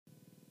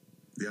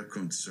We have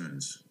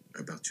concerns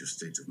about your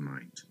state of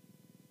mind.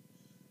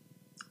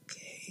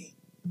 Okay.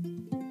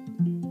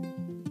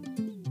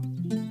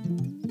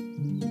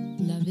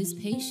 Love is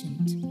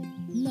patient.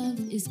 Love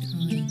is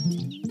kind.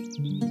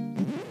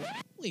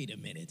 Wait a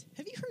minute.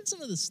 Have you heard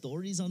some of the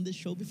stories on this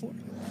show before?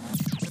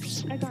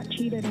 I got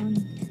cheated on.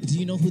 Do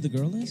you know who the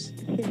girl is?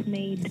 His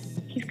maid.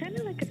 He's kind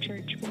of like a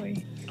church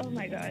boy. Oh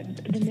my God.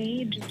 The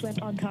maid just went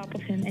on top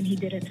of him and he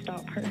didn't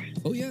stop her.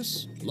 Oh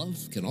yes,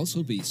 love can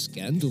also be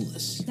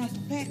scandalous.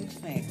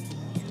 Perfect.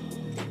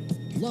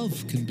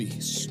 Love can be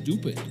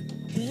stupid.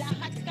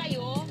 Lahat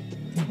kayo,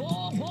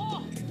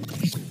 bobo!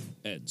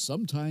 And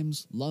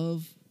sometimes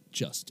love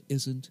just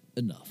isn't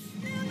enough.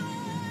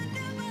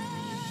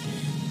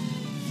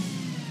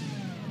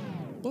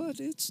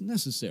 But it's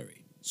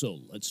necessary,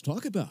 so let's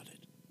talk about it.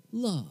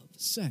 Love,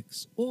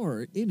 sex,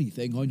 or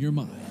anything on your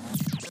mind.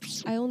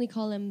 I only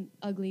call him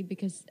ugly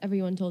because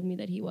everyone told me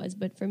that he was,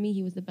 but for me,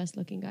 he was the best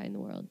looking guy in the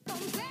world.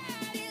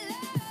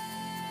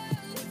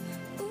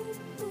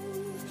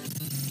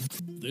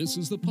 This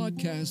is the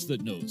podcast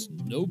that knows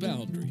no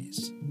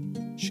boundaries.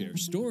 Share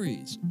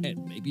stories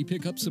and maybe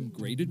pick up some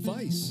great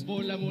advice.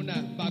 Bola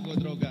muna, bago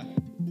droga.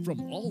 From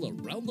all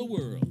around the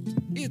world,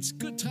 it's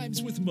Good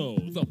Times with Mo,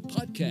 the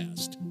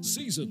podcast,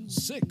 Season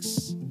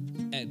 6.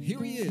 And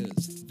here he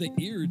is, the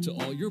ear to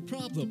all your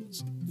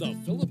problems, the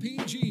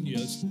Philippine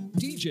genius,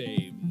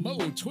 DJ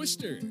Mo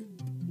Twister.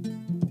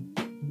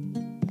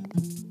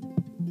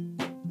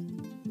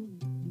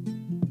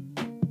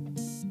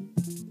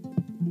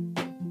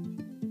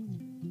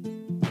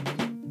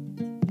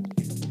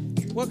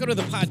 Welcome to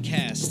the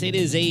podcast. It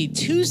is a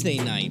Tuesday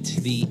night,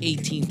 the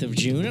 18th of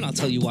June, and I'll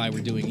tell you why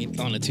we're doing it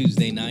on a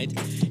Tuesday night.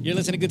 You're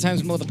listening to Good Times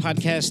with Mo, the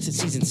podcast,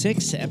 Season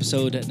 6,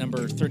 episode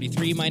number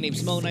 33. My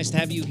name's Mo. Nice to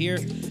have you here.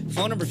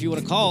 Phone number, if you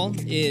want to call,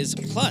 is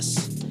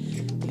plus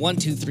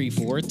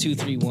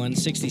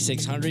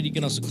 1234-231-6600. You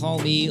can also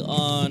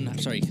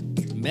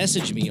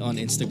message me on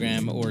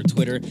Instagram or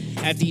Twitter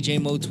at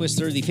DJ Mo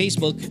Twister. The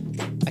Facebook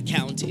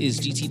account is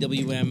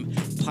GTWM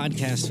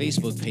Podcast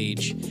Facebook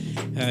page.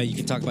 You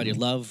can talk about your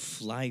love,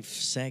 life,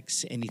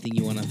 sex, anything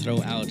you want to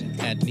throw out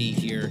at me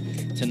here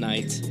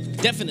tonight.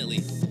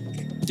 Definitely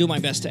do my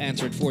best to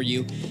answer it for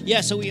you.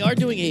 Yeah, so we are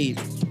doing a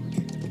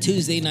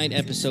Tuesday night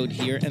episode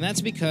here, and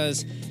that's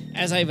because,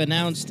 as I've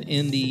announced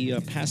in the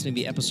past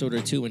maybe episode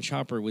or two when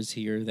Chopper was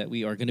here, that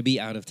we are going to be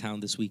out of town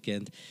this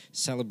weekend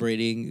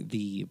celebrating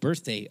the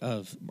birthday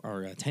of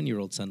our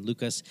 10-year-old son,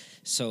 Lucas.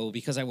 So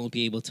because I won't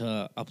be able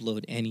to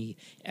upload any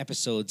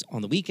episodes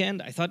on the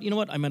weekend, I thought, you know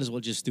what, I might as well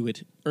just do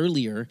it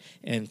earlier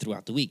and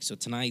throughout the week. So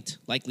tonight,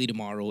 likely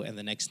tomorrow, and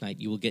the next night,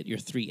 you will get your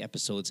 3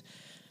 episodes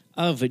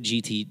of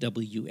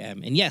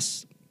GTWM. And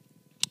yes,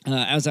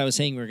 as I was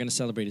saying, we're going to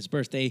celebrate his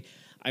birthday.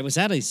 I was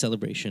at a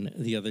celebration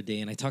the other day,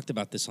 and I talked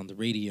about this on the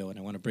radio, and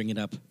I want to bring it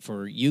up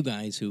for you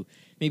guys who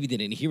maybe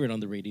didn't hear it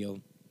on the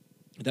radio,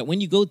 that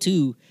when you go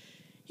to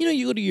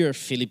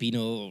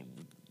your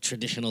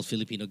traditional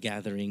Filipino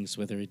gatherings,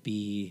 whether it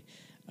be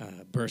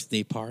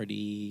birthday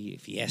party,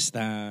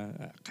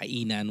 fiesta,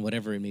 kainan,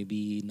 whatever it may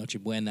be,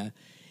 Noche Buena,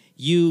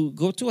 you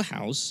go to a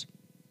house,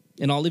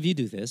 and all of you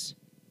do this,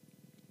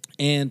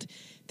 and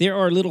there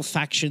are little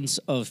factions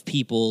of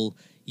people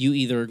you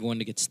either are going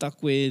to get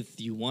stuck with,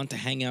 you want to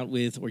hang out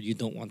with, or you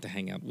don't want to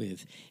hang out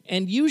with.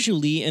 And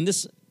usually, and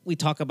this we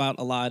talk about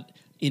a lot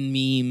in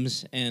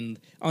memes and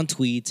on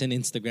tweets and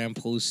Instagram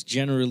posts,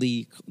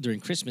 generally during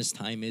Christmas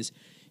time, is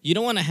you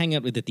don't want to hang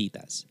out with the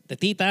titas. The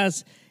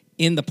titas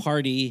in the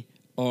party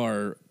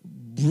are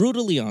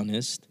brutally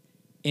honest,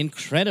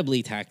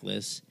 incredibly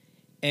tactless,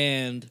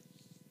 and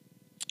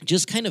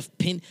just kind of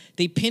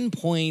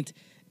pinpoint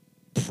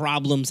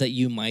problems that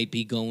you might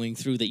be going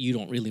through that you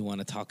don't really want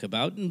to talk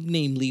about,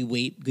 namely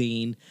weight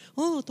gain.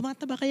 Oh,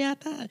 tumataba ka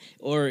yata.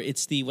 Or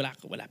it's the wala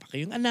pa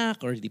kayong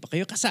anak, or di pa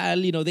kayo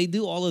kasal. You know, they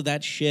do all of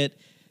that shit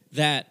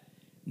that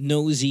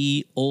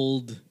nosy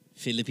old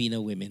Filipino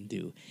women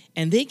do.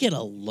 And they get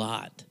a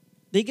lot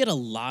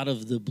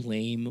of the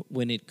blame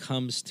when it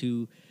comes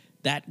to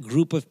that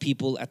group of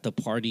people at the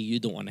party you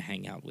don't want to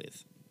hang out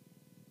with.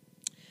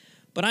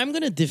 But I'm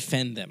going to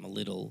defend them a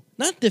little.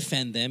 Not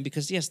defend them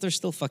because, yes, they're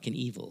still fucking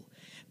evil.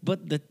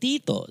 But the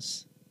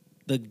titos,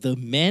 the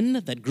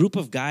men, that group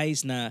of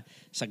guys na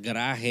sa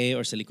garahe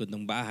or sa likod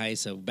ng bahay,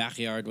 sa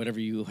backyard,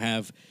 whatever you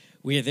have,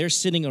 where they're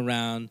sitting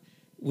around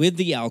with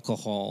the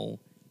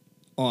alcohol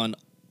on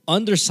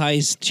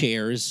undersized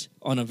chairs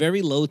on a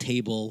very low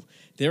table.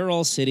 They're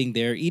all sitting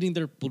there eating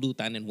their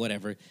pulutan and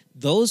whatever.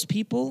 Those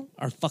people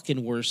are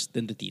fucking worse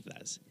than the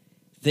titas.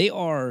 They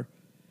are...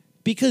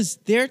 because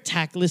their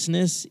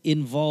tactlessness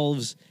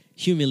involves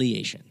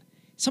humiliation.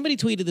 Somebody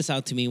tweeted this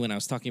out to me when I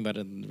was talking about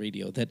it on the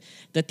radio, that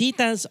the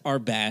titas are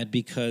bad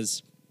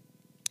because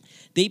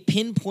they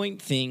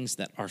pinpoint things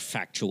that are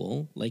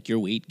factual, like your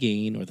weight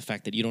gain or the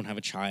fact that you don't have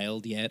a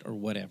child yet or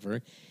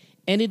whatever,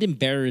 and it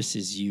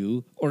embarrasses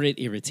you or it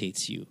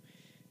irritates you.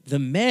 The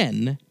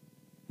men,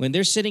 when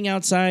they're sitting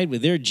outside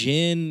with their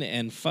gin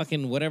and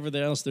fucking whatever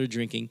else they're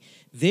drinking,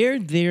 they're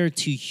there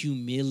to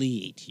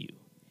humiliate you.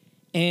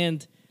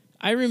 And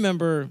I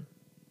remember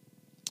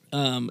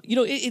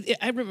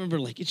I remember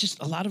like it's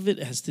just a lot of it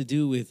has to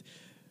do with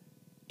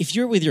if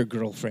you're with your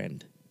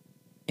girlfriend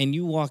and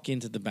you walk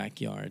into the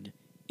backyard,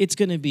 it's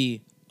gonna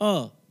be,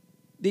 oh,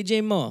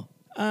 DJ mo,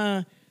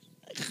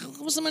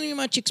 kamusta man yung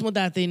mga chicks mo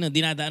dati na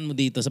dinadaan mo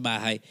dito sa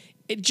bahay?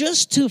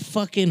 Just to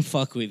fucking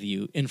fuck with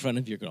you in front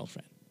of your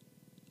girlfriend.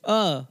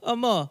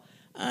 Mo,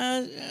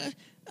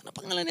 ano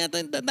pangalan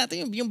yata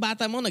dati yung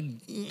bata mo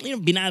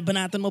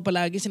binabanatan mo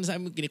palagi, sinasabi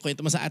mo,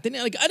 kinikwento mo sa atin.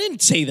 Like, I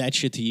didn't say that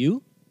shit to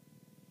you.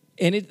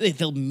 And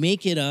they'll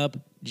make it up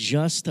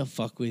just to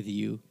fuck with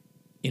you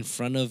in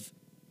front of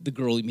the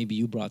girl maybe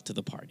you brought to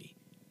the party.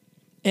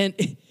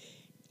 And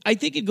I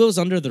think it goes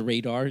under the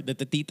radar that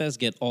the titas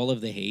get all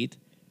of the hate.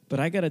 But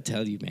I gotta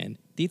tell you, man,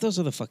 titos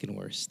are the fucking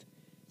worst.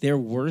 They're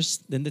worse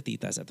than the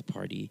titas at the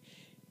party.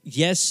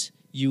 Yes,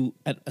 you,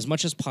 as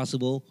much as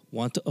possible,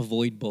 want to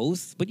avoid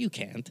both, but you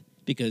can't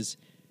because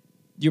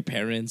your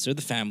parents or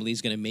the family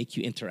is gonna make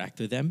you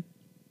interact with them.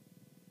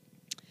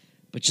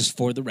 But just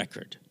for the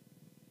record,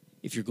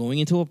 if you're going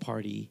into a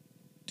party,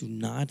 do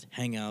not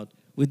hang out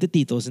with the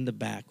titos in the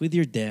back, with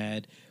your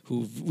dad,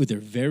 who with their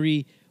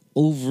very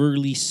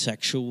overly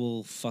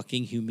sexual,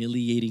 fucking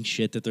humiliating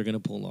shit that they're gonna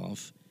pull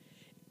off.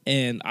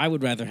 And I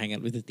would rather hang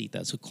out with the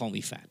titas who call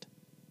me fat.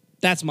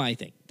 That's my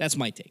thing. That's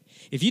my take.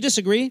 If you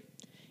disagree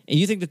and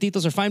you think the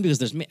titos are fine because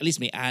there's at least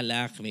may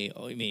alak,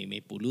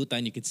 may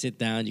pulutan, you can sit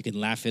down, you can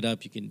laugh it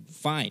up, you can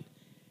fine.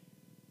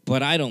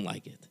 But I don't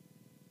like it.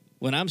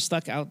 When I'm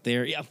stuck out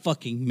there, yeah,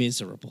 fucking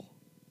miserable.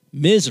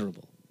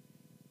 Miserable.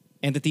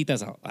 And the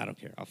titas, I don't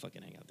care. I'll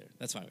fucking hang out there.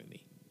 That's fine with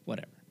me.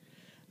 Whatever.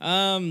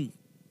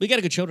 We got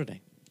a good show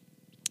today.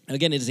 And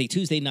again, it is a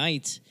Tuesday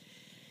night,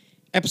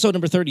 episode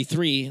number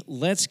 33.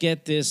 Let's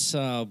get this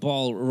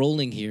ball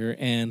rolling here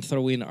and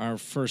throw in our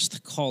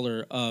first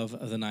caller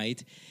of the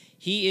night.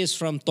 He is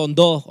from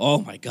Tondo.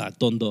 Oh, my God,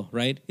 Tondo,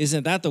 right?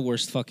 Isn't that the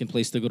worst fucking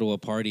place to go to a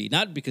party?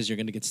 Not because you're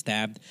going to get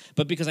stabbed,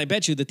 but because I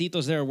bet you the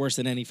titos there are worse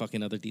than any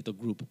fucking other tito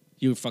group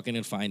you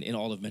fucking find in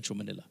all of Metro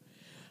Manila.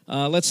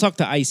 Let's talk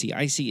to Icy.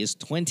 Icy is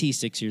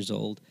 26 years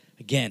old.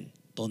 Again,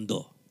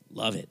 Tondo.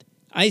 Love it.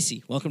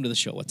 Icy, welcome to the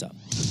show. What's up?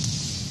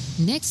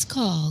 Next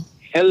call.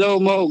 Hello,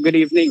 Mo. Good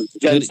evening.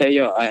 Diyan sa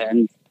iyo.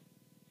 And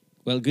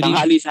well, good evening.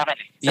 tanghali sa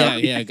akin.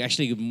 Yeah.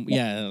 Actually,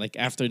 like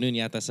afternoon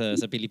yata sa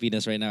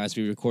Pilipinas right now as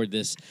we record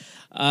this.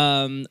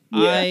 I'm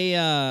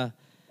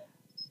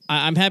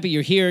happy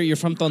you're here. You're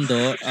from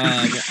Tondo.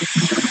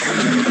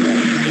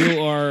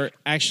 You are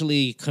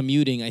actually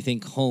commuting, I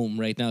think, home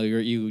right now.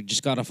 You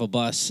just got off a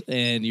bus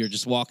and you're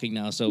just walking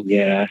now. So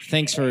yeah,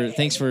 thanks for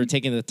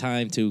taking the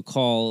time to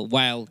call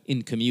while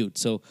in commute.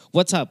 So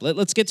what's up?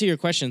 Let's get to your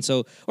question.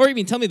 So, or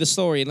even tell me the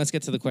story and let's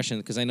get to the question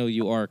because I know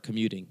you are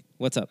commuting.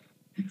 What's up?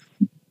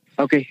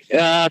 Okay.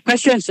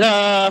 Questions.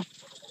 My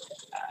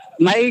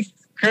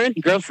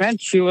current girlfriend,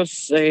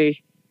 she's a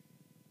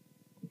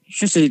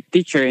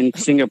teacher in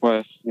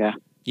Singapore. Yeah.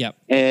 Yeah.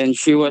 And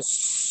she was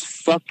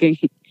fucking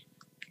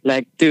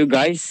like two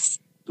guys,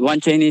 one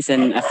Chinese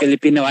and a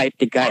Filipino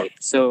IT guy.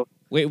 So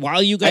wait,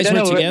 while you guys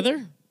were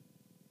together?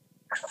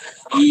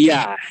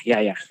 Yeah.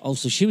 Oh,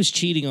 so she was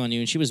cheating on you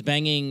and she was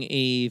banging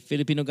a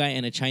Filipino guy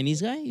and a Chinese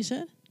guy, you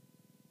said?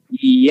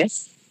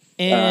 Yes.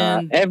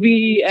 And I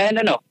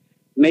don't know,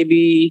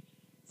 maybe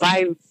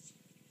 5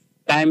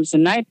 times a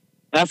night,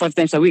 5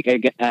 times a week.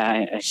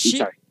 I'm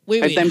sorry.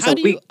 Wait.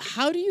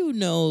 How do you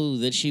know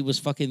that she was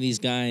fucking these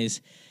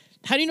guys?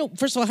 How do you know?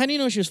 First of all, how do you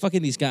know she was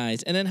fucking these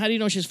guys? And then how do you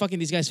know she was fucking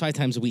these guys 5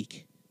 times a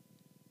week?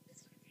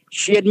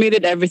 She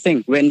admitted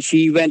everything when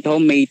she went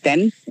home May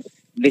 10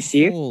 this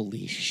year.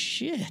 Holy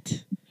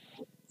shit.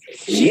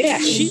 Yeah.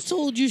 She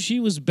told you she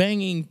was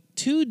banging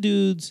 2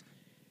 dudes,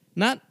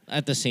 not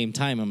at the same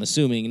time, I'm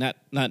assuming, not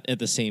at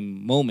the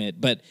same moment,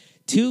 but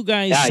 2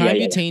 guys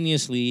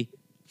simultaneously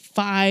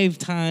 5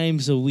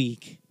 times a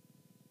week.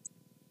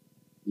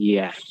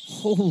 Yeah.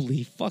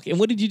 Holy fuck. And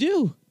what did you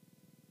do?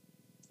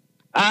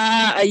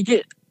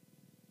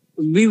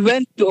 We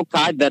went to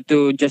Okada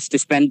to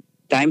spend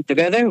time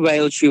together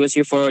while she was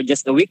here for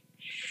just a week.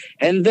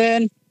 And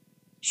then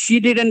she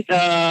didn't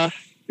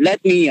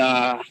let me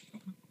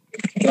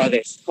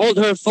hold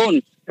her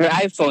phone, her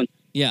iPhone.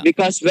 Yeah.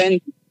 Because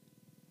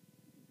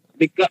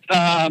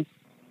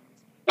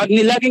pag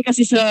nilagin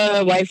kasi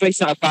sa Wi-Fi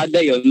sa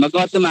Okada yun,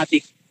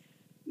 mag-automatic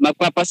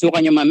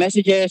magpapasukan yung mga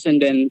messages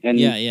and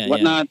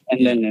whatnot.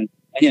 And then,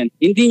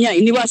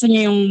 iniwasan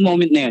niya yung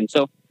moment na yun.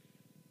 So,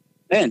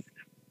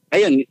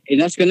 ayun,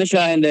 inas ko na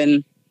siya and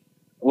then,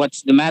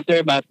 what's the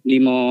matter? Ba't di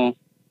mo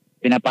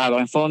pinapahawak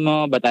yung phone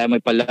mo? Ba't ayaw mo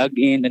ipalag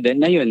in? And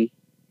then, ayun.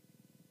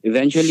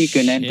 Eventually,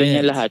 kunento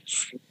niya lahat.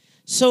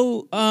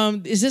 So,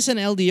 is this an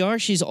LDR?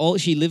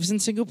 She lives in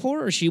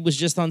Singapore or she was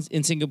just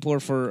in Singapore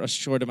for a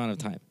short amount of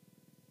time?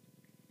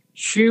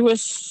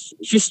 She's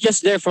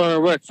just there for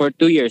work for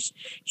 2 years.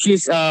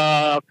 She's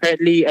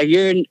currently a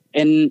year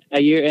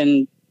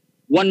and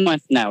 1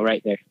 month now,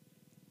 right there.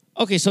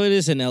 Okay, so it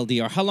is an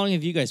LDR. How long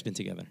have you guys been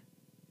together?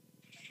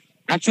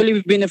 Actually,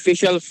 we've been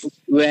official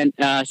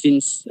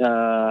since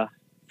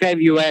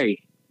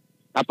February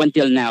up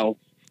until now.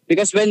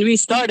 Because when we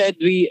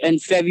started, in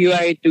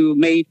February to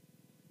May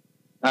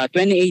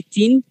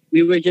 2018,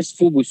 we were just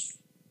fubus.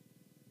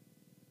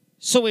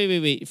 So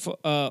wait.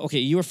 Okay,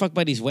 you were fuck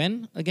buddies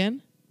when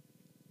again?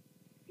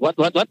 What?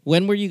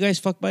 When were you guys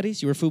fuck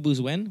buddies? You were fubus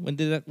when? When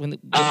did that? When?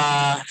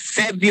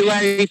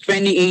 February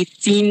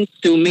 2018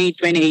 to May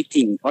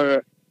 2018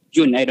 or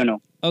June. I don't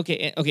know.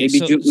 Okay. Maybe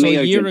So, June, so May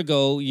a or year June.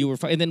 ago you were,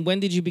 and then when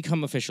did you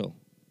become official?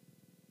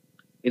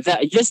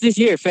 Just this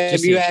year,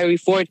 February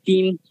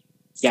 14.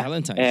 Yeah,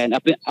 Valentine's. and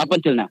up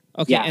until now.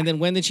 Okay, Yeah. and then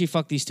when did she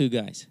fuck these two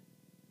guys?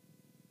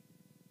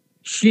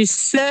 She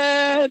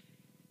said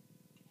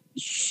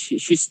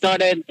she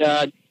started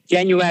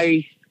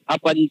January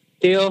up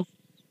until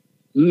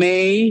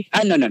May.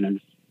 No.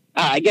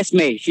 I guess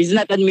May. She's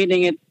not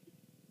admitting it.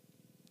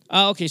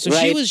 Okay, so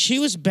Right. she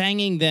was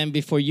banging them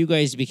before you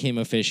guys became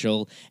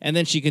official, and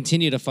then she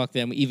continued to fuck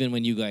them even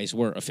when you guys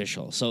were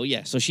official. So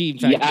yeah, so she in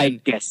fact Yeah, I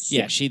then- guess.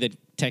 yeah, she that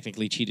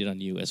technically cheated on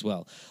you as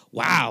well.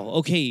 Wow.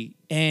 Okay,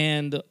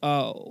 and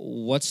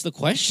what's the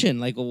question?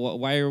 Like,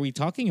 why are we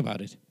talking about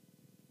it?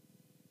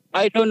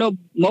 I don't know,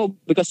 Mo,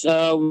 because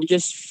we're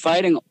just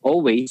fighting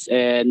always.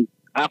 And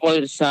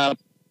ako sa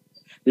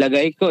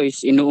lagay ko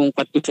is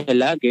inuungkat ko siya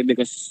lagi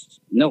because,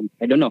 no,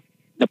 I don't know.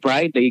 The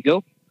pride, the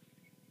ego.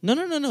 No.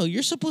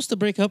 You're supposed to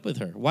break up with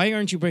her. Why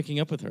aren't you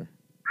breaking up with her?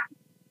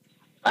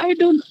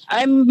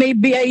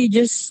 Maybe I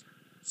just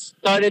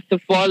started to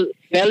fell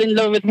in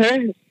love with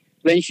her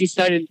when she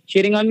started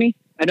cheating on me.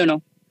 I don't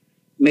know.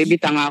 Maybe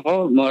tanga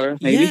ko more,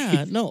 maybe.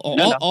 Yeah, no,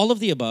 all of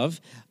the above.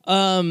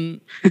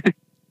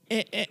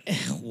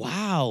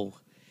 Wow.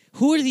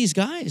 Who are these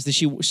guys? Does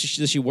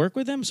she work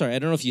with them? Sorry, I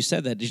don't know if you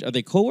said that. Are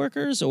they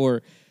coworkers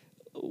or?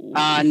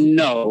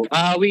 No.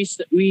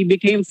 We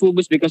became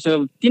fubus because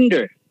of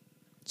Tinder.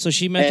 So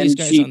she met And these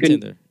guys she on could-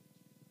 Tinder.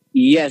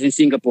 Yes, in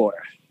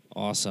Singapore.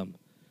 Awesome.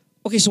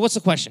 Okay, so what's the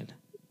question?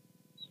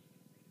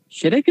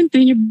 Should I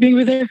continue being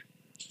with her?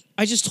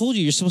 I just told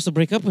you you're supposed to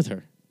break up with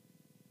her.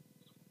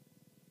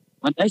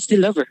 But I still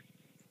love her.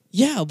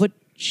 Yeah, but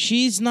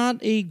she's not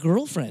a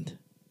girlfriend.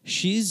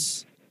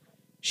 She's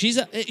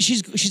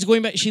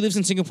going back. She lives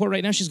in Singapore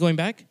right now. She's going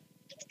back.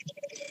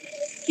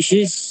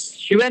 She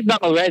went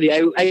back already.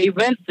 I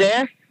went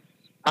there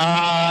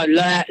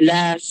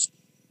last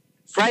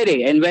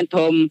Friday and went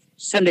home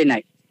Sunday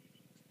night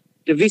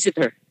to visit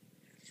her.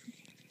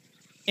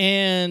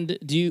 And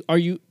are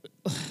you?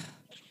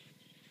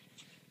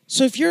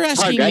 So if you're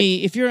asking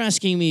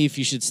right? me if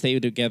you should stay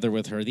together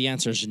with her, the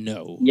answer is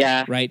no.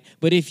 Yeah. Right.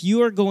 But if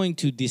you are going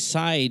to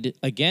decide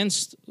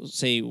against,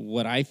 say,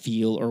 what I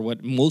feel or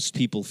what most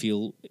people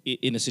feel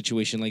in a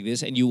situation like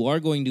this, and you are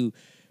going to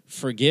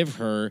forgive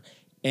her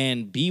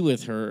and be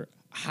with her,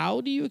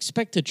 how do you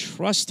expect to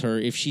trust her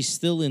if she's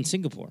still in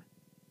Singapore?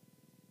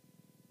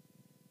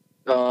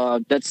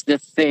 That's the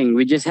thing.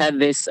 We just had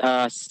this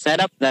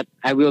setup that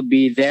I will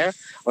be there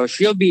or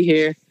she'll be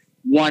here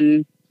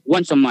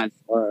once a month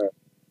or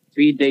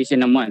 3 days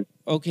in a month.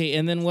 Okay,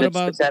 and then what That's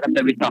about the setup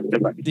that we talked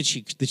about? did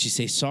she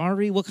say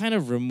sorry? What kind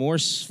of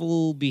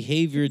remorseful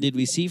behavior did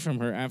we see from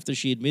her after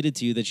she admitted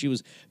to you that she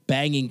was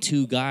banging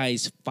two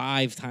guys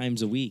 5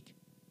 times a week?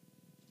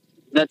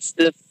 That's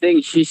the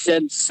thing. She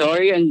said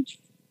sorry and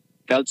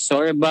felt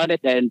sorry about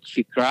it and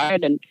she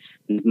cried and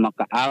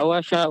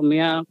makaawa siya,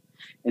 umiyak.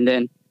 And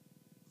then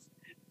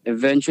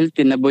eventually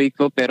tinaboy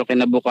ko pero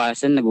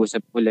kinabukasan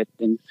nag-usap ulit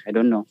and I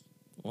don't know.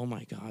 Oh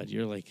my God,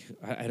 you're like,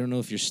 I don't know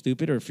if you're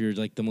stupid or if you're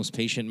like the most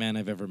patient man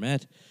I've ever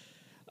met.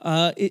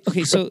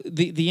 Okay, so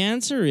the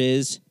answer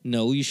is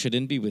no, you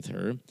shouldn't be with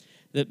her.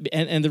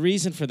 And the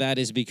reason for that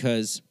is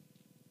because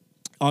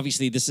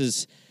obviously this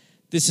is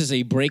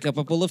a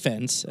break-upable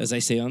offense, as I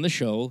say on the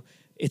show.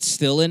 It's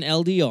still an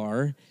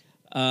LDR.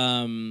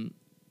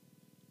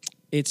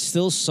 It's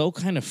still so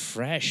kind of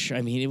fresh.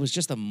 I mean, it was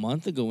just a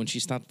month ago when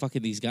she stopped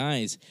fucking these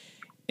guys.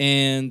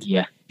 And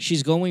Yeah.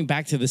 she's going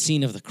back to the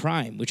scene of the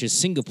crime, which is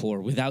Singapore,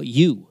 without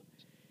you.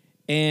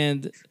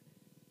 And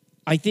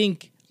I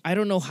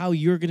don't know how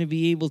you're going to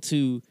be able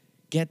to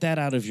get that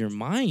out of your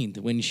mind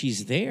when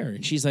she's there.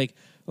 And she's like,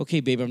 okay,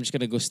 babe, I'm just going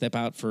to go step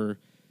out for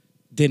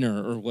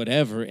dinner or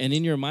whatever. And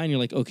in your mind, you're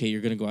like, okay,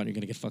 you're going to go out and you're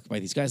going to get fucked by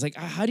these guys. Like,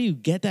 how do you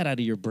get that out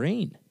of your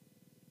brain?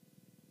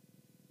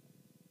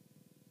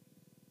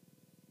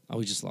 Oh,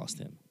 we just lost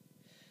him.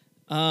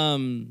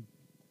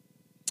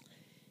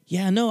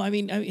 Yeah, no, I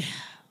mean,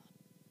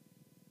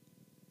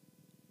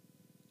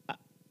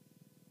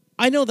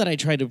 I know that I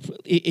try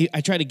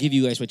to give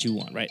you guys what you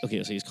want, right?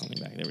 Okay, so he's calling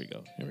back. There we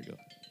go.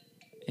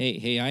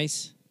 Hey,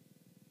 Ice.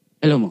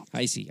 Hello mo.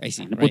 I see.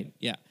 Right,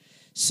 yeah.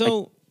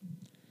 So,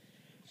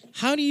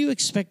 how do you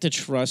expect to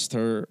trust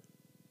her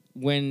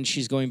when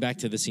she's going back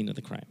to the scene of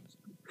the crime?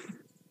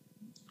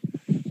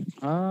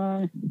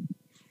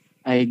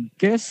 I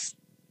guess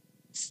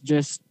it's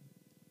just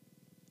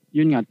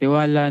yun nga,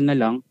 tiwala na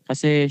lang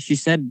kasi she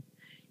said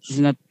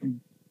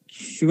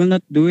she will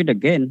not do it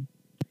again.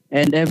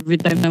 And every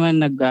time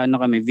naman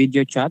kami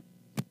video chat.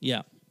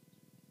 Yeah.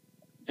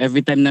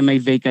 Every time na may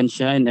vacant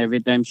siya and every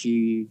time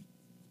she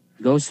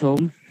goes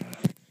home,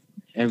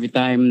 every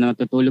time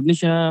natutulog na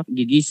siya,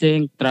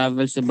 gigising,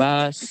 travel sa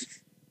bus.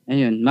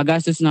 Ayun,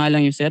 magastos na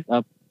lang yung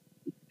setup.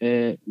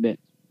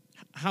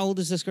 How old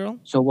is this girl?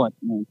 So what?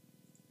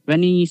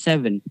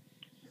 27.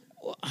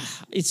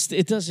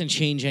 It doesn't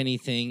change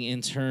anything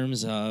in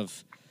terms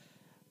of.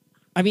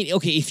 I mean,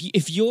 okay,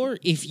 if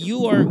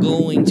you are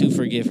going to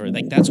forgive her,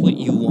 like that's what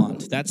you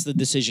want. That's the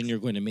decision you're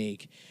going to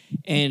make.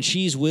 And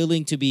she's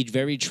willing to be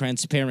very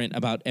transparent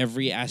about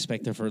every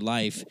aspect of her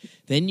life,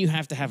 then you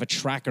have to have a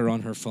tracker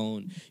on her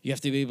phone. You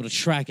have to be able to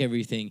track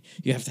everything.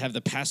 You have to have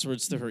the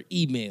passwords to her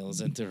emails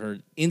and to her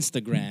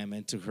Instagram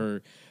and to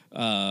her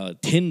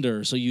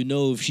Tinder, so you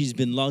know if she's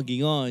been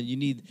logging on. You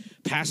need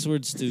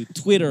passwords to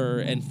Twitter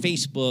and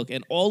Facebook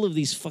and all of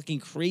these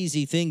fucking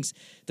crazy things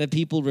that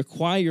people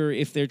require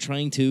if they're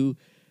trying to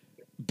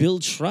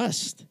build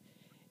trust.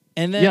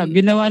 And then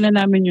ginawa na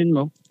namin yun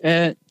mo.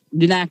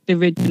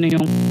 Dina-activate ko na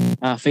yung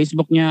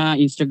Facebook niya,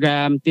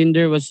 Instagram,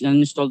 Tinder was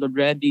uninstalled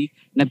already.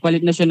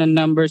 Nagpalit na siya ng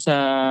number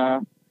sa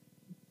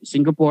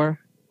Singapore.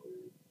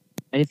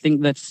 I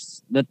think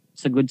that's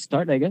a good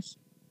start, I guess.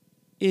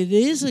 It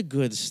is a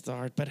good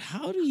start, but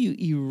how do you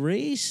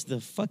erase the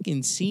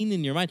fucking scene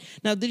in your mind?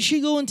 Now, did she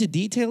go into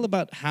detail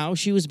about how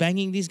she was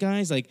banging these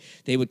guys? Like,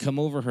 they would come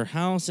over her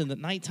house in the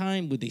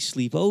nighttime? Would they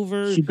sleep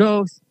over? She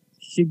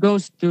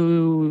goes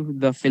to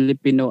the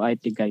Filipino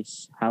IT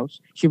guy's house.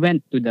 She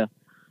went to the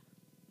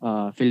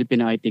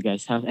Filipino IT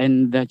guy's house.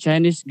 And the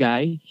Chinese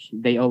guy,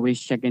 they always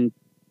check in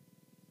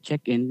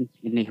in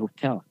a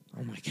hotel.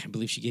 Oh my, I can't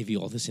believe she gave you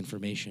all this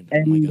information.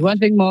 And oh my God. One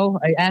thing more,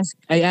 I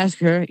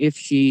asked her if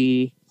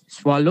she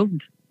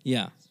swallowed.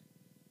 Yeah.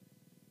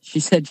 She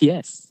said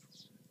yes.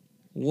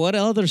 What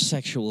other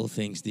sexual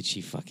things did she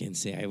fucking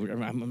say?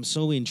 I'm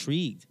so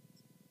intrigued.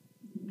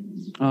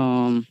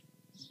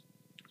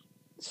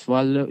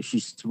 She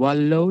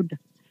swallowed,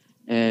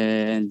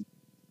 and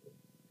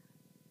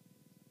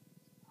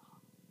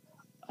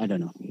I don't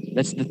know.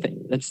 That's the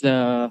thing. That's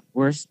the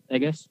worst, I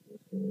guess.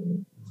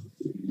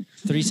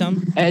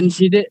 Threesome? And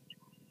she did.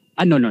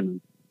 No.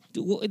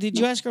 Did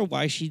you ask her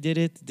why she did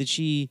it? Did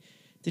she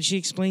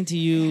explain to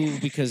you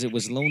because it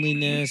was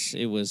loneliness,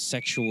 it was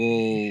sexual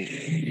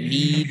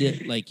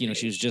need, like, you know,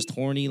 she was just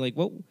horny? Like,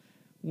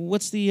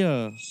 what's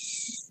the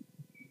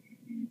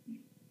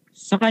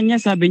Sa kanya,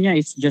 sabi niya,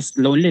 it's just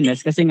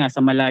loneliness kasi nga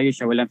sa malayo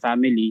siya, walang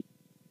family.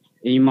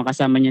 Yung mga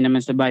kasama niya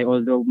naman sa bahay,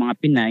 although mga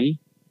Pinay,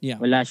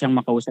 wala siyang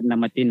makausap na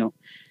matino.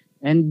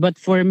 But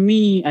for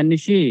me, ano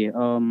siya,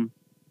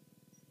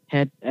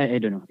 I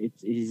don't know.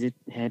 Is it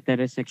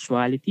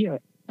heterosexuality?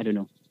 Or, I don't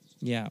know.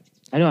 Yeah.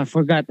 I don't know. I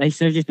forgot. I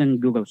searched it on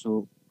Google.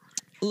 So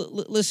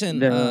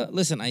listen,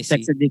 I see.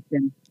 Sex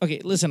addiction. Okay,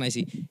 listen, I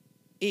see.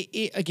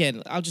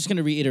 Again, I'm just going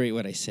to reiterate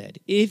what I said.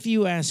 If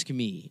you ask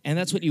me, and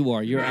that's what you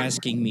are, you're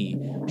asking me,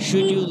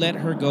 should you let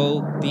her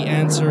go? The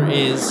answer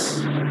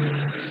is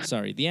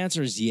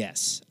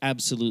yes,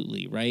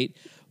 absolutely, right?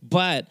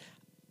 But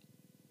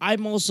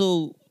I'm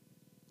also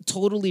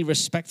totally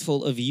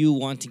respectful of you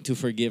wanting to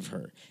forgive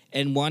her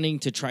and wanting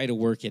to try to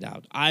work it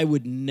out. I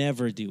would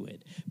never do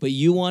it, but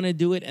you want to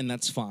do it, and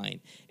that's fine.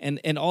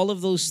 And all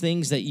of those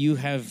things that you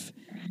have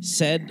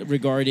said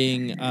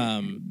regarding,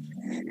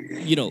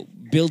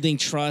 building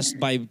trust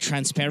by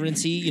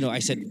transparency, I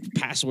said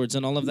passwords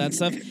and all of that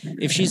stuff.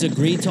 If she's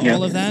agreed to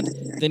all of that,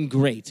 then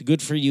great,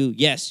 good for you.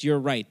 Yes, you're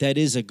right. That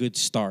is a good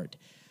start.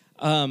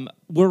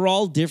 We're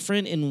all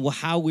different in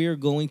how we're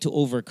going to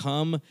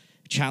overcome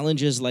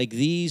challenges like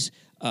these,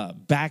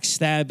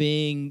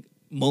 backstabbing,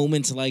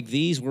 moments like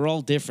these. We're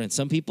all different.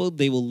 Some people,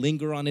 they will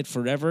linger on it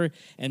forever,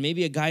 and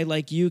maybe a guy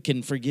like you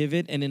can forgive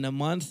it and in a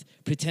month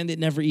pretend it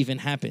never even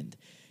happened.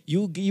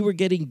 You were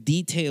getting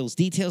details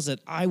that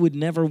I would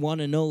never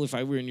want to know if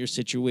I were in your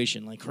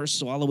situation, like her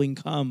swallowing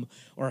cum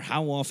or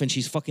how often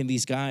she's fucking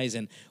these guys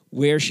and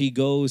where she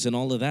goes and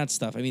all of that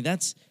stuff. I mean,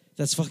 that's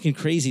fucking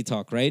crazy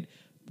talk, right?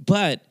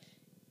 But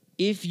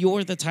if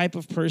you're the type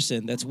of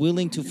person that's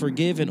willing to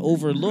forgive and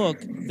overlook,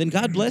 then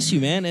God bless you,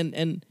 man.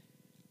 And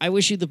I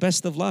wish you the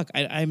best of luck.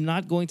 I'm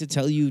not going to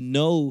tell you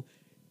no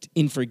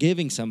in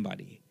forgiving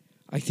somebody.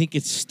 I think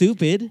it's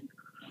stupid.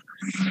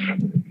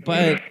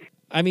 But,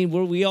 I mean,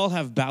 we all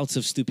have bouts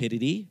of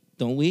stupidity,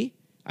 don't we?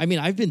 I mean,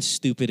 I've been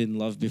stupid in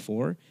love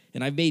before,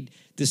 and I've made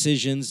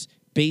decisions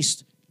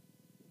based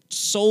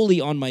solely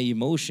on my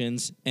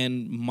emotions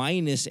and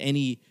minus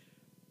any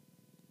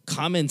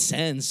common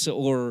sense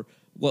or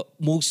what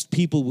most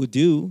people would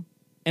do,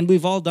 and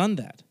we've all done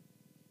that.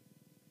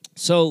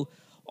 So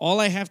all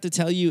I have to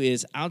tell you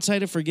is,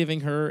 outside of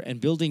forgiving her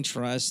and building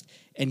trust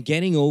and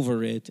getting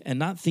over it and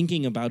not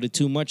thinking about it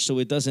too much so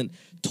it doesn't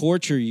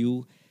torture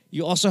you,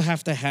 you also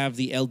have to have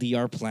the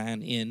LDR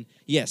plan in,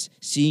 yes,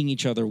 seeing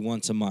each other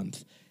once a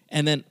month.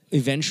 And then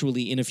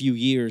eventually, in a few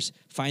years,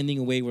 finding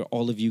a way where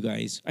all of you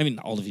guys, I mean,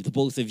 all of you, the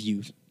both of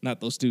you,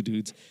 not those two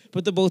dudes,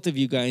 but the both of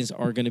you guys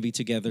are going to be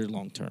together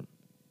long term.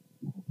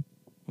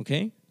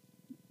 Okay?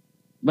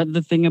 But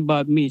the thing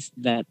about me is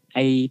that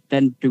I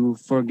tend to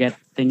forget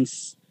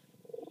things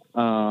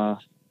like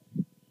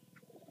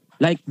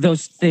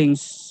those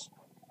things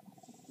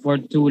for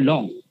too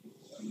long.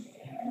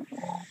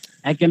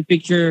 I can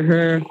picture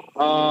her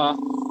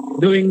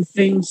doing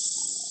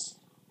things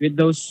with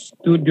those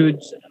two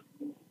dudes.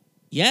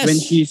 Yes. When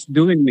she's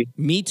doing me.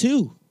 Me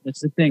too.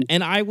 That's the thing.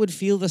 And I would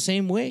feel the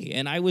same way,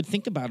 and I would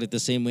think about it the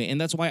same way, and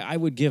that's why I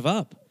would give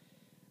up.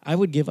 I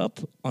would give up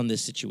on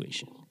this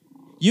situation.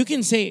 You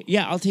can say,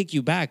 yeah, I'll take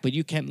you back, but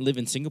you can't live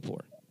in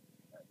Singapore.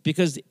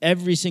 Because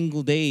every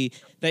single day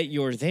that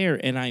you're there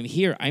and I'm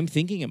here, I'm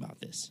thinking about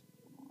this.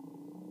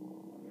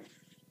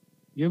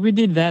 Yeah, we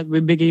did that. We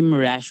became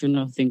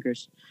rational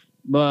thinkers.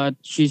 But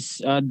she's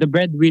the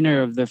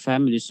breadwinner of the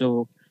family,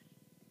 so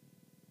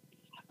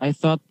I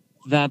thought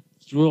that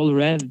through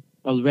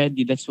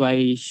already. That's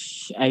why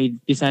I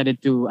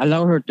decided to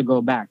allow her to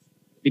go back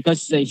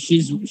because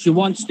she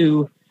wants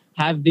to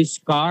have this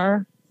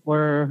car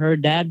for her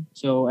dad.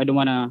 So I don't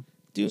want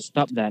to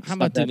stop that. How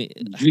about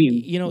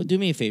dream? Do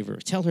me a favor.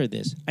 Tell her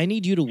this. I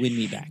need you to win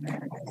me back.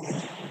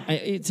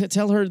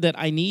 Tell her that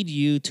I need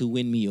you to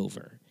win me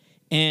over.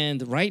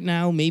 And right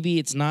now, maybe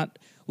it's not.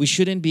 We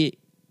shouldn't be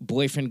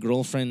boyfriend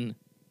girlfriend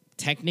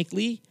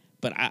technically,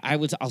 but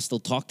I'll still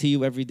talk to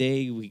you every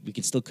day. We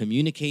can still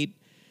communicate,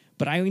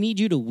 but I need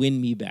you to win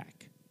me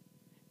back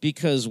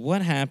because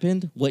what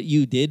happened, what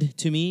you did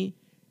to me,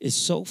 is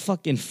so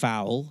fucking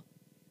foul.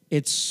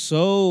 It's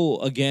so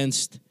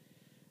against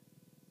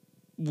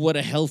what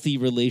a healthy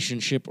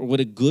relationship or what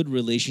a good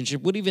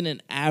relationship, what even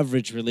an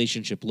average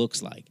relationship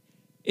looks like.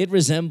 It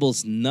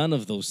resembles none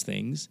of those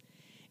things.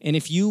 And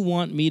if you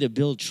want me to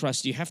build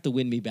trust, you have to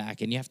win me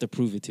back and you have to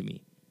prove it to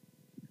me.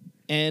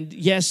 And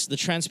yes, the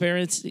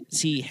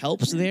transparency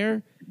helps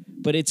there,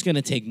 but it's going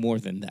to take more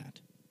than that.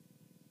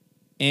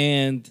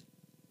 And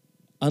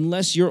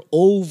unless you're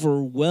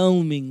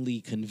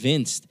overwhelmingly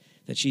convinced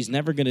that she's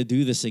never going to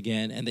do this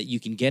again and that you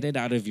can get it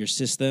out of your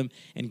system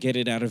and get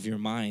it out of your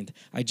mind,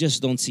 I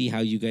just don't see how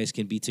you guys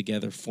can be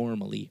together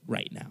formally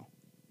right now.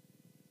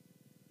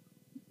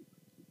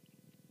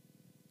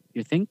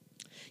 You think?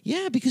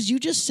 Yeah, because you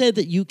just said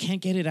that you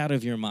can't get it out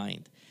of your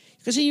mind.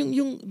 Because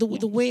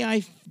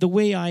the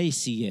way I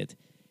see it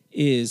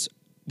is,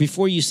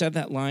 before you said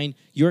that line,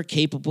 you're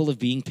capable of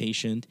being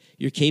patient,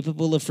 you're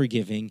capable of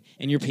forgiving,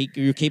 and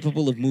you're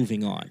capable of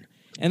moving on.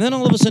 And then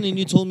all of a sudden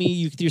you told me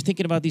you're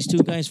thinking about these two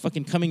guys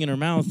fucking coming in her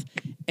mouth,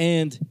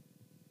 and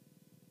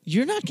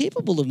you're not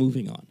capable of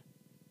moving on.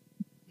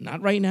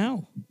 Not right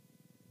now.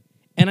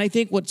 And I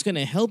think what's going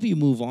to help you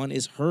move on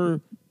is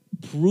her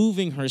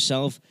proving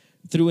herself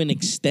through an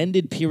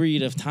extended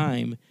period of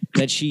time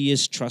that she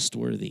is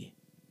trustworthy.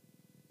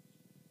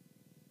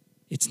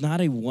 It's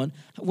not a one.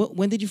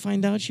 When did you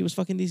find out she was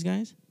fucking these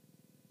guys?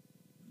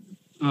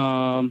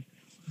 I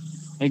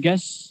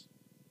guess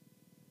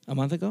a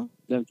month ago.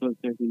 12,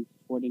 13,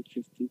 14,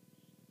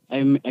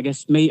 15. I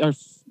guess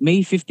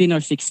May 15 or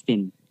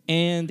 16.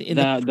 And in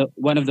the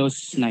one of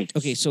those nights.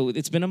 Okay, so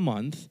it's been a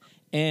month.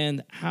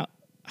 And how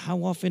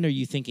often are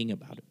you thinking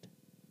about it?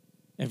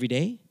 Every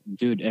day?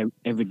 Dude,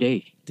 every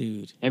day.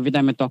 Dude. Every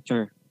time I talk to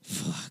her.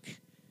 Fuck.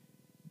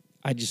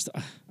 I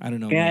don't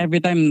know. Kaya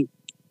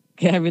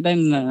every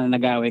time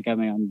nag-away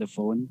kami on the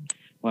phone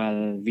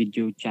while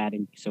video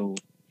chatting. So,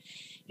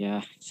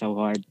 yeah, so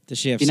hard. Does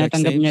she have sex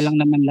Tinatanggap tapes? niya lang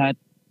naman lahat.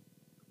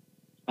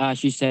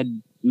 She said,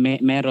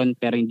 meron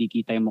pero hindi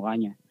kita yung mukha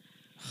niya.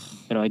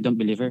 Pero I don't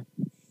believe her.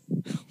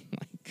 Oh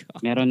my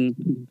God. Meron.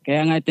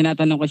 Kaya nga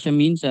tinatanong ko siya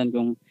minsan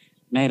kung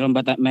mayroon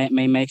ba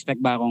may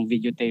expect ba akong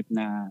video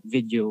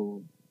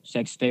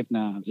sex tape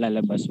na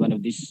lalabas one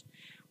of these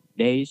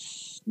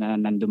days na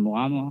nandun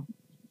mukha mo.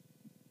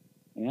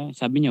 Yeah,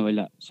 sabi niya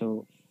wala.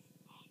 So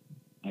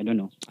I don't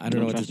know. I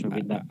don't know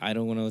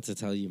what to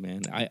tell you,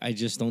 man. I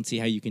just don't see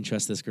how you can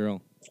trust this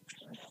girl.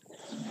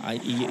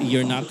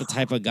 You're not the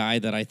type of guy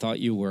that I thought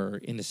you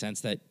were, in the sense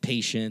that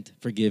patient,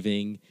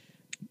 forgiving,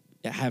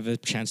 have a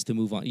chance to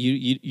move on.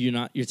 You're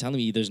not. You're telling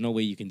me there's no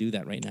way you can do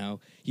that right now.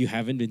 You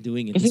haven't been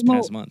doing it this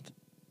past month.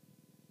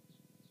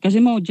 Kasi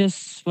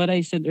just what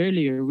I said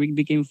earlier, we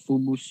became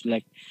FUBUs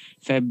like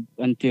Feb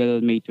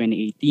until May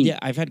 2018. Yeah,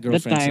 I've had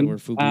girlfriends that were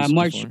FUBUs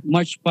before.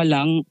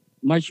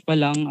 March pa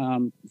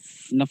lang,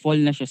 na-fall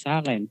na siya sa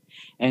akin.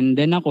 And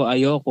then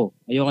ayoko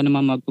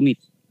naman mag-commit.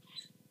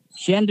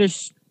 She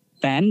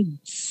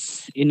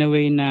understands in a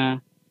way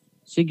na,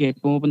 sige,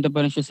 pumupunta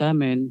pa rin siya sa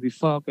amin. We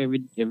fuck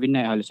every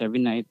night, halos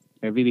every night,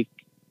 every week.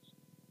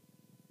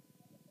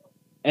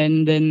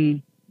 And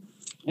then,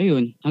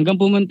 ayun, hanggang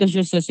pumunta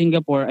siya sa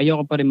Singapore,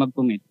 ayoko pa rin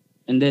mag-commit.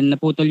 And then,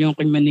 naputol yung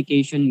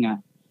communication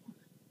nga.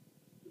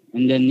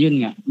 And then,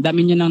 yun nga.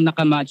 Dami niya nang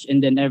nakamatch.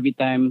 And then, every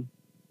time,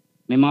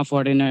 may mga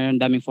foreigner,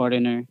 daming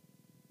foreigner.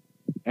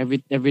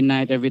 Every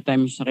night, every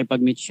time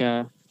nakipag-meet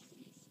siya,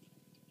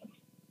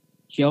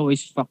 she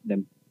always fuck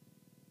them.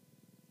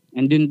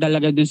 And dun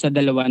talaga dun sa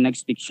dalawa,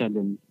 nag-stick siya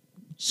dun.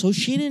 So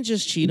she didn't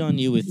just cheat on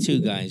you with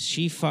two guys.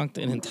 She fucked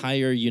an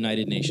entire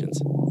United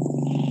Nations.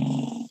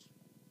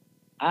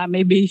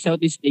 Maybe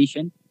Southeast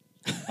Asian.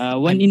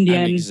 One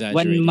Indian,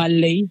 one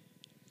Malay.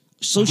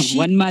 So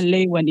one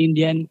Malay, one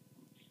Indian,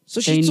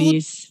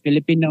 Chinese,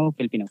 Filipino.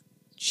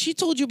 She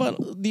told you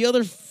about the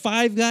other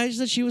 5 guys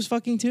that she was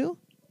fucking too?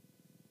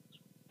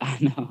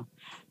 No.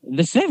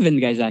 The 7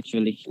 guys,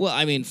 actually. Well,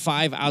 I mean,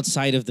 5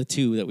 outside of the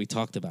 2 that we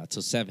talked about. So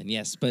 7,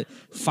 yes. But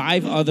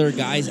 5 other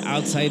guys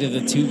outside of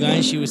the 2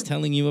 guys she was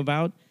telling you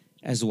about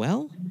as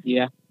well?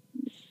 Yeah.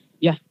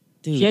 Yeah.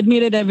 Dude, She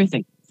admitted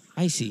everything.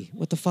 I see.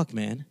 What the fuck,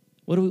 man?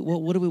 Why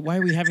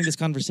are we having this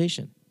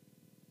conversation?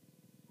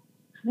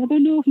 I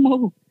don't know,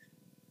 Mo.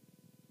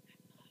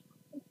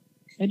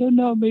 I don't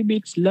know. Maybe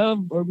it's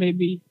love, or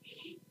maybe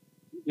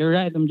you're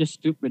right. I'm just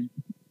stupid.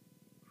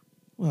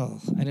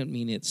 Well, I don't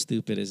mean it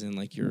stupid as in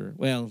like you're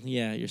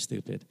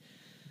stupid.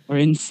 Or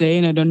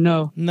insane. I don't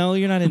know. No,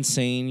 you're not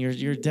insane.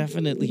 You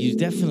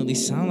definitely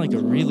sound like a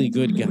really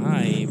good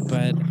guy,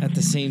 but at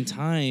the same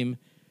time,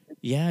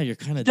 yeah, you're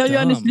kind of Tell you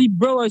dumb. honestly,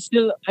 bro,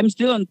 I'm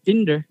still on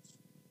Tinder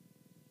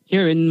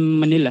here in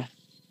Manila,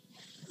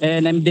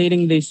 and I'm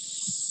dating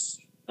this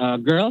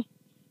girl.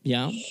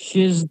 Yeah.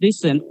 She's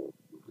decent,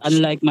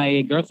 unlike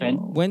my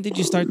girlfriend. When did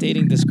you start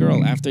dating this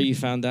girl? After you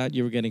found out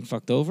you were getting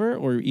fucked over,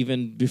 or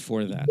even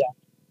before that?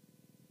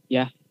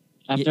 Yeah.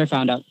 After I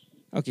found out.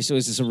 Okay, so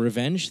is this a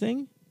revenge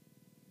thing?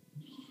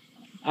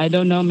 I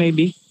don't know,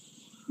 maybe.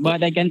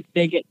 But I can't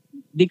take it.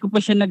 Di ko pa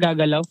siya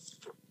nagagalaw.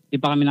 Di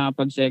pa kami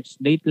nakapag-sex.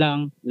 Date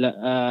lang.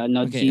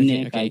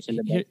 Sine, kahit sa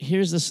labas.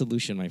 Here's the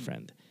solution, my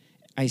friend.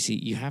 I see.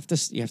 You have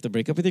to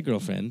break up with your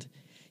girlfriend.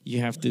 You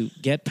have to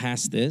get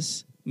past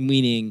this,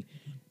 meaning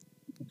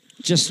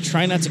just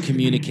try not to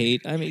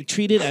communicate. I mean,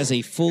 treat it as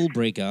a full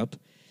breakup.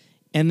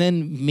 And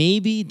then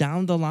maybe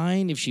down the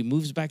line, if she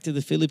moves back to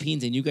the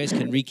Philippines and you guys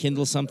can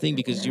rekindle something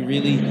because you're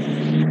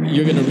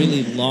gonna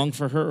really long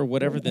for her or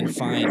whatever, then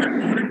fine.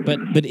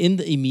 But in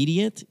the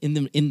immediate, in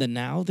the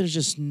now, there's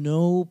just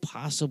no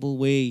possible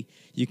way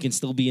you can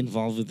still be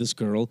involved with this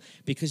girl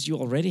because you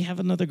already have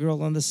another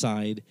girl on the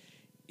side.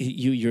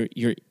 You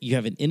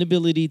have an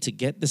inability to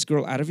get this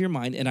girl out of your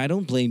mind, and I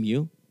don't blame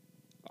you.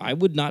 I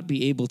would not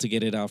be able to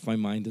get it out of my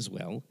mind as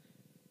well.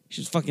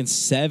 She's fucking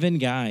 7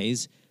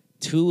 guys.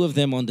 2 of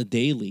them on the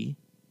daily.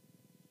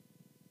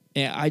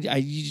 And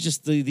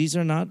these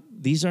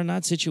are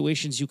not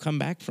situations you come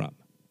back from.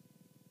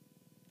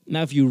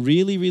 Now, if you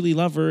really, really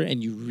love her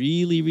and you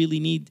really, really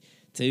need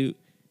to,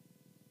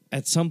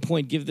 at some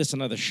point, give this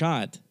another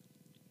shot,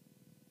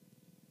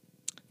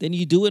 then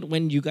you do it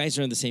when you guys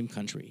are in the same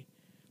country.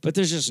 But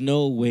there's just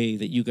no way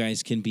that you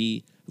guys can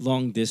be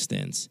long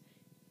distance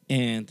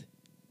and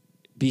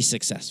be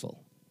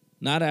successful.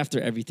 Not after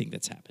everything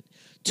that's happened.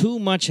 Too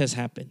much has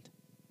happened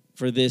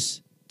for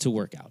this to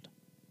work out.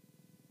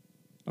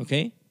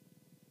 Okay?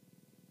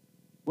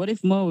 What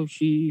if Mo,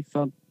 she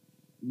fucked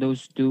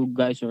those 2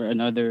 guys or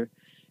another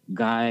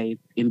guy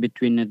in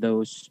between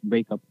those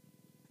breakup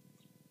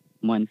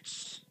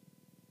months?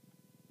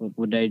 What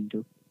would I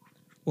do?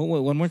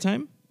 Wait, one more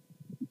time?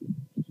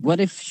 What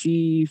if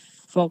she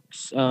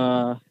fucks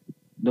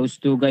those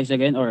 2 guys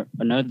again or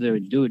another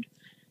dude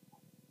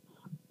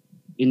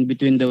in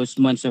between those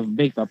months of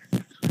breakup?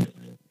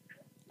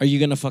 Are you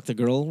gonna fuck the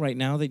girl right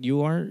now that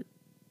you are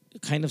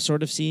kind of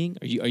sort of seeing?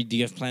 Do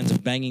you have plans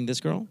of banging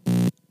this girl?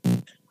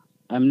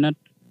 I'm not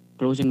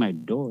closing my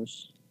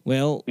doors.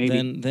 Well,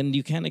 Maybe. then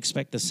you can't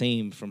expect the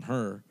same from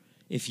her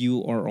if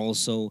you are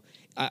also.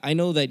 I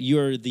know that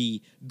you're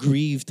the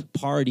grieved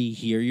party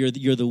here.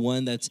 You're the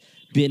one that's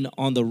been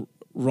on the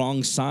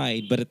wrong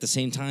side, but at the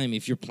same time,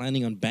 if you're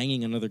planning on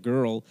banging another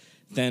girl,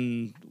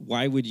 then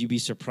why would you be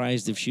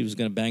surprised if she was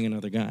gonna bang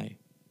another guy?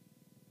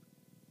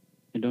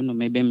 I don't know.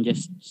 Maybe I'm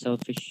just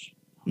selfish.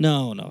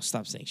 No,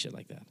 stop saying shit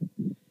like that.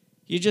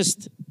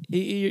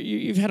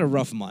 You've had a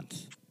rough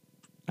month.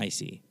 I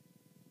see.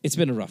 It's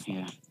been a rough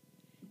month.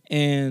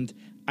 And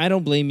I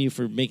don't blame you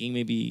for making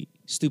maybe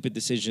stupid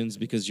decisions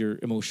because you're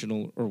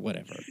emotional or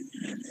whatever.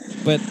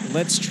 But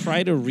let's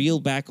try to reel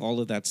back all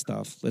of that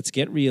stuff. Let's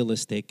get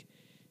realistic.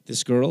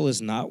 This girl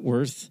is not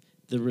worth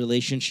the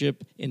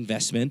relationship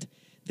investment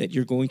that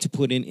you're going to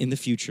put in the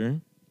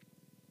future.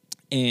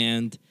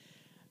 And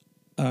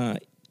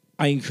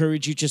I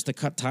encourage you just to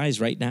cut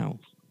ties right now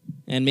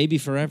and maybe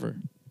forever.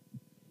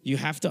 You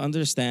have to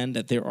understand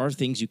that there are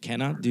things you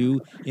cannot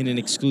do in an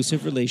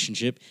exclusive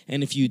relationship.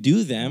 And if you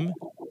do them,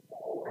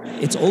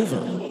 it's over.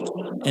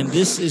 And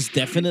this is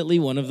definitely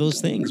one of those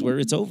things where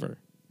it's over.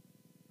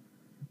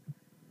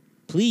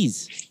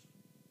 Please.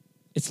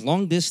 It's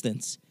long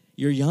distance.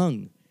 You're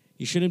young.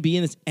 You shouldn't be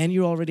in this. And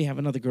you already have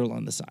another girl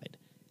on the side.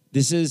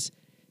 This is,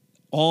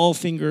 all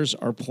fingers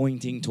are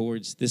pointing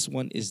towards this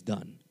one is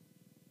done.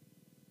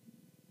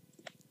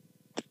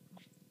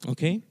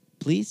 Okay?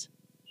 Please?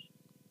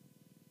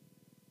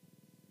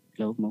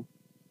 Hello, Mo?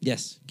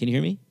 Yes. Can you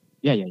hear me?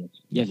 Yeah.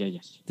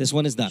 Yes. This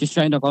one is done. She's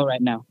trying to call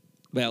right now.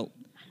 Well,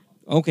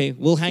 okay.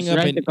 We'll hang She's up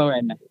trying to and call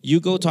right now. you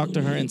go talk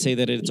to her and say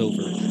that it's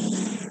over.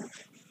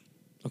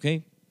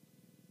 Okay?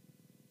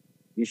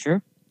 You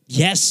sure?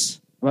 Yes.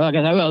 Well, I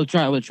guess I will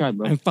try,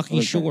 bro. I'm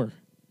fucking sure.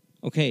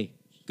 Okay.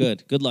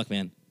 Good. Good luck,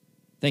 man.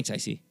 Thanks,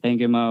 IC. Thank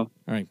you, Mo. All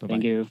right. Bye-bye.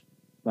 Thank you.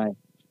 Bye.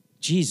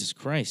 Jesus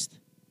Christ.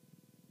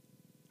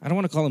 I don't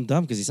want to call him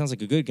dumb because he sounds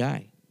like a good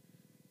guy.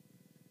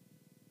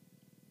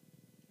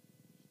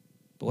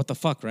 But what the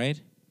fuck, right?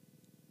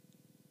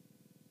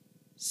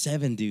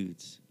 7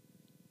 dudes.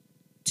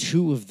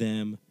 2 of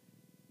them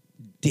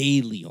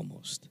daily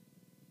almost.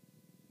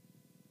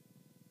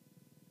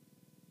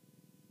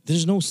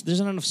 There's not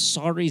enough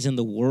sorries in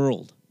the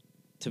world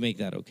to make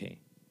that okay.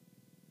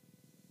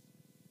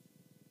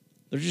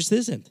 There just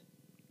isn't.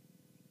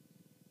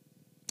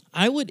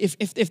 I would,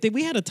 if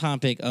we had a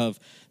topic of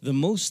the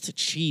most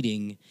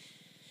cheating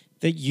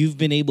that you've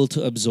been able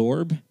to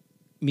absorb,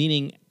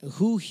 meaning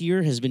who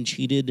here has been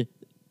cheated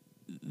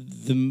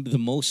the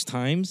most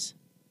times,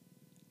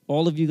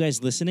 all of you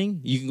guys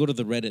listening, you can go to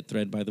the Reddit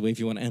thread, by the way, if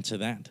you want to answer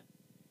that.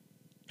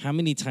 How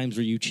many times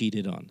were you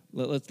cheated on?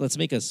 Let's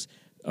make us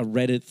a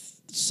Reddit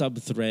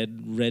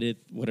sub-thread, Reddit,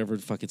 whatever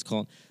the fuck it's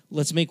called.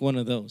 Let's make one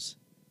of those.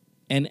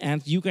 And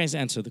you guys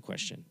answer the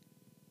question.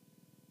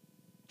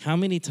 How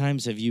many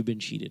times have you been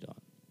cheated on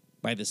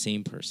by the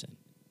same person?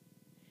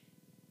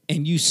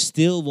 And you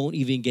still won't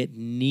even get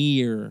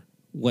near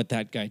what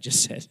that guy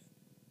just said.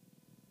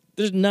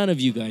 There's none of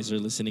you guys are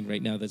listening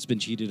right now that's been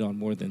cheated on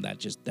more than that.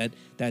 Just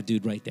that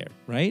dude right there,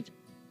 right?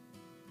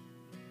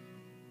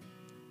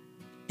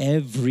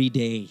 Every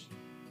day.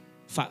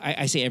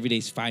 I say every day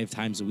is 5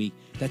 times a week.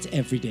 That's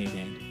every day,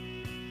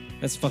 man.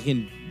 That's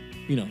fucking,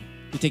 you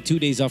take 2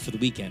 days off for the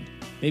weekend.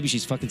 Maybe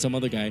she's fucking some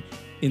other guy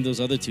in those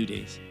other 2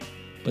 days.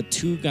 But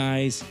 2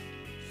 guys,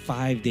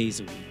 5 days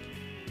a week.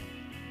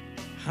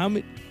 How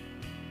many?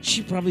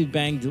 She probably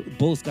banged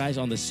both guys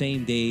on the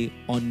same day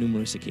on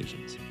numerous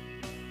occasions.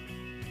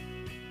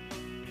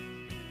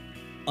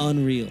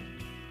 Unreal.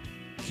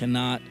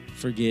 Cannot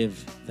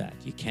forgive that.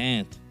 You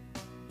can't.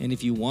 And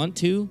if you want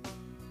to,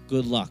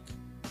 good luck.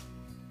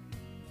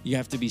 You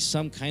have to be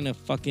some kind of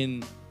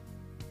fucking...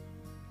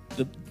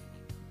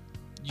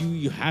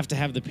 You have to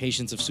have the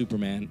patience of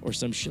Superman or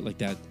some shit like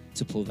that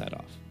to pull that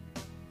off.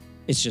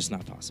 It's just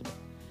not possible.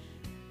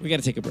 We got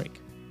to take a break.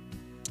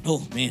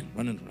 Oh, man,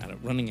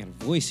 running out of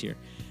voice here.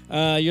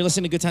 You're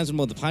listening to Good Times with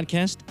Mo, the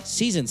podcast,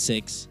 Season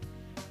 6.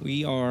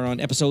 We are on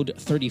episode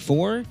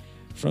 34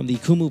 from the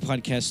Kumu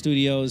Podcast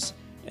Studios.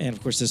 And,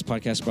 of course, this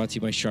podcast is brought to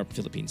you by Sharp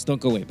Philippines.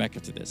 Don't go away. Back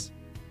after this.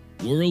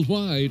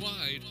 Worldwide,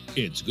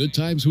 it's Good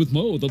Times with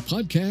Mo, the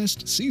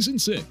podcast, Season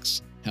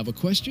 6. Have a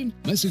question?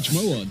 Message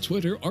Mo on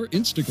Twitter or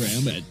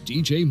Instagram at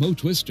DJ Mo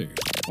Twister.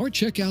 Or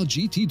check out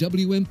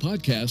GTWM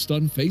Podcast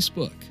on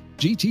Facebook.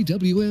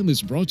 GTWM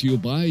is brought to you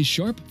by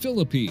Sharp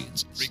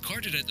Philippines.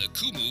 Recorded at the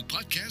Kumu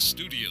Podcast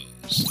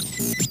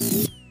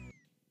Studios.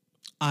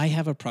 I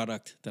have a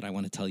product that I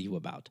want to tell you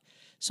about.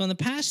 So in the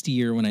past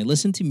year, when I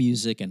listen to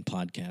music and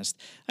podcast,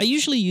 I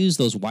usually use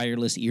those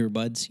wireless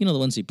earbuds. The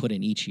ones you put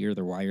in each ear,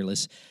 they're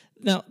wireless.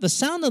 Now, the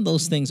sound of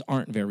those things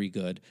aren't very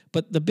good,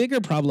 but the bigger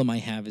problem I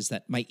have is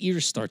that my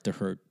ears start to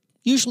hurt,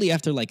 usually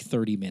after like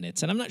 30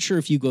 minutes. And I'm not sure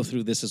if you go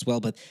through this as well,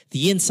 but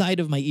the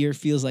inside of my ear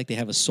feels like they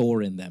have a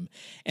sore in them.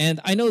 And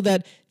I know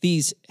that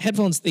these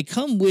headphones, they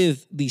come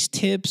with these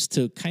tips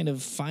to kind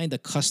of find a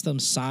custom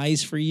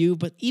size for you.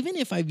 But even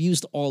if I've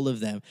used all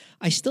of them,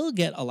 I still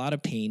get a lot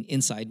of pain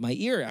inside my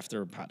ear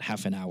after about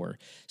half an hour.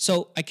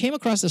 So I came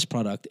across this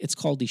product. It's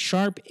called the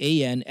Sharp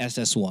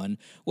AN-SS1.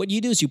 What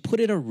you do is you put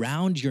it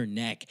around your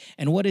neck.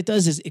 And what it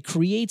does is it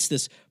creates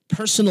this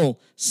personal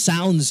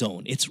sound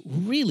zone. It's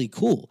really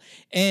cool.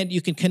 And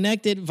you can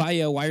connect it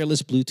via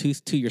wireless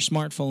Bluetooth to your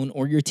smartphone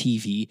or your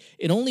TV.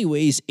 It only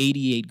weighs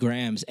 88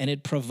 grams and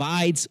it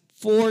provides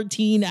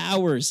 14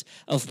 hours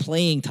of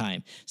playing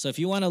time. So if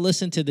you want to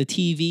listen to the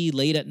TV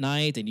late at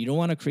night and you don't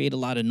want to create a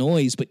lot of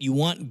noise, but you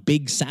want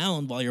big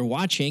sound while you're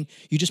watching,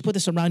 you just put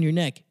this around your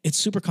neck. It's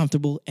super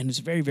comfortable and it's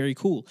very, very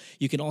cool.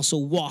 You can also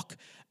walk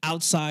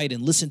outside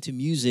and listen to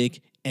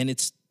music and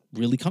it's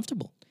really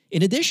comfortable.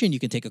 In addition, you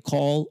can take a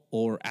call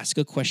or ask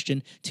a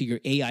question to your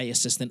AI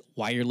assistant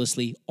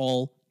wirelessly,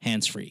 all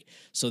hands-free.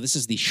 So this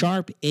is the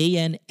Sharp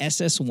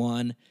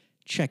AN-SS1.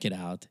 Check it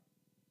out.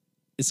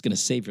 It's going to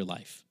save your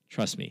life.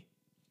 Trust me.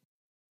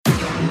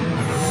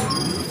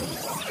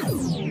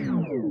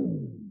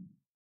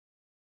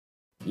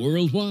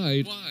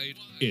 Worldwide,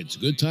 it's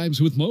Good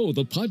Times with Mo,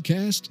 the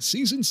podcast,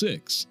 Season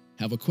 6.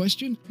 Have a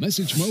question?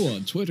 Message Mo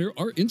on Twitter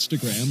or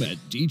Instagram at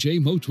DJ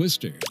Mo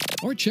Twister.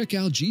 Or check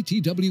out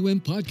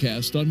GTWM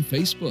Podcast on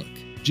Facebook.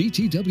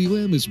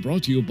 GTWM is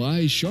brought to you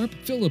by Sharp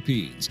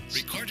Philippines.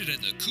 Recorded at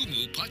the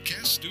Kumu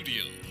Podcast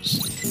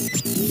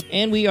Studios.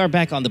 And we are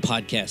back on the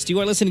podcast.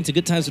 You are listening to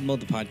Good Times with Mo,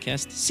 the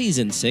podcast,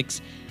 Season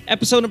 6,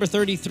 episode number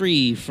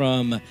 33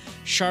 from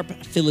Sharp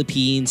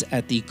Philippines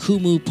at the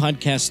Kumu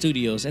Podcast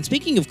Studios. And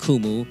speaking of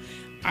Kumu,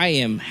 I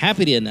am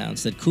happy to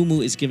announce that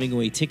Kumu is giving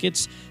away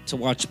tickets to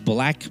watch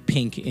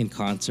Blackpink in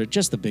concert,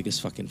 just the biggest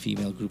fucking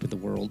female group in the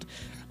world.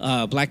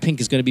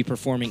 Blackpink is going to be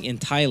performing in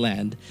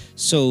Thailand,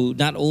 so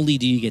not only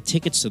do you get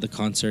tickets to the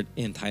concert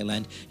in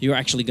Thailand, you're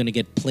actually going to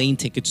get plane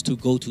tickets to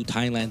go to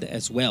Thailand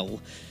as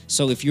well.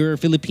 So if you're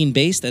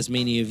Philippine-based, as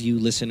many of you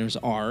listeners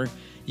are,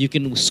 you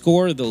can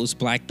score those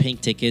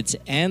Blackpink tickets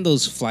and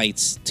those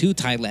flights to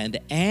Thailand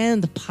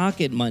and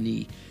pocket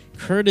money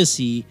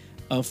courtesy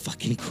of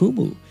fucking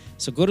Kumu.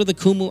 So go to the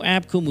Kumu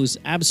app. Kumu's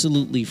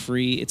absolutely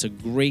free. It's a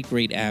great,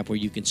 great app where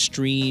you can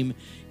stream,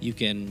 you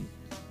can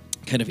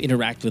kind of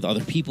interact with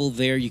other people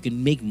there. You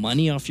can make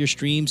money off your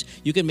streams.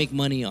 You can make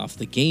money off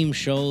the game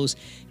shows.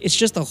 It's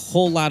just a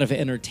whole lot of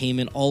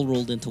entertainment all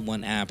rolled into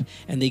one app,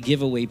 and they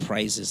give away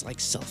prizes like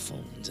cell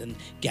phones and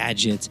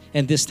gadgets.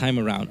 And this time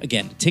around,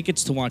 again,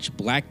 tickets to watch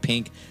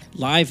Blackpink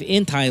live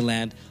in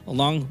Thailand.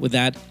 Along with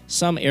that,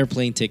 some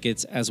airplane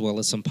tickets as well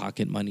as some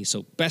pocket money.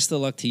 So best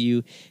of luck to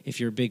you if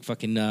you're a big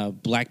fucking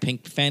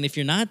Blackpink fan. If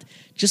you're not,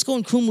 just go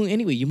on Kumu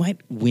anyway. You might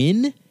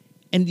win,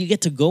 and you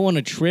get to go on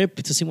a trip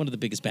to see one of the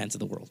biggest bands in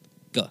the world.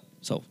 Go.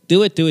 So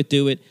do it.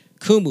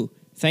 Kumu,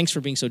 thanks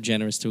for being so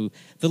generous to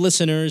the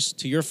listeners,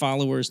 to your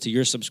followers, to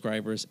your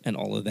subscribers, and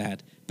all of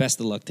that. Best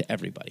of luck to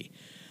everybody.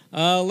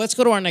 Let's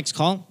go to our next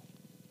call.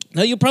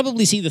 Now, you'll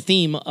probably see the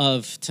theme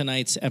of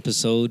tonight's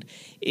episode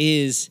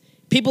is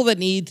people that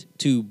need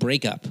to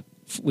break up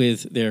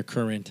with their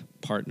current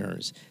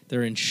partners.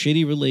 They're in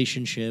shitty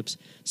relationships.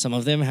 Some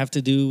of them have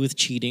to do with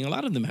cheating. A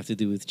lot of them have to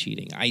do with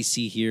cheating.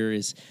 Icy here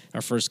is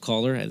our first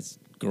caller. His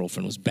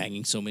girlfriend was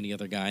banging so many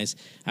other guys.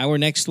 Our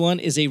next one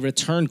is a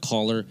return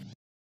caller.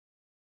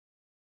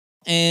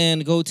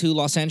 And go to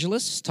Los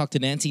Angeles, talk to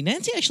Nancy.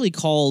 Nancy actually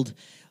called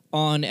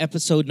on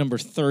episode number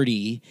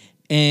 30.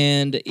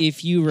 And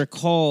if you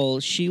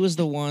recall, she was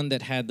the one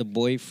that had the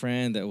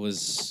boyfriend that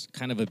was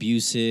kind of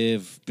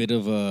abusive, bit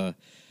of a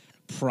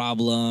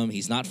problem.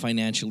 He's not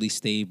financially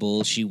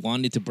stable. She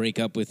wanted to break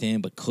up with him,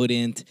 but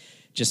couldn't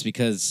just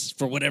because,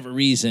 for whatever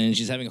reason,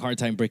 she's having a hard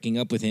time breaking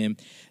up with him.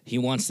 He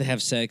wants to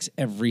have sex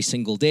every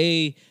single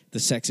day. The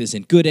sex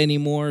isn't good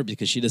anymore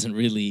because she doesn't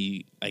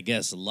really, I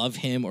guess, love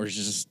him or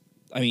just,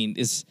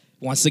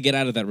 wants to get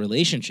out of that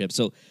relationship.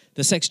 So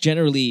the sex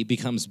generally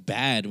becomes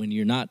bad when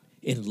you're not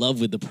in love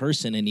with the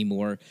person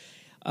anymore.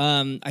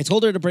 I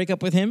told her to break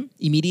up with him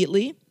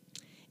immediately,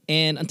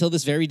 and until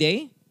this very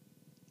day,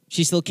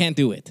 she still can't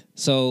do it.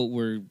 So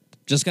we're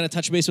just going to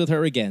touch base with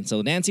her again.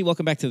 So Nancy,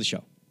 welcome back to the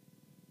show.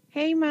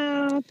 Hey,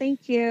 Mo.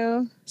 Thank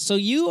you. So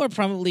you are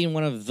probably in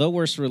one of the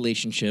worst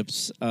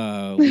relationships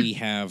we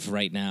have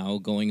right now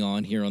going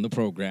on here on the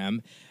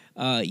program.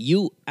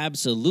 You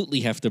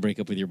absolutely have to break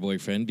up with your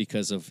boyfriend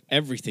because of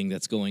everything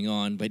that's going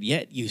on, but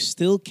yet you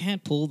still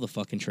can't pull the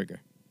fucking trigger.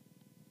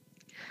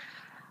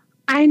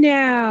 I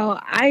know.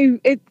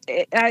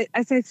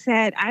 As I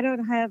said, I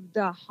don't have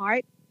the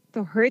heart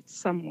to hurt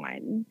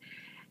someone.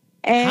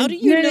 And how do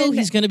you know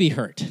he's going to be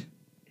hurt?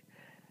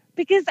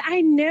 Because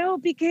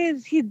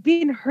he's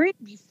been hurt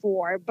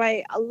before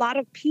by a lot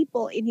of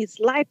people in his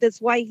life. That's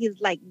why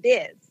he's like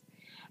this.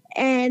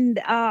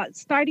 And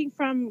starting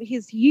from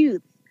his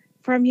youth,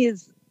 from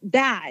his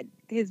dad,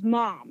 his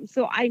mom.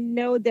 So I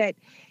know that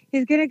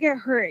he's going to get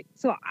hurt.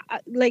 So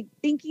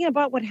thinking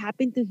about what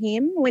happened to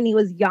him when he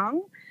was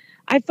young,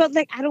 I felt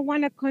like I don't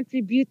want to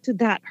contribute to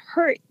that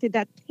hurt, to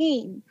that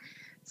pain.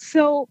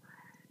 So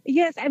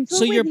yes,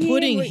 So you're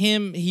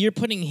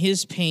putting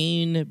his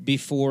pain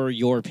before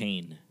your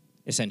pain,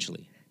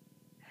 essentially.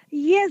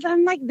 Yes,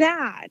 I'm like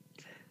that.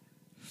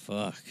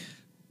 Fuck.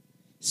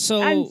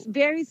 So I'm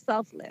very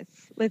selfless.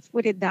 Let's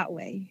put it that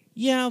way.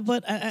 Yeah,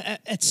 but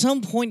at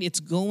some point it's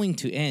going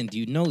to end.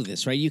 You know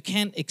this, right? You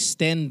can't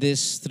extend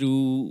this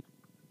through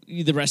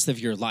the rest of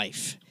your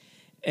life.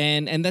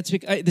 And that's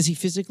because, does he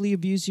physically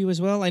abuse you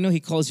as well? I know he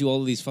calls you all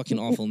of these fucking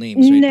awful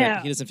names, right? No.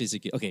 But he doesn't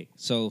physically. Okay,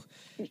 so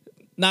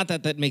not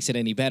that makes it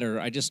any better.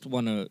 I just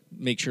want to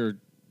make sure.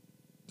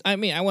 I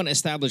want to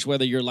establish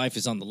whether your life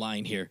is on the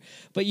line here.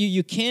 But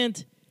you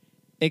can't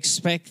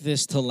expect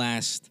this to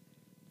last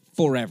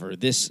forever.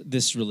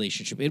 This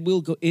relationship,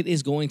 it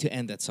is going to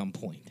end at some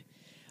point.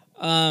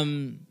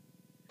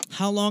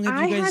 How long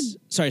have you guys?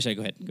 Sorry.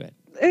 Go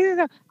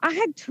ahead. I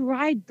had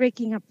tried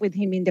breaking up with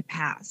him in the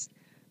past.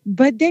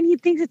 But then he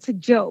thinks it's a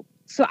joke.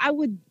 So I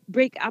would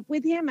break up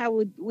with him. I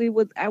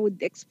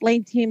would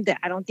explain to him that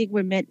I don't think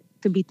we're meant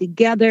to be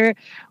together.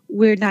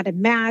 We're not a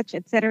match,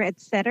 et cetera, et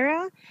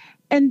cetera.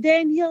 And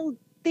then he'll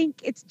think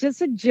it's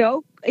just a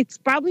joke. It's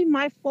probably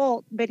my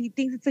fault, but he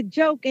thinks it's a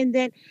joke. And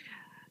then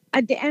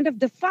at the end of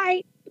the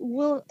fight,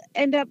 we'll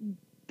end up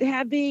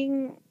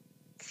having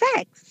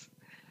sex.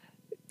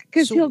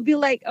 Because he'll be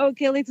like,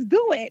 okay, let's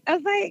do it. I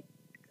was like,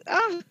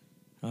 oh.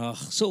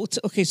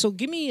 So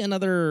give me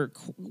another.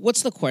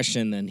 What's the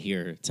question then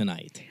here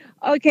tonight?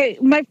 Okay,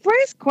 my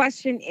first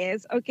question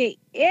is,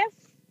 if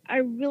I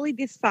really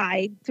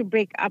decide to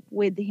break up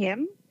with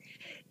him,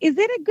 is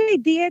it a good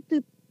idea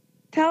to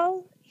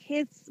tell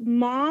his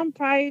mom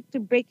prior to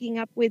breaking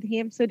up with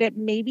him so that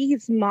maybe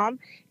his mom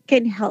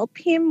can help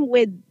him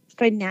with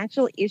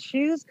financial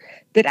issues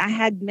that I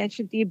had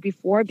mentioned to you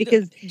before?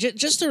 Because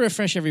just to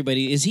refresh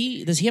everybody, does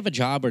he have a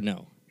job or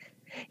no?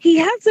 He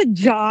has a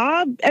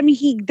job.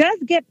 He does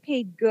get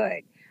paid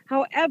good.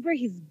 However,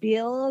 his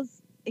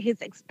bills,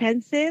 his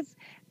expenses,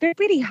 they're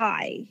pretty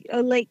high.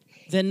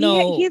 Then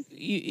no.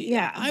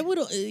 I would.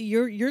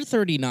 You're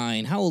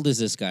 39. How old is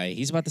this guy?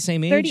 He's about the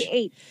same age.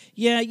 38.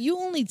 Yeah, you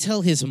only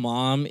tell his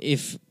mom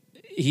if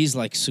he's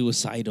like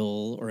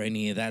suicidal or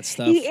any of that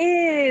stuff. He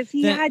is.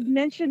 He had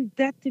mentioned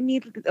that to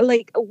me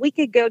like a week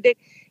ago that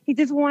he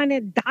just want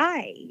to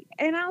die.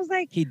 And I was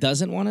like... He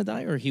doesn't want to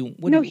die? Or he...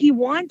 No, he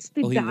wants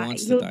to die. He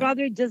wants to die. He'd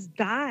rather just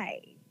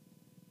die.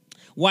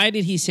 Why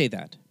did he say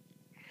that?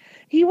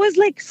 He was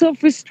like so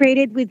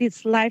frustrated with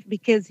his life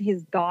because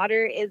his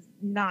daughter is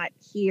not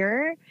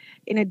here,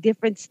 in a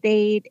different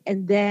state,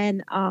 and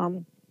then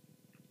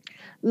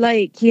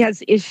like he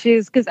has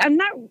issues because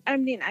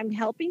I'm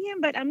helping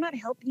him, but I'm not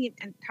helping him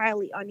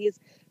entirely on his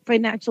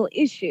financial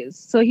issues.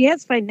 So he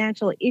has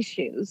financial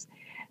issues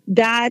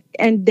that,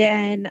 and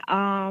then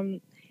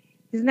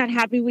he's not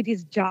happy with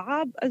his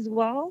job as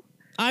well.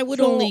 I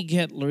would only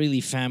get really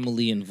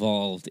family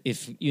involved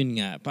if yun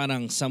nga,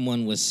 parang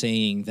someone was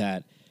saying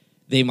that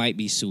they might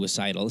be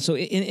suicidal. So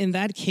in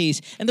that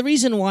case, and the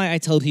reason why I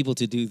tell people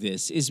to do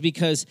this is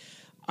because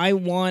I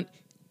want,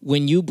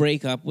 when you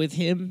break up with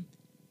him,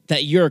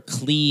 that you're a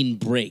clean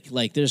break.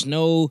 Like, there's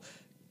no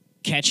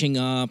catching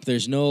up,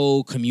 there's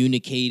no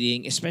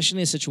communicating, especially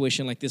in a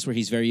situation like this where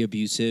he's very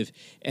abusive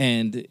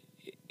and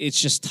it's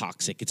just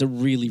toxic. It's a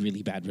really,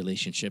 really bad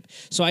relationship.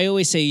 So I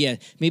always say, yeah,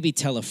 maybe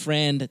tell a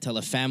friend, tell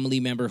a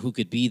family member who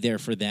could be there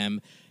for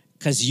them,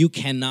 because you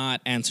cannot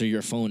answer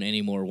your phone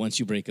anymore once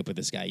you break up with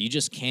this guy. You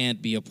just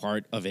can't be a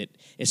part of it,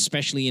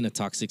 especially in a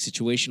toxic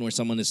situation where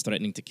someone is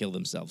threatening to kill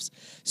themselves.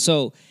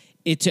 So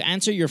to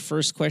answer your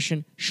first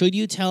question, should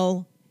you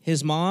tell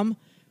his mom?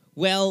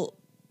 Well,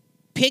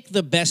 pick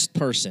the best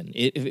person.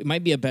 It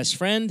might be a best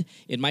friend.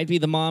 It might be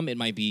the mom. It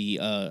might be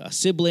a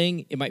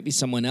sibling. It might be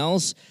someone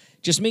else.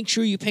 Just make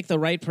sure you pick the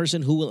right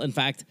person who will, in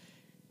fact,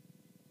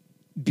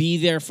 be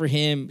there for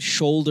him,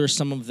 shoulder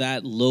some of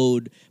that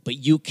load, but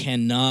you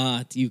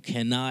cannot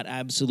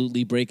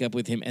absolutely break up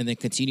with him and then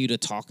continue to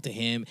talk to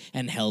him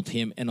and help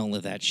him and all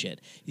of that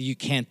shit. You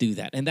can't do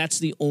that. And that's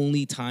the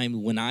only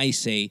time when I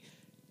say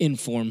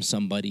inform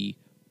somebody.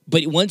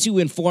 But once you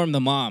inform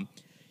the mom,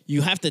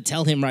 you have to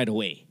tell him right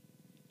away.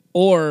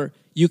 Or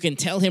you can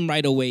tell him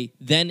right away,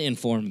 then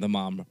inform the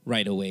mom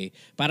right away.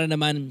 Para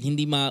naman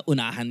hindi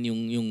maunahan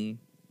yung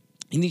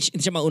hindi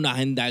siya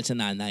maunahan dahil sa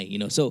nanay, you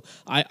know. So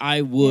I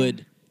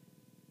would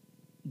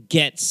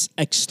get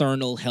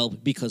external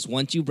help, because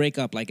once you break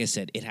up, like I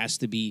said, it has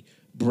to be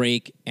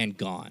break and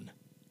gone.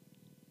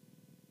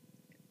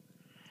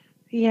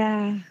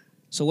 Yeah.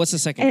 So what's the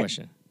second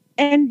question?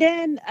 And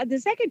then the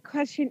second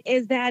question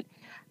is that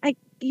I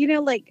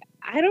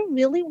don't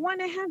really want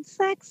to have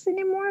sex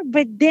anymore,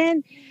 but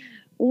then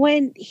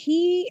when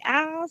he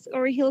asks,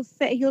 or he'll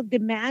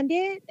demand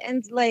it,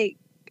 and like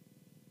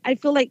I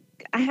feel like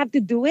I have to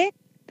do it,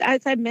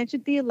 as I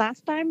mentioned to you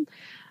last time.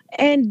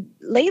 And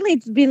lately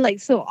it's been like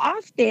so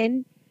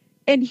often,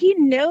 and he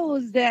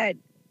knows that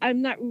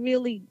I'm not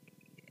really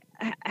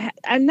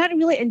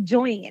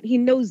enjoying it. He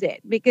knows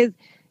it, because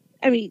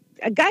I mean,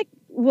 a guy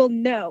will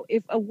know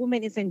if a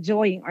woman is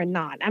enjoying or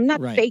not. I'm not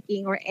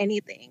faking or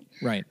anything.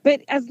 Right.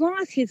 But as long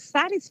as he's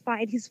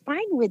satisfied, he's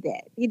fine with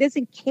it. He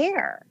doesn't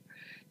care.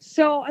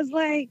 So I was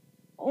like,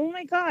 oh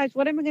my gosh,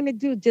 what am I going to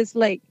do? Just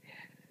like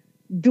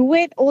do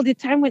it all the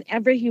time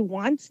whenever he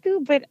wants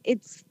to? But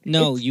it's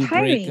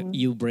tiring.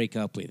 You break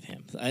up with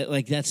him.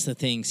 Like, that's the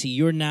thing. See,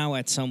 you're now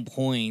at some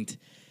point,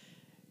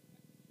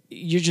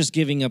 you're just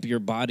giving up your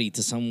body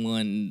to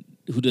someone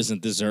who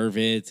doesn't deserve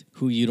it,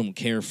 who you don't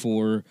care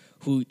for,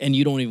 and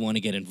you don't even want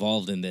to get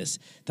involved in this.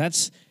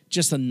 That's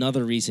just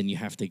another reason you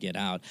have to get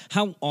out.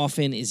 How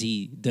often is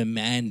he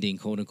demanding,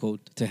 quote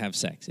unquote, to have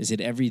sex? Is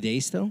it every day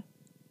still?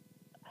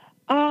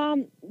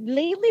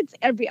 Lately it's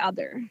every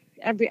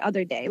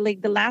other day.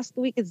 Like the last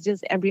week it's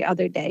just every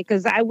other day,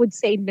 because I would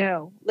say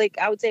no. Like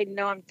I would say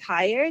no, I'm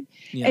tired,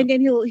 and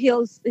then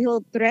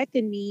he'll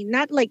threaten me,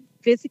 not like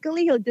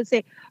physically. He'll just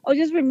say, "Oh,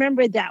 just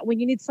remember that when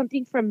you need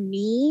something from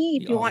me,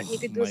 if you want me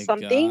to do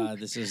something." God,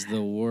 this is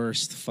the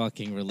worst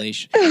fucking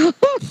relation.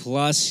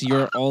 Plus,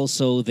 you're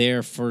also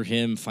there for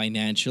him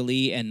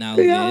financially, and now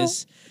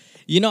this.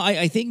 You know,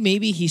 I think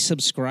maybe he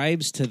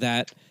subscribes to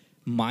that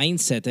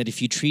mindset that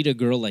if you treat a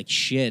girl like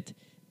shit,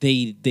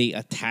 they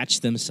attach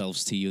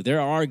themselves to you. There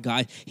are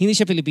guys. Hindi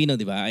siya Filipino,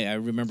 di ba? I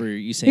remember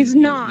you saying he's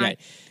not.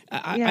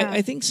 Yeah.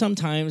 I think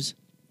sometimes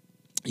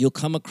you'll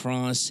come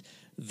across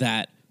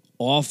that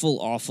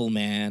awful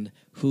man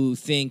who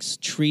thinks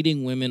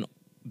treating women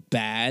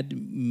bad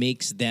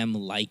makes them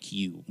like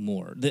you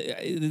more.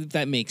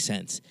 That makes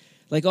sense.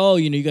 Like, oh,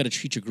 you got to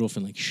treat your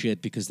girlfriend like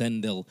shit, because then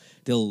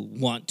they'll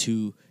want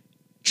to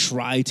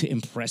try to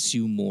impress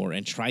you more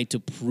and try to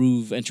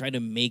prove and try to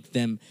make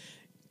them,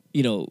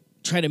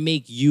 try to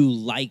make you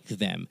like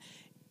them.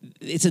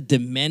 It's a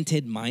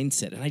demented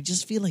mindset. And I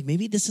just feel like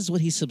maybe this is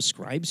what he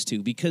subscribes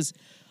to, because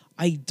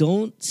I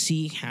don't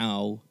see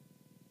how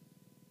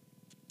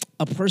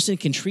a person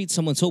can treat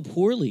someone so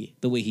poorly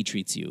the way he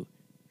treats you.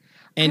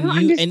 And I don't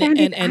understand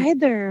it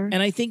either.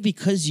 And I think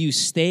because you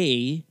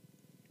stay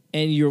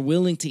and you're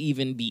willing to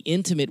even be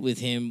intimate with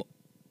him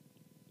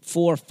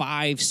 4,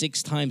 5,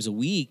 6 times a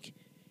week,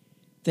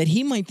 that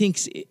he might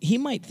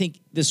think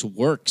this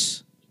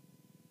works.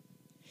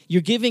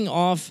 You're giving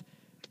off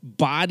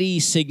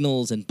body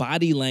signals and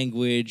body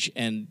language,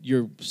 and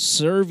you're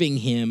serving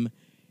him.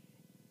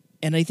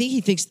 And I think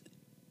he thinks,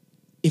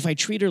 if I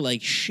treat her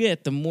like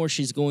shit, the more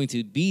she's going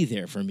to be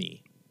there for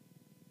me.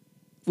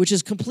 which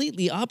is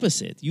completely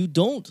opposite. You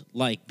don't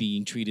like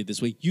being treated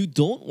this way. You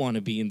don't want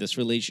to be in this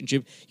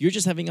relationship. You're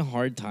just having a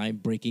hard time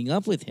breaking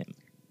up with him.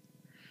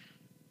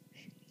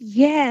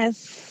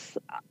 Yes,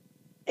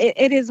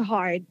 it is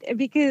hard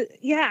because,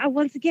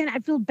 once again, I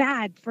feel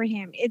bad for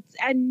him.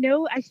 I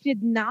know I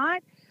should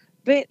not,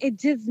 but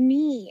it's just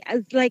me.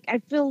 It's like I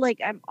feel like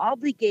I'm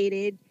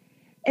obligated.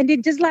 And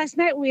then just last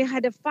night we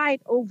had a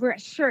fight over a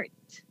shirt,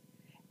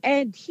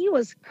 and he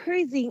was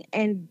cursing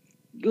and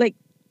like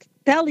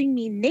telling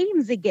me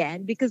names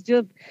again because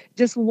of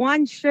just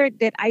one shirt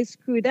that I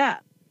screwed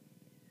up.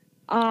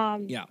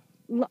 Yeah.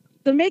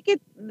 To make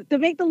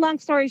the long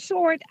story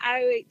short,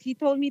 he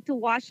told me to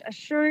wash a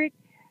shirt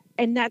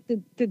and not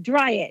to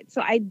dry it.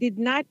 So I did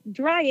not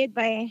dry it,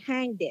 but I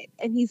hanged it.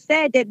 And he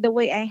said that the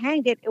way I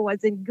hanged it, it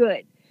wasn't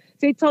good.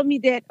 So he told me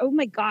that, oh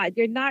my God,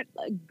 you're not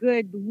a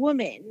good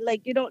woman.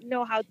 Like, you don't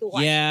know how to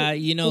wash. Yeah,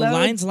 clothes.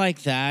 Lines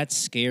like that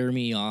scare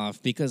me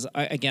off because,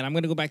 again, I'm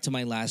going to go back to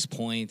my last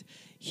point.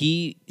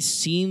 He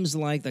seems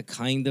like the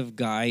kind of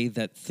guy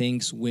that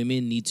thinks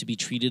women need to be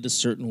treated a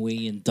certain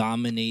way and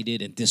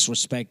dominated and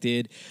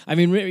disrespected. I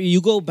mean, you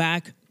go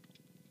back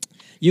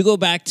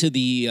to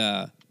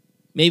the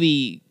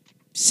maybe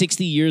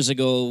 60 years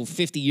ago,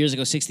 50 years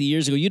ago, 60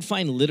 years ago, you'd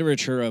find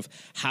literature of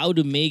how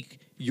to make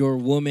your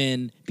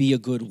woman be a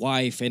good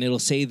wife, and it'll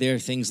say there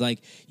things like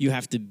you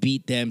have to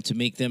beat them to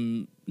make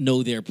them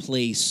know their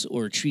place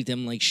or treat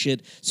them like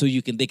shit so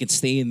they can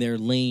stay in their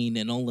lane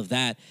and all of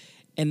that.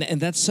 And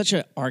that's such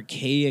an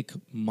archaic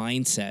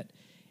mindset.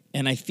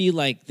 And I feel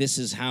like this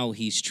is how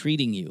he's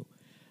treating you.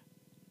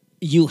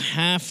 You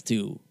have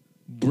to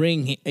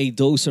bring a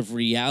dose of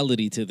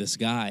reality to this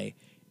guy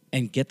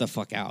and get the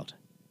fuck out.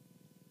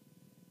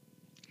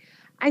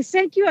 I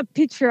sent you a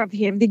picture of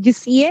him. Did you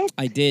see it?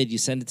 I did. You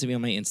sent it to me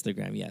on my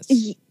Instagram, yes.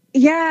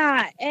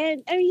 Yeah.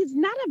 And he's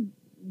not a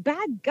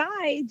bad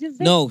guy.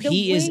 Just no,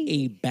 he is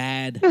a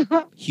bad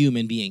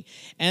human being.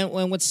 And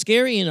what's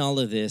scary in all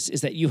of this is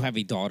that you have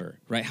a daughter,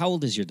 right? How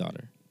old is your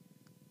daughter?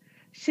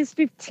 She's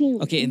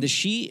 15. Okay, and does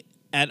she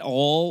at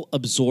all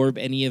absorb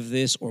any of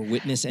this or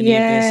witness any of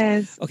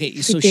this? Okay,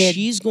 so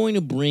she's going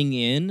to bring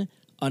in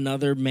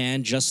another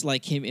man just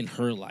like him in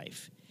her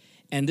life.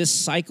 And this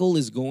cycle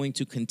is going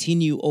to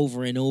continue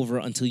over and over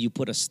until you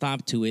put a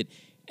stop to it.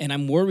 And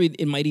I'm worried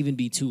it might even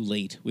be too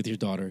late with your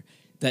daughter,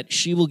 that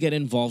she will get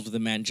involved with a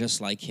man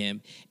just like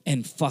him.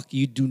 And fuck,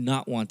 you do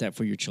not want that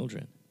for your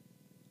children.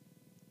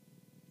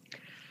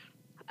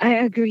 I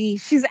agree.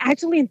 She's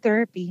actually in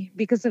therapy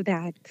because of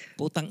that.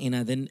 Putang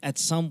ina, then at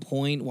some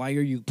point, why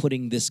are you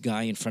putting this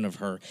guy in front of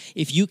her?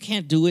 If you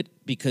can't do it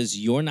because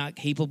you're not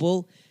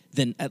capable,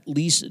 then at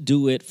least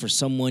do it for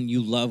someone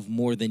you love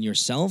more than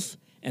yourself,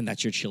 and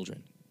that's your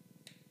children.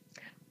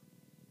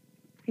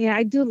 Yeah,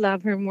 I do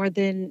love her more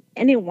than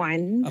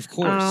anyone. Of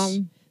course.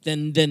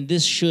 Then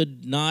this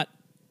should not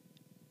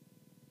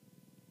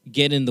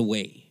get in the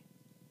way.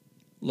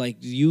 Like,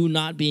 you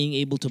not being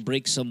able to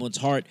break someone's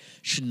heart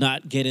should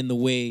not get in the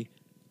way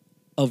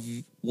of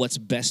what's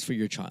best for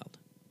your child.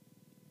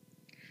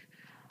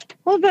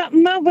 Well, but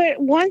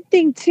one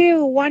thing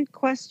too, one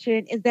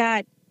question is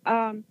that,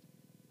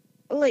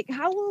 like,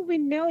 how will we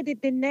know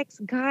that the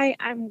next guy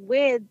I'm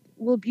with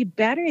will be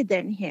better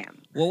than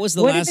him? What was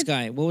the last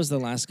guy? What was the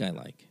last guy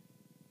like?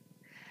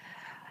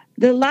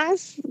 The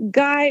last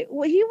guy,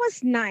 well, he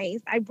was nice.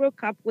 I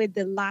broke up with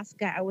the last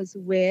guy I was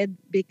with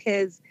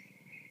because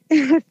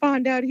I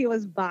found out he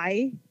was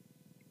bi.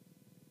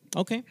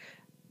 Okay.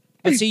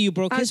 But see, you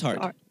broke his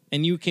heart.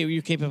 And you're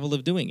capable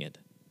of doing it.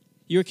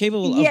 You're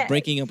capable of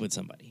breaking up with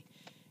somebody.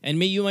 And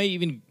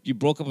maybe you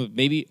broke up with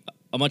maybe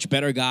a much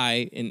better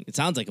guy, and it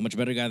sounds like a much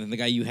better guy than the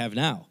guy you have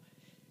now.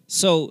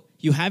 So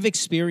you have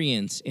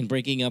experience in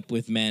breaking up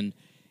with men.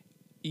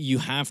 You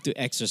have to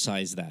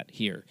exercise that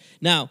here.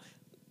 Now,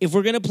 if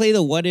we're going to play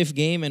the what-if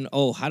game and,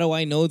 how do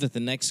I know that the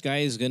next guy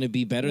is going to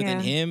be better than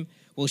him?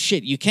 Well,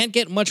 shit, you can't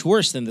get much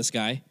worse than this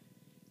guy.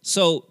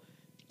 So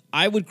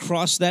I would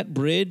cross that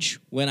bridge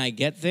when I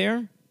get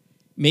there.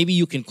 Maybe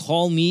you can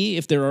call me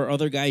if there are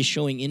other guys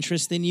showing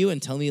interest in you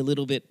and tell me a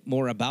little bit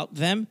more about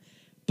them.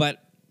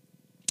 But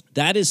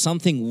that is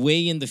something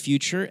way in the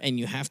future, and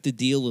you have to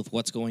deal with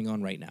what's going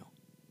on right now.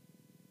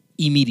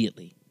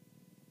 Immediately.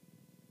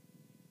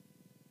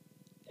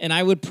 And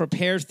I would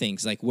prepare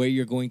things like where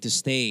you're going to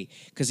stay.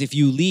 Because if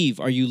you leave,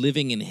 are you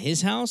living in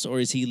his house or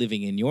is he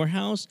living in your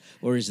house?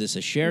 Or is this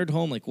a shared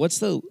home? Like, what's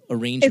the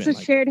arrangement like?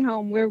 It's a shared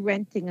home. We're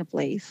renting a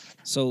place.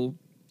 So,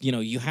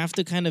 you have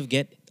to kind of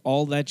get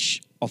all that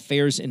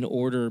affairs in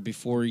order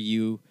before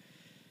you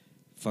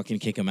fucking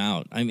kick him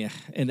out. I'm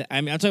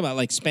talking about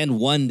like spend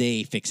one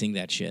day fixing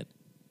that shit.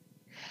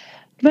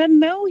 But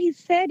no, he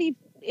said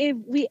if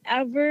we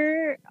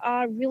ever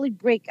really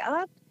break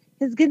up,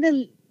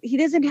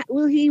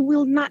 he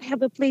will not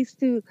have a place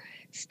to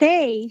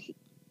stay,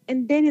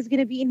 and then he's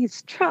gonna be in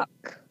his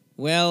truck.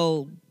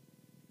 Well,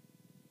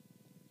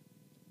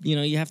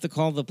 you have to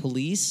call the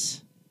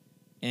police,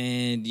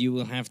 and you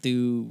will have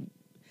to.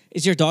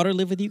 Is your daughter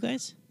live with you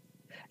guys?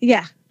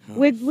 Yeah,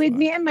 with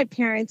me and my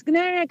parents.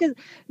 No, because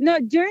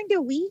during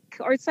the week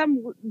or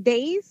some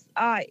days,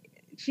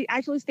 she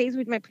actually stays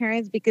with my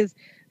parents because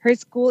her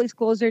school is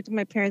closer to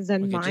my parents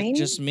than mine.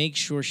 Just make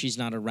sure she's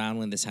not around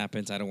when this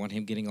happens. I don't want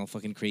him getting all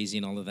fucking crazy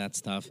and all of that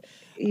stuff.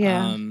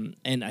 Yeah.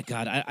 And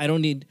God, I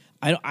don't need.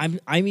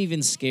 I'm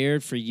even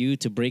scared for you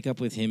to break up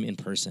with him in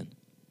person.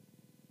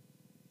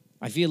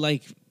 I feel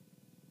like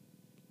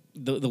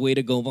the way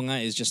to go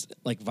mga is just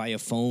like via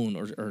phone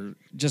or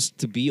just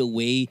to be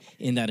away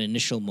in that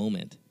initial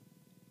moment.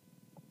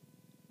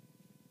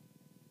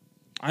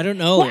 I don't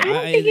know. Well, I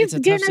don't think it's he's a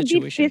tough gonna be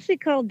situation.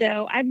 physical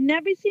though. I've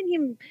never seen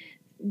him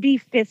be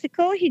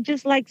physical. He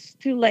just likes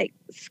to like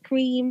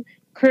scream,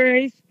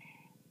 curse,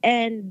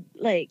 and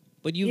like.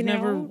 But you've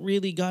never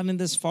really gotten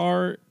this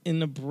far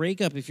in a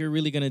breakup if you're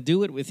really going to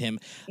do it with him.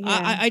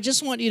 Yeah. I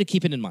just want you to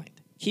keep it in mind.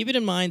 Keep it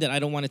in mind that I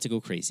don't want it to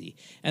go crazy.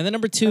 And then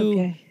number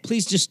two,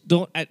 please just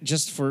don't,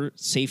 just for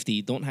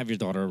safety, don't have your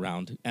daughter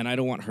around. And I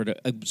don't want her to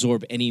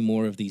absorb any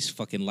more of these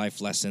fucking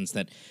life lessons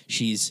that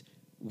she's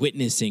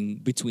witnessing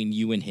between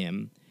you and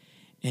him.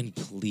 And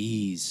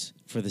please,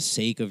 for the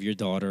sake of your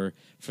daughter,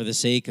 for the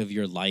sake of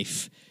your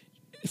life,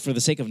 for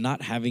the sake of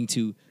not having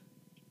to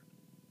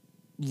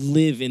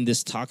live in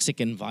this toxic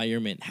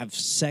environment, have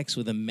sex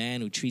with a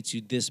man who treats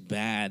you this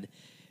bad,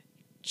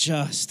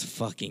 just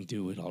fucking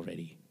do it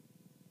already.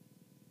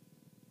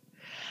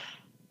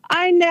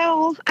 I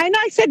know.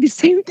 I said the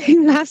same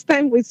thing last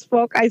time we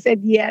spoke. I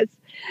said yes.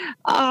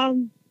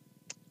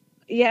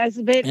 Yes,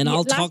 but and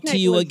I'll talk to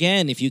you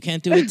again. If you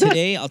can't do it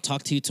today, I'll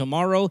talk to you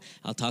tomorrow.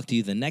 I'll talk to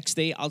you the next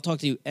day. I'll talk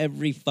to you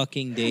every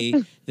fucking day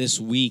this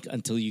week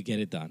until you get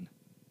it done.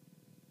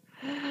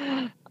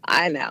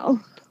 I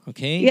know.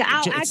 Okay? Yeah,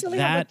 I'll actually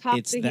have a talk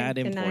it's to him that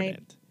tonight.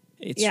 important.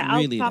 It's yeah,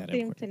 really I'll talk that to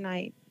him important.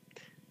 tonight.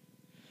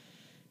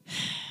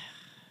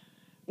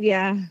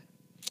 Yeah,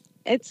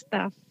 it's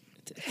tough.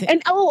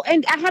 And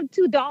I have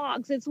 2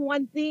 dogs. It's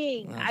one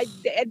thing. I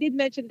did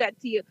mention that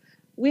to you.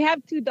 We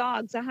have 2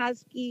 dogs, a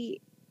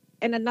husky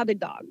and another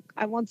dog.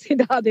 I won't say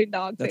the other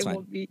dogs. That's fine.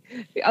 Won't be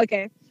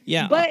okay.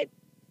 Yeah, but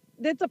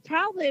that's a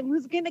problem.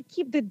 Who's gonna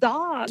keep the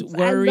dogs?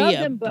 I love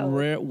them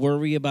both.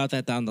 Worry about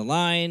that down the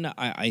line.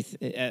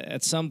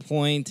 At some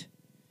point.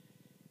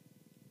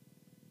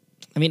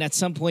 I mean, at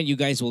some point, you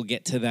guys will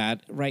get to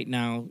that. Right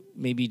now,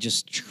 maybe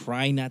just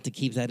try not to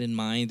keep that in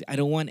mind. I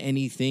don't want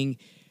anything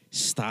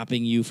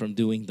stopping you from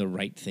doing the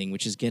right thing,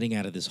 which is getting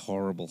out of this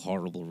horrible,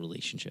 horrible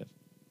relationship.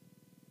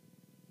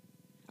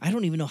 I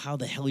don't even know how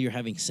the hell you're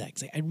having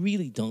sex. I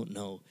really don't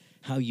know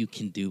how you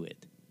can do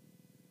it.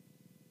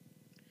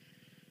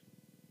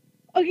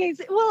 Okay,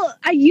 well,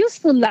 I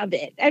used to love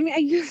it. I mean, I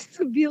used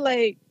to be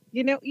like,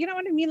 you know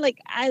what I mean? Like,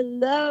 I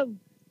love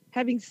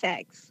having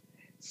sex.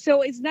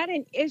 So it's not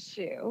an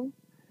issue.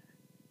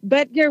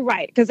 But you're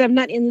right, because I'm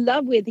not in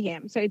love with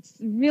him. So it's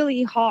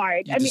really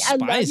hard. I mean, I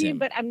love him,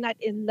 but I'm not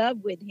in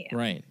love with him.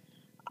 Right.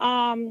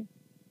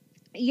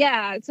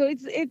 Yeah, so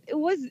it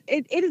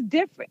is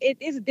different. It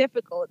is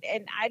difficult,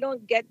 and I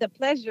don't get the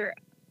pleasure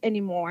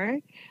anymore.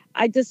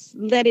 I just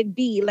let it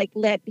be, like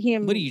let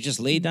him. What do you just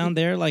lay down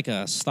there like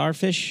a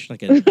starfish,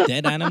 like a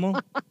dead animal?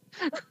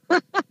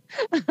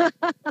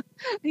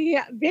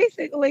 Yeah,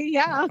 basically,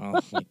 yeah. Oh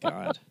my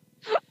God.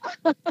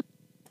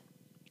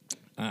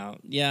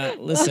 Yeah,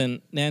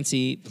 listen,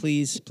 Nancy,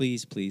 please,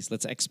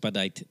 let's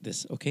expedite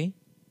this, okay?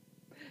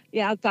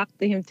 Yeah, I'll talk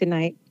to him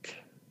tonight.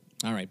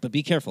 All right, but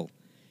be careful.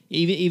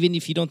 Even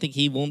if you don't think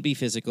he won't be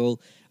physical,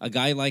 a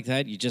guy like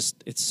that,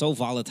 it's so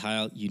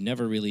volatile, you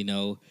never really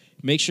know.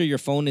 Make sure your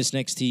phone is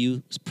next to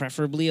you,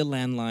 preferably a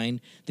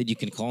landline that you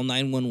can call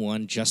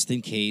 911 just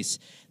in case.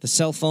 The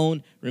cell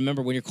phone,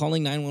 remember, when you're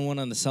calling 911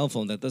 on the cell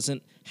phone, that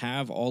doesn't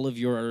have all of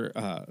your,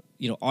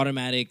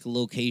 automatic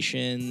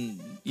location,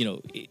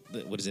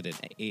 what is it? I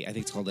think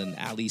it's called an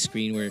alley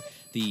screen where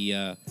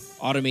the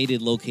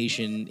automated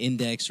location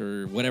index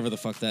or whatever the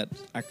fuck that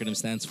acronym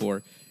stands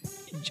for.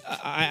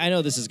 I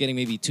know this is getting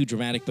maybe too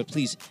dramatic, but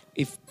please,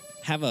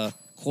 have a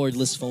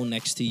cordless phone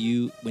next to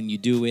you when you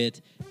do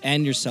it,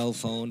 and your cell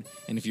phone.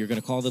 And if you're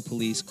going to call the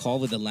police, call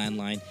with a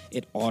landline.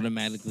 It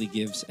automatically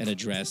gives an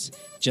address.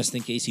 Just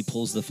in case he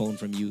pulls the phone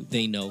from you,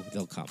 they know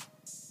they'll come.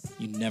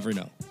 You never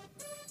know.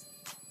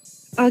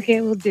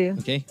 Okay, we'll do.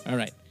 Okay? All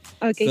right.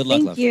 Okay, good luck,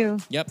 thank love. you.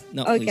 Yep.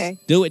 No, okay.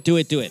 Please.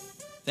 Do it.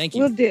 Thank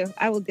you. Will do.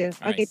 I will do.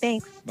 All okay, right.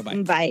 Thanks.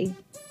 Bye-bye. Bye.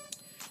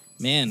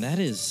 Man, that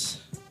is...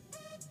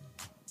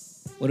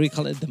 What do we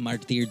call it? The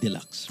Martyr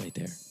Deluxe right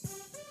there.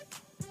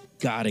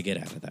 Gotta get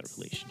out of that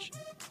relationship.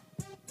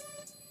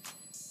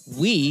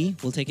 We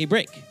will take a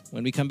break.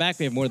 When we come back,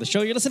 we have more of the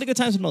show. You're listening to Good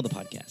Times with Mo, the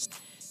podcast.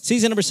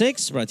 Season number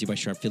 6, brought to you by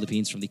Sharp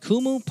Philippines from the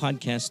Kumu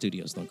Podcast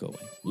Studios. Don't go away.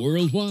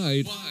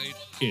 Worldwide,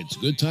 it's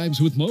Good Times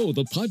with Mo,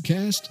 the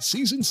podcast,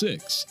 Season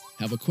 6.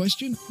 Have a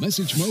question?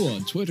 Message Mo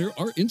on Twitter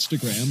or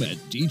Instagram at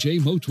DJ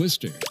Mo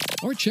Twister.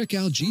 Or check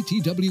out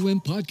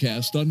GTWM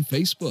Podcast on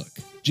Facebook.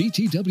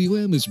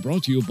 GTWM is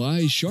brought to you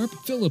by Sharp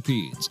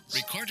Philippines.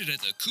 Recorded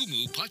at the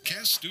Kumu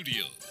Podcast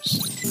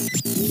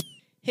Studios.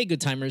 Hey, good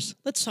timers.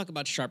 Let's talk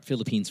about Sharp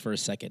Philippines for a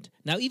second.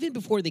 Now, even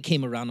before they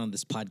came around on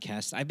this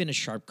podcast, I've been a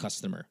Sharp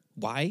customer.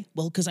 Why?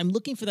 Well, because I'm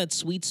looking for that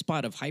sweet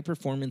spot of high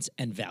performance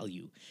and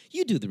value.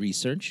 You do the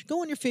research.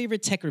 Go on your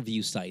favorite tech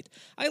review site.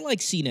 I like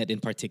CNET in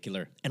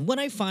particular. And what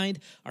I find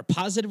are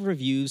positive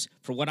reviews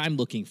for what I'm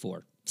looking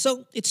for.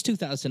 So, it's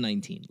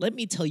 2019. Let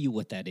me tell you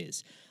what that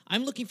is.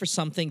 I'm looking for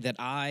something that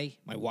I,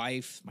 my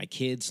wife, my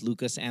kids,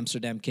 Lucas,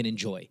 Amsterdam, can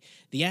enjoy.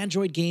 The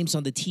Android games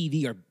on the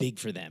TV are big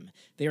for them.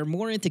 They are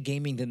more into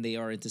gaming than they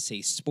are into,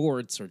 say,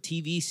 sports or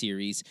TV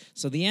series,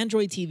 so the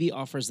Android TV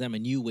offers them a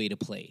new way to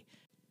play.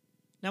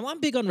 Now, I'm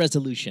big on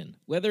resolution.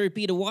 Whether it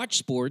be to watch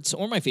sports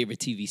or my favorite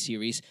TV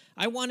series,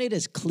 I want it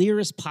as clear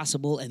as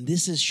possible, and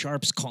this is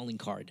Sharp's calling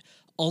card.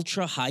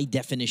 Ultra high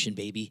definition,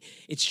 baby.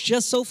 It's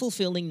just so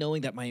fulfilling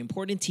knowing that my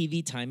important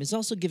TV time is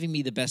also giving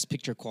me the best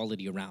picture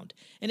quality around.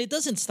 And it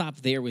doesn't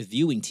stop there with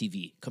viewing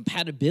TV.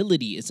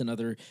 Compatibility is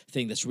another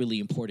thing that's really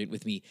important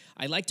with me.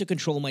 I like to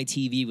control my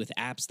TV with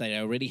apps that I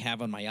already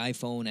have on my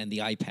iPhone and the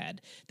iPad.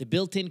 The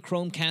built-in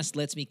Chromecast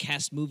lets me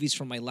cast movies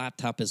from my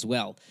laptop as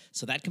well.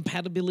 So that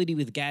compatibility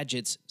with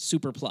gadgets,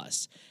 super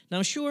plus.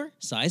 Now sure,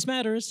 size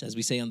matters, as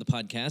we say on the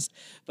podcast,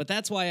 but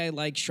that's why I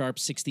like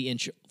Sharp's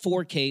 60-inch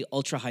 4K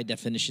ultra high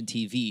definition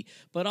TV.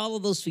 But all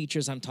of those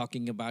features I'm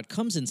talking about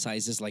comes in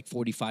sizes like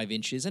 45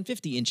 inches and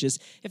 50 inches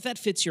if that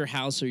fits your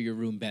house or your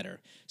room better.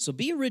 So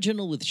be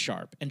original with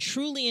Sharp and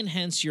truly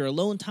enhance your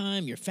alone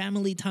time, your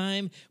family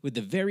time with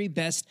the very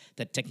best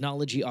that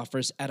technology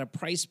offers at a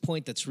price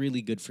point that's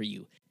really good for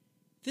you.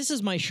 This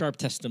is my Sharp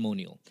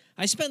testimonial.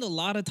 I spend a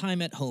lot of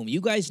time at home. You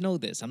guys know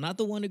this. I'm not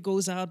the one who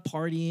goes out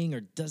partying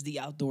or does the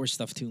outdoor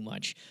stuff too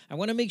much. I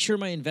want to make sure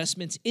my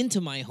investments into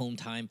my home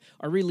time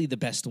are really the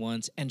best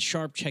ones, and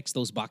Sharp checks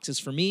those boxes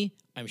for me.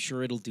 I'm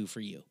sure it'll do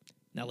for you.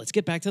 Now let's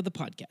get back to the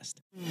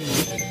podcast.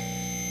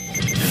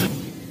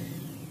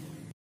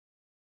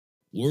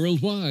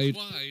 Worldwide,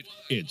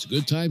 it's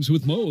Good Times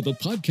with Mo, the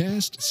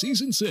podcast,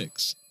 Season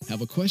 6.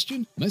 Have a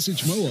question?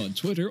 Message Mo on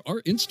Twitter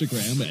or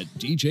Instagram at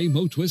DJ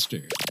Mo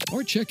Twister.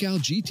 Or check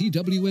out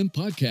GTWM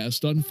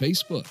Podcast on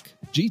Facebook.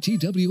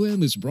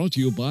 GTWM is brought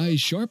to you by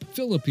Sharp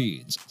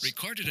Philippines.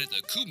 Recorded at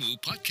the Kumu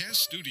Podcast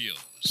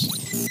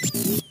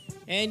Studios.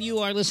 And you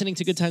are listening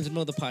to Good Times with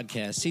Mo, the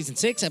podcast, Season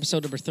 6,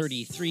 episode number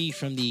 33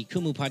 from the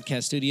Kumu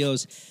Podcast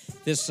Studios.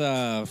 This,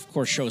 of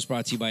course, show is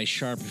brought to you by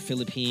Sharp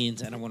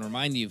Philippines. And I want to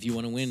remind you, if you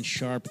want to win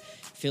Sharp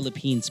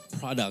Philippines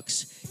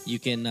products, you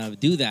can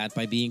do that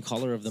by being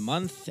Caller of the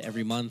Month.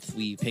 Every month,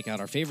 we pick out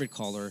our favorite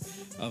caller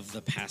of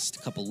the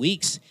past couple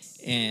weeks.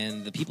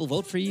 And the people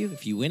vote for you.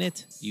 If you win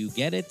it, you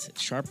get it.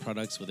 Sharp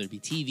products, whether it be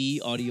TV,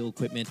 audio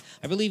equipment.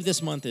 I believe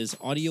this month is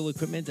audio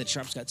equipment, and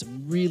Sharp's got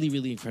some really,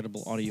 really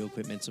incredible audio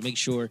equipment. So make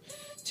sure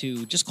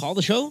to just call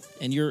the show,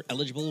 and you're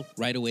eligible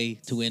right away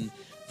to win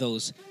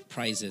those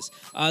prizes.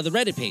 The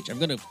Reddit page. I'm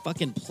going to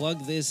fucking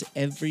plug this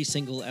every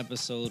single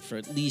episode for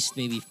at least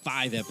maybe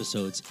 5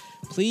 episodes.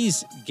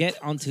 Please get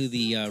onto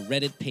the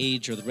Reddit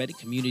page or the Reddit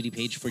community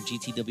page for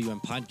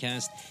GTWM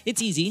Podcast.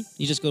 It's easy.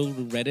 You just go to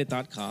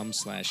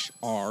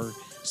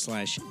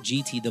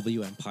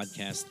reddit.com/r/GTWM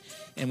Podcast.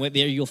 And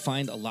there you'll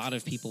find a lot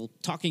of people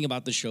talking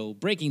about the show,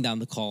 breaking down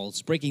the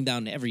calls, breaking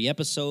down every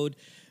episode,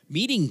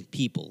 meeting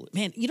people.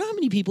 Man, you know how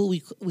many people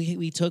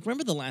we took?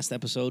 Remember the last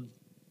episode?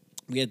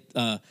 We had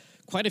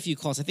quite a few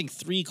calls. I think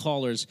 3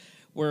 callers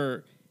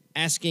were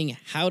asking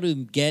how to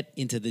get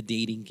into the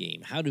dating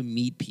game, how to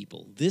meet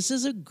people. This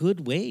is a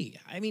good way.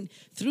 I mean,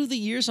 through the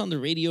years on the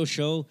radio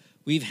show,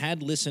 we've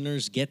had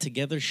listeners get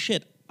together.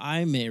 Shit,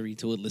 I'm married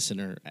to a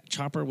listener.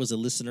 Chopper was a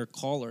listener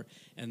caller,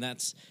 and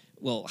that's,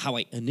 well, how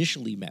I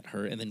initially met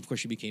her. And then, of course,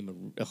 she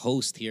became a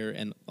host here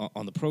and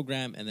on the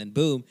program. And then,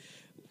 boom,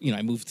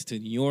 I moved to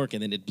New York,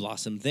 and then it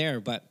blossomed there.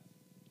 But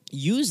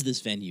use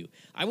this venue.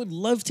 I would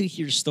love to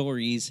hear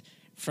stories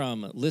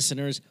from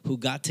listeners who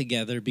got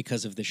together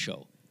because of the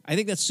show. I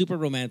think that's super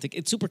romantic.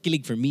 It's super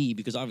kilig for me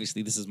because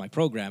obviously this is my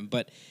program.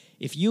 But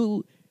if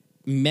you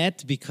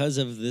met because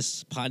of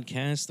this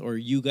podcast, or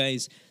you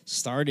guys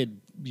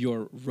started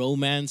your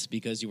romance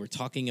because you were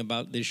talking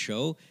about this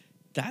show,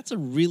 that's a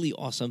really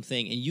awesome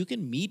thing. And you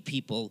can meet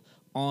people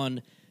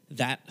on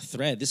that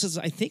thread. This is,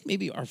 I think,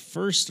 maybe our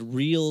first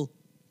real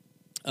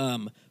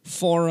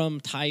forum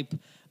type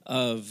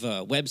of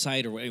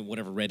website or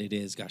whatever Reddit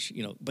is. Gosh,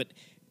 but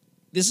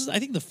this is, I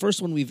think, the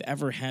first one we've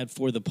ever had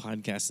for the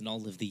podcast in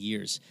all of the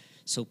years.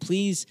 So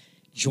please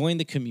join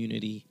the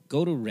community.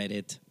 Go to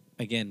Reddit.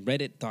 Again,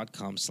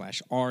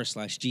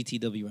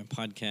 reddit.com/r/GTWM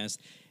podcast.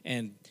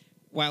 And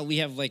while we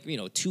have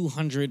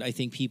 200, I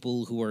think,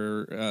 people who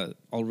are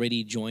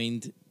already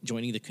joining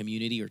the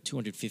community, or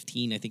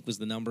 215, I think was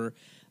the number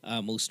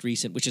most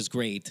recent, which is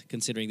great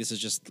considering this is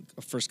just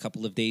the first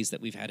couple of days that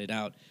we've had it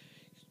out.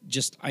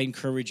 I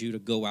encourage you to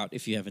go out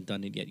if you haven't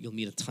done it yet. You'll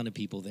meet a ton of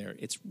people there.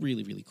 It's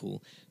really, really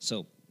cool.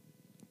 So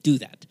do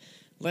that.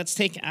 Let's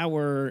take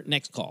our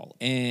next call,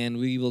 and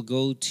we will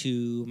go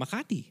to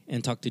Makati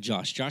and talk to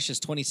Josh. Josh is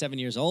 27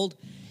 years old.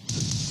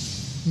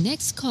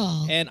 Next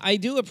call. And I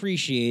do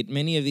appreciate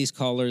many of these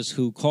callers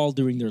who call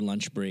during their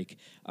lunch break.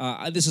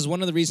 This is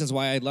one of the reasons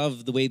why I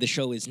love the way the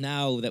show is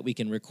now, that we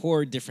can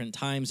record different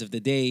times of the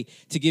day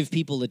to give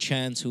people a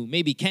chance who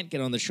maybe can't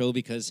get on the show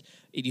because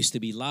it used to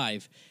be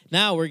live.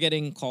 Now we're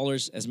getting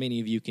callers, as many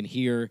of you can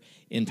hear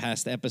in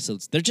past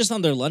episodes. They're just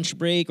on their lunch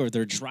break or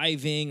they're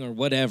driving or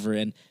whatever.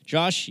 And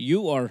Josh,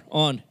 you are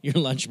on your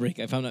lunch break,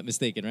 if I'm not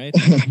mistaken, right?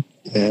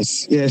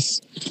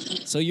 Yes.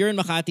 So you're in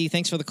Makati.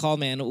 Thanks for the call,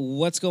 man.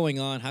 What's going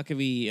on? How can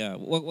we?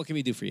 What can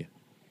we do for you?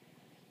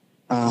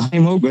 Hi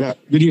Mo, good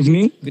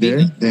evening. Good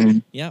evening.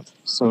 Then, Yeah.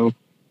 so,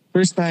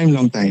 first time,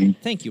 long time.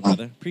 Thank you,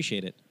 brother.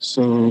 Appreciate it.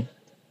 So,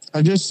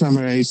 I'll just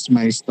summarize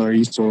my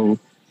story. So,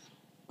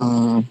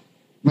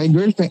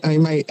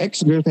 my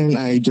ex-girlfriend and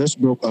I just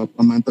broke up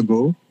a month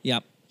ago.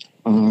 Yep.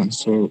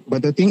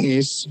 But the thing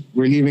is,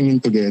 we're living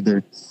in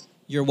together.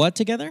 You're what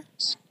together?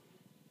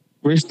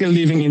 We're still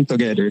living in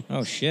together.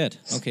 Oh, shit.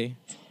 Okay.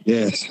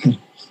 Yes.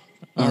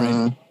 All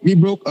right. We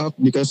broke up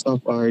because of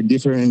our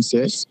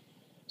differences.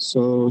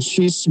 So,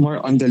 she's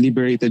more on the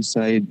liberated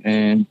side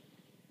and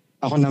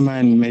ako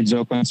naman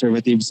medyo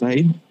conservative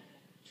side.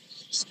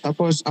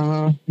 Tapos,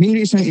 main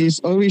reason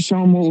is always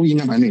siyang umuwi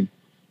ng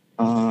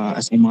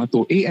as in mga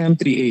 2 a.m.,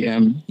 3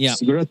 a.m. Yeah.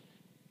 Siguro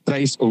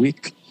thrice a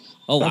week.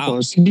 Oh, wow.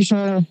 Tapos, hindi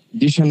siya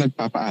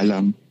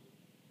nagpapaalam.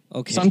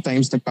 Okay.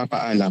 Sometimes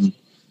nagpapaalam.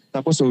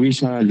 Tapos, uwi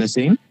siya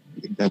lasing.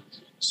 Like that.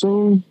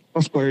 So,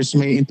 of course,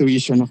 may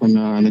intuition ako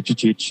na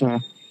nag-cheat siya.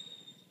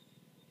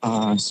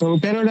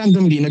 Pero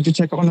randomly,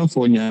 nag-check ako ng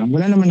phone niya.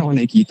 Wala naman ako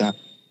nakikita.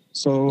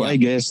 So, I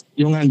guess,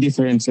 yung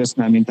differences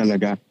namin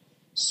talaga.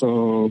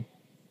 So,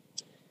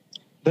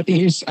 the thing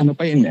is,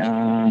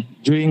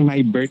 during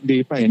my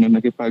birthday pa,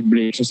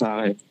 nagipag-break siya sa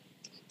akin.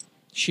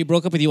 She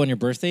broke up with you on your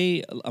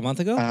birthday a month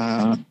ago?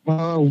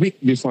 A week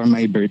before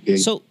my birthday.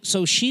 So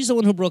she's the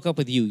one who broke up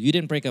with you. You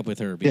didn't break up with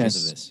her because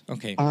of this.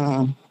 Okay.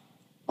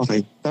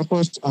 Okay.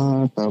 Tapos,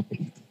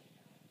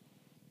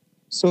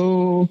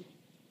 so,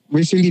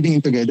 we're still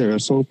living together.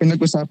 So,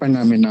 pinag-usapan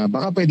namin na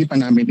baka pwede pa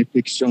namin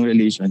i-fix yung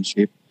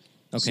relationship.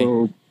 Okay.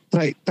 So,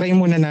 try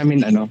muna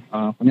namin,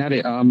 kunyari,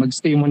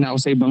 mag-stay muna ako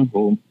sa ibang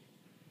home.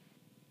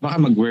 Baka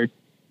mag-work.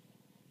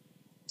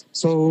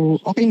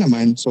 So, okay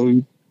naman. So,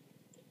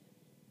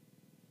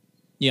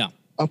 yeah.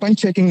 Upon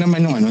checking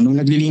naman nung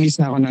naglilinis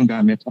na ako ng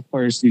gamit, of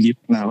course, delete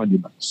na ako,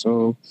 di ba?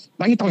 So,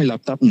 nakita ko yung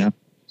laptop niya.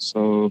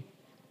 So,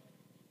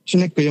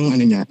 chinek ko yung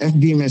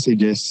FB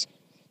messages.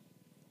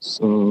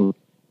 So,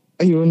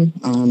 ayun,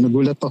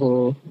 nagulat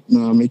ako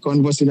na may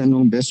convo sila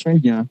nung best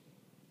friend niya.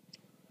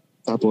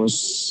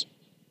 Tapos,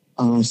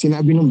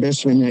 sinabi nung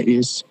best friend niya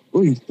is,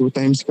 uy, 2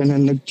 times ka na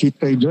nag-cheat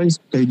kay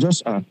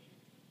Josh.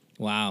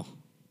 Wow.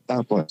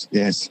 Tapos,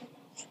 yes.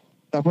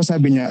 Tapos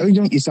sabi niya,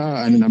 yung isa,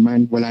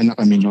 naman, wala na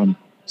kami nun.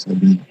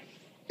 Sabi niya.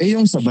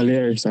 Yung sa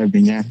Baler,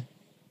 sabi niya.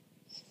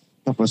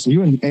 Tapos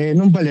yun,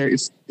 nung Baler,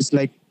 it's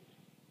like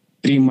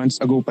 3 months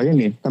ago pa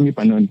yun Kami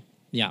pa nun.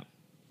 Yeah.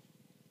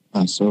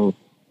 So,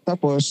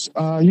 tapos,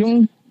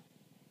 yung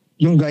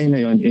guy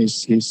na yun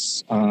is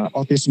his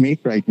office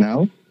mate right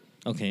now.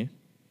 Okay.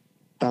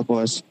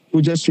 Tapos,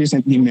 who just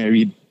recently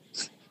married.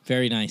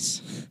 Very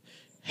nice.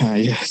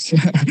 Yes.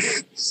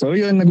 So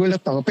yun,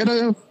 nagulat ako.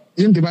 Pero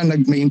yun, di ba,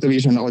 may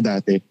intuition ako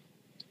dati.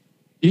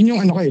 Yun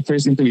yung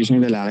first intuition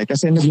ng lalaki.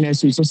 Kasi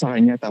nag-message ko sa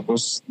kanya,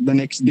 tapos the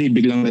next day,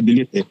 biglang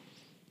na-delete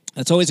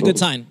That's always a good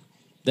sign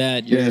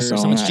that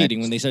someone's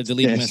cheating when they start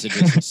deleting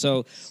messages.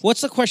 So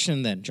what's the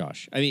question then,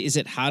 Josh? I mean, is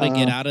it how to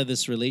get out of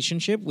this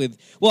relationship with...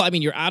 Well, I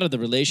mean, you're out of the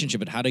relationship,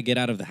 but how to get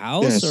out of the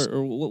house? Yes.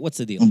 Or what's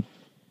the deal?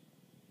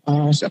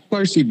 So of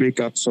course, we break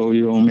up. So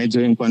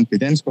medyo yung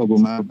confidence ko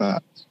bumaba.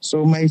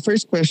 So my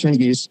first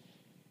question is,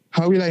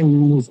 how will I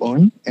move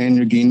on and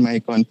regain my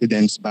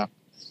confidence back?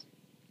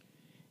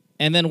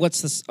 And then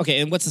what's the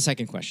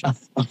second question?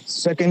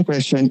 Second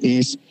question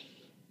is,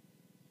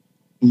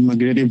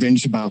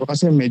 magre-revenge ba ako?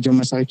 Kasi medyo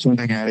masakit yung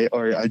nangyari,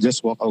 or I'll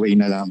just walk away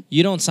na lang.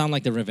 You don't sound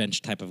like the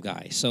revenge type of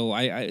guy. So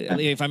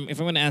if I'm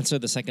going to answer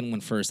the second one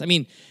first, I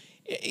mean,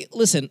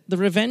 listen, the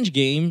revenge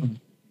game,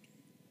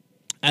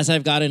 as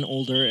I've gotten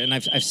older, and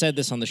I've said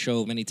this on the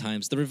show many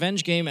times, the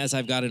revenge game as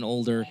I've gotten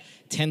older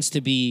tends to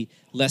be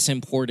less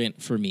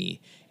important for me.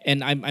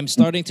 And I'm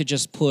starting to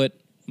just put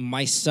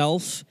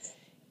myself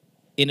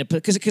in a...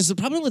 Because the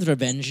problem with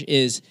revenge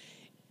is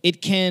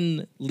it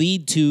can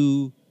lead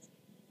to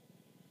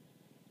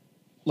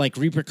like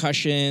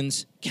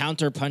repercussions,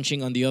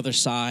 counter-punching on the other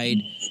side.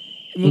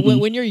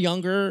 When you're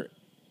younger,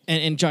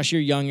 and Josh,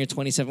 you're young, you're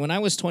 27. When I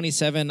was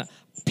 27...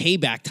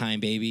 payback time,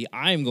 baby.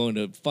 I'm going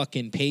to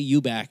fucking pay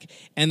you back.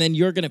 And then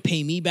you're going to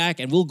pay me back,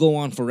 and we'll go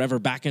on forever,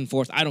 back and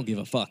forth. I don't give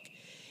a fuck.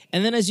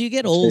 And then as you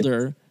get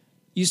older,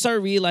 you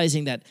start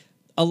realizing that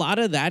a lot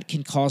of that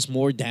can cause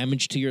more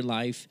damage to your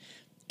life.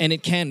 And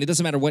it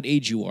doesn't matter what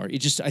age you are.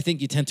 I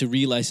think you tend to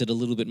realize it a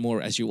little bit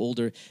more as you're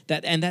older.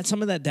 That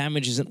some of that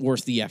damage isn't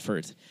worth the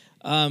effort.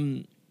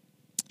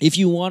 If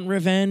you want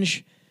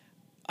revenge,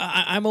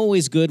 I'm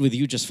always good with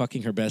you just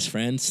fucking her best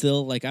friend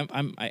still. Like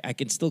I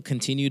can still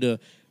continue to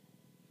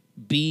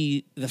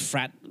be the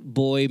frat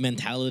boy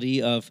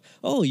mentality of,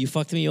 oh, you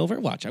fucked me over?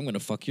 Watch, I'm going to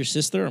fuck your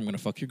sister, I'm going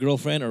to fuck your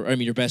girlfriend, or I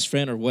mean your best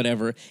friend or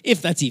whatever,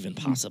 if that's even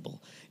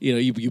possible. You know,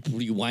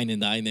 you wine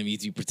and dine them,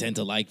 you pretend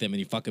to like them and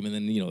you fuck them, and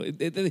then, you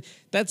know,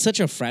 that's such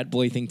a frat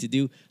boy thing to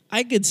do.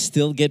 I could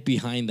still get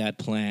behind that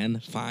plan,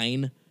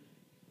 fine.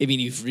 I mean,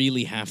 you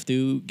really have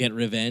to get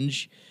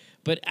revenge.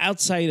 But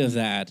outside of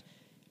that,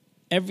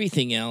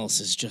 everything else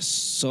is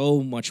just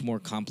so much more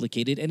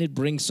complicated, and it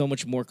brings so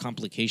much more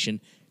complication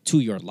to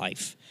your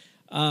life.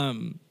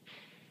 And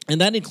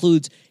that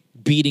includes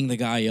beating the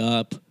guy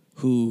up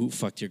who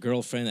fucked your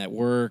girlfriend at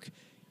work,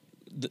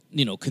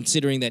 you know,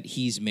 considering that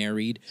he's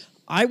married.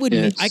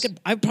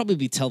 I'd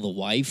probably tell the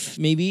wife,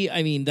 maybe.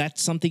 I mean,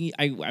 that's something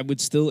I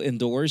would still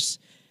endorse.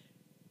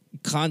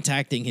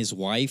 Contacting his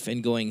wife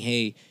and going,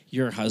 hey,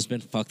 your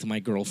husband fucked my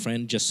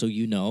girlfriend, just so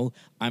you know.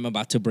 I'm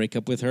about to break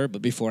up with her, but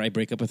before I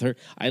break up with her,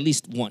 I at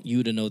least want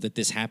you to know that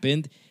this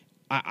happened.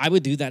 I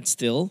would do that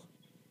still.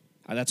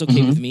 That's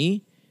okay with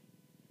me.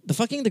 The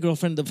fucking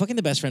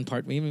the best friend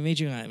part,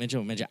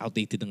 medyo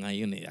outdated na nga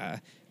yun eh.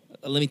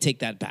 Let me take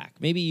that back.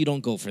 Maybe you don't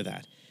go for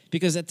that.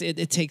 Because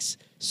it takes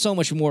so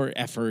much more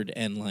effort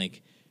and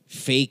like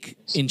fake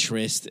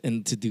interest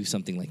and to do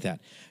something like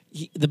that.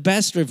 The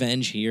best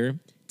revenge here,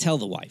 tell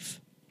the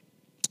wife.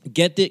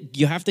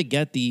 You have to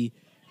get the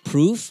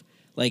proof.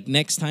 Like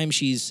next time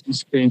she's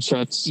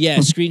screenshots. Yeah,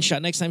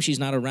 screenshot. Next time she's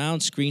not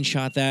around,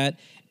 screenshot that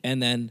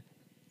and then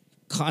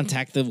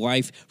contact the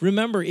wife.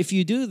 Remember, if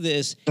you do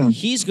this,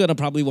 he's going to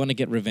probably want to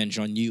get revenge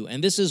on you.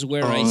 And this is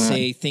where I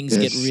say things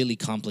get really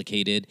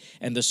complicated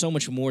and there's so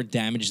much more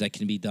damage that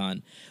can be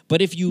done.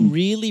 But if you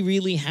really,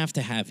 really have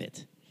to have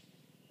it,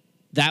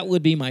 that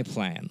would be my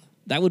plan.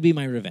 That would be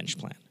my revenge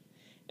plan.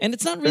 And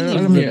it's not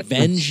really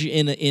revenge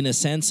in a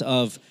sense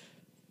of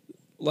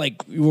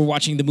like we were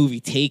watching the movie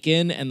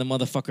Taken and the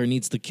motherfucker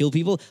needs to kill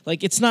people.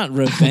 Like it's not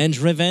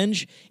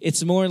revenge.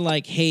 It's more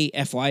like, hey,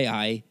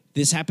 FYI,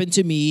 this happened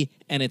to me,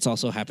 and it's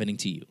also happening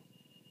to you.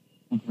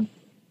 Mm-hmm.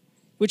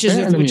 Which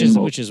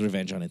is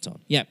revenge on its own.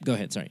 Yeah, go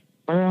ahead. Sorry.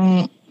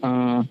 Parang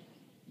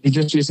he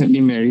just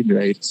recently married,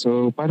 right?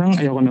 So parang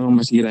ayoko namang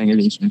masira ang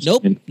relationship.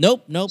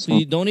 Nope. So,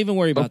 you don't even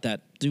worry about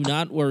that. Do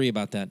not worry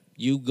about that.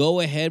 You go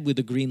ahead with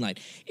the green light.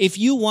 If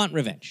you want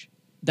revenge,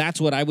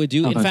 that's what I would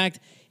do. In fact,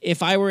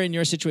 if I were in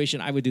your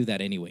situation, I would do that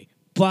anyway.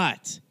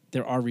 But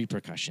there are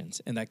repercussions,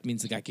 and that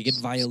means the guy could get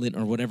violent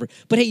or whatever.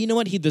 But hey, you know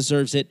what? He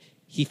deserves it.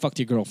 He fucked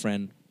your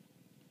girlfriend.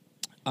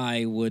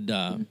 I would,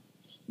 I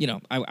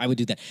would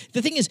do that.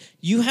 The thing is,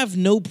 you have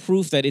no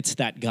proof that it's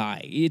that guy.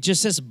 It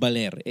just says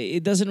Baler.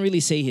 It doesn't really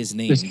say his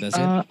name, does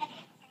it?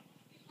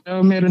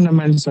 Meron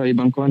naman sa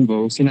ibang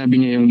convo, sinabi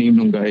niya yung name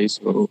ng guy,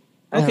 so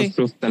I have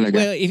proof talaga.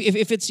 Well,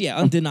 if it's,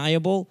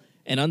 undeniable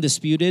and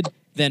undisputed,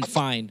 then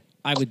fine.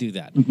 I would do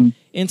that. Mm-hmm.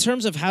 In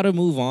terms of how to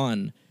move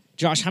on,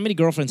 Josh, how many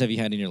girlfriends have you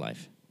had in your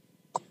life?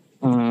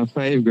 5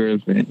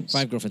 girlfriends.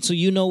 5 girlfriends. So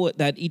you know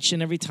that each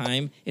and every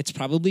time it's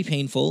probably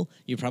painful.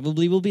 You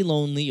probably will be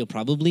lonely. You'll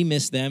probably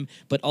miss them.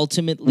 But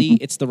ultimately,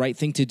 it's the right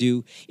thing to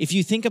do. If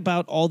you think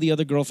about all the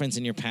other girlfriends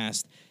in your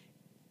past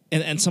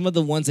and some of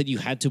the ones that you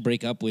had to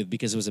break up with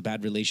because it was a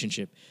bad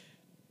relationship,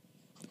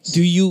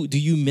 do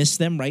you miss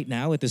them right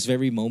now at this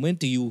very moment?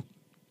 Do you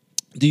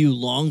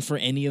long for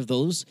any of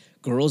those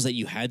girls that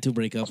you had to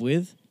break up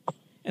with?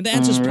 And the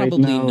answer is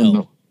probably right now,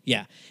 no.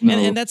 Yeah. No.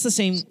 And that's the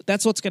same.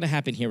 That's what's going to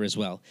happen here as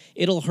well.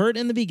 It'll hurt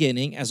in the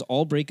beginning, as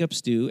all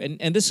breakups do.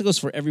 And this goes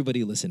for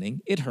everybody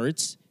listening. It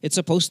hurts. It's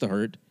supposed to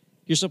hurt.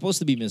 You're supposed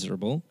to be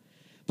miserable.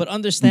 But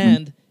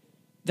understand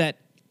that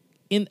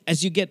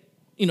as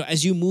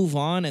you move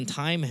on and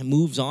time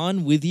moves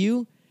on with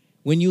you,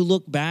 when you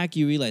look back,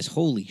 you realize,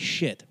 holy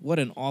shit, what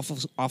an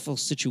awful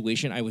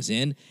situation I was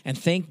in. And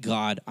thank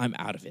God I'm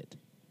out of it.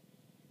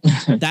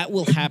 That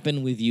will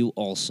happen with you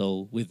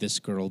also with this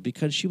girl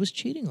because she was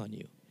cheating on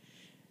you.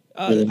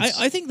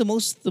 I think the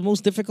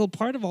most difficult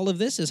part of all of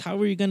this is how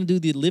are you going to do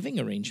the living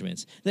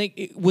arrangements?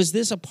 Like, was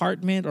this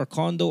apartment or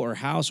condo or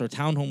house or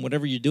townhome,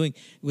 whatever you're doing,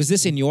 was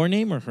this in your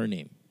name or her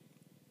name?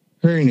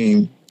 Her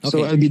name. Okay.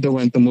 So I'll be the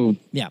one to move.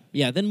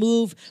 Yeah. Then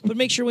move, but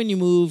make sure when you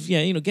move,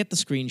 get the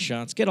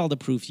screenshots, get all the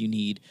proof you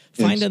need,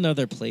 find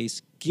another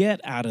place,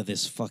 get out of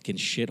this fucking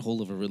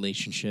shithole of a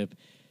relationship.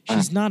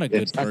 She's not a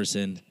good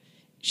person.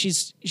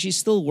 She's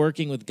still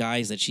working with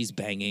guys that she's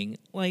banging.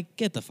 Like,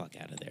 get the fuck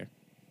out of there,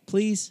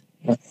 please.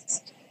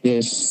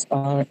 Yes.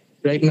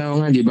 Right now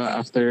nga, di ba,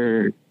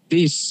 after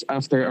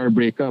our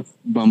breakup,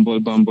 bumble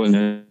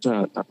na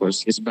siya,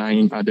 tapos he's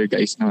banging other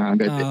guys na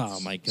agad.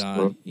 Oh my God.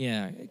 So,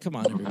 yeah. Come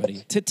on,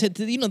 everybody.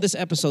 This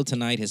episode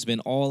tonight has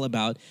been all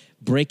about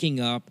breaking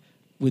up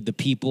with the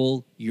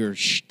people, the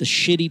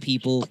shitty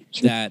people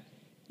that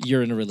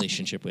you're in a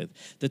relationship with.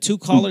 The 2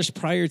 callers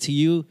prior to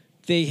you,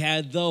 they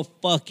had the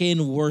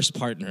fucking worst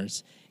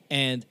partners.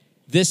 And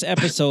this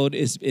episode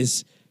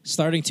is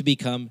starting to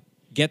become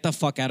get the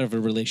fuck out of a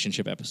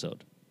relationship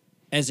episode.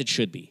 As it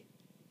should be.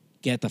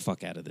 Get the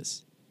fuck out of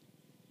this.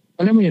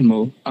 Alam mo yun,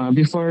 Mo,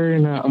 before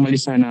na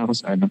umalis na ako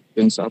sa,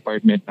 sa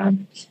apartment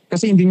namin,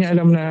 kasi hindi niya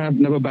alam na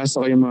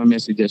nababasa ko yung mga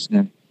messages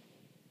niya.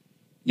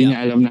 Hindi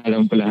niya alam na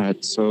alam ko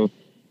lahat. So,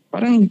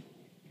 parang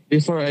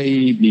before I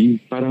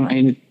leave, parang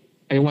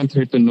I want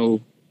her to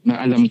know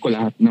na alam ko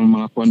lahat ng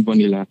mga convo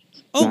nila.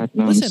 Oh,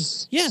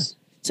 listen. Yeah.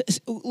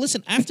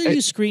 Listen, after you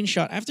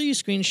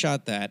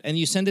screenshot that and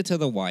you send it to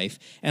the wife,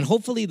 and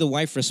hopefully the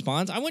wife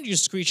responds, I want you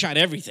to screenshot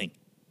everything.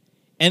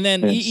 And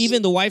then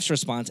even the wife's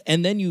response,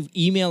 and then you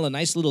email a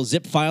nice little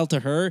zip file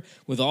to her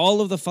with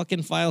all of the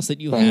fucking files that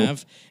you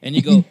have, and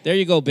you go, there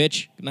you go,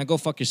 bitch. Now go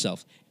fuck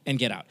yourself and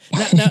get out.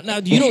 Now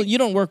you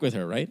don't work with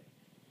her, right?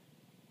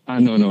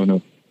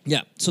 No.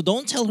 Yeah. So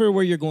don't tell her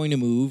where you're going to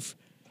move.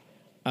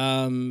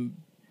 I'm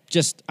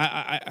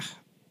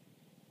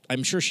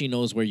sure she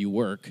knows where you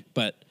work,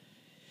 but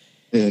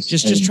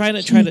just try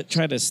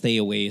to stay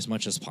away as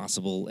much as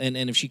possible. And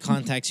if she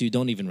contacts you,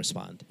 don't even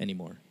respond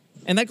anymore.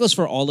 And that goes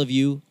for all of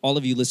you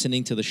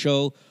listening to the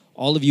show,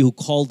 all of you who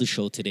called the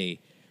show today.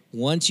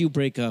 Once you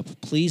break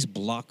up, please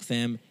block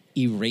them,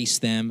 erase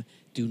them.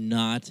 Do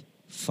not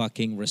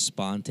fucking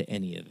respond to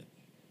any of it.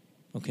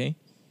 Okay?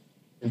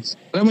 Yes.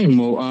 Alam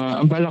mo,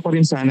 ang bala ko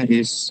rin sana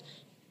is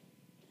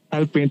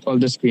I'll print all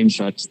the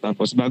screenshots.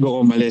 Tapos bago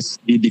ko umalis,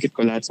 didikit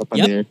ko lahat sa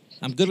pader. Yep,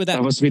 I'm good with that.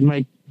 Tapos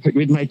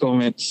with my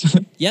comments.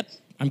 Yep,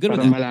 I'm good with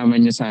that. Para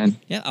malaman niya saan.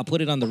 Yeah, I'll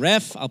put it on the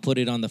ref. I'll put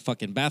it on the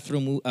fucking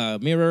bathroom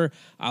mirror.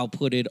 I'll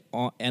put it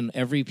on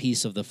every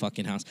piece of the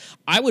fucking house.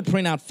 I would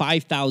print out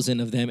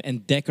 5,000 of them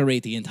and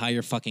decorate the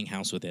entire fucking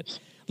house with it.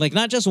 Like,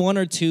 not just one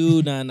or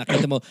two na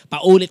nakita mo,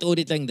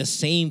 paulit-ulit lang the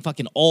same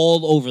fucking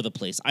all over the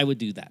place. I would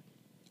do that.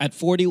 At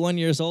 41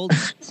 years old,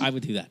 I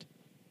would do that.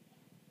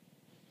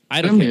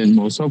 I don't care.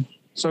 Mo,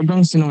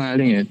 sobrang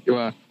sinungaling eh.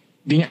 Diba?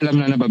 Di niya alam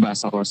na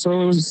nababasa ko.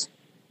 So,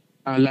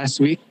 last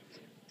week,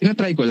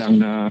 tinatry ko lang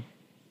na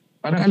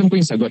parang alam ko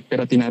yung sagot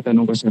pero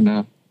tinatanong ko siya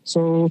na,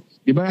 so,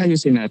 di ba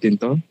ayusin natin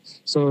to?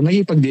 So,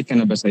 nakipag-date ka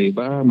na ba sa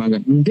iba?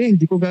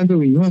 Hindi ko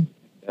gagawin yun.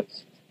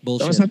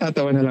 Bullshit. Tapos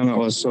natatawa na lang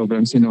ako,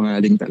 sobrang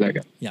sinungaling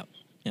talaga. Yeah.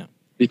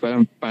 Di ko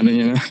alam paano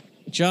niya na.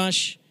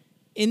 Josh,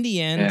 in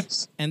the end,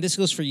 yes. And this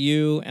goes for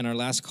you and our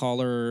last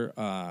caller,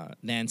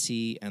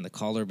 Nancy, and the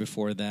caller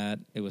before that,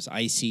 it was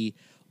Icy.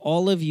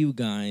 All of you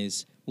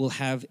guys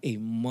will have a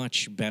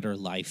much better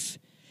life.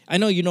 I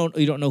know you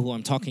don't know who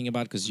I'm talking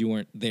about because you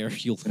weren't there.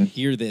 You'll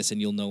hear this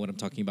and you'll know what I'm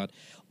talking about.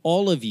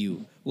 All of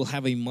you will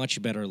have a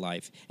much better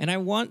life. And I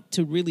want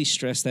to really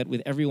stress that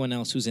with everyone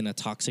else who's in a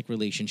toxic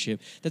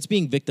relationship that's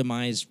being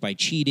victimized by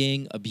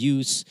cheating,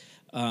 abuse,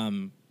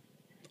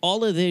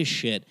 all of this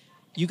shit.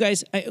 You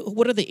guys,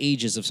 what are the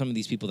ages of some of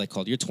these people that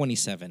called? You're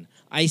 27.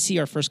 I see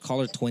our first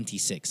caller,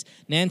 26.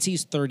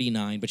 Nancy's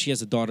 39, but she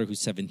has a daughter who's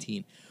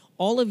 17.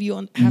 All of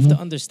you have to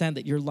understand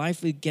that your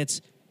life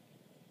gets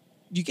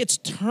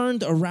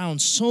turned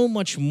around so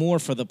much more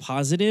for the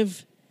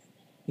positive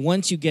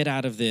once you get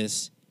out of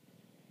this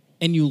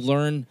and you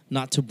learn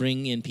not to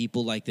bring in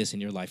people like this in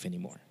your life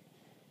anymore.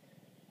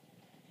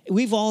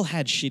 We've all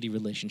had shitty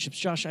relationships.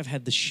 Josh, I've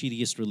had the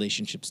shittiest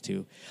relationships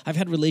too. I've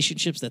had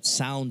relationships that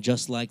sound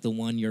just like the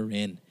one you're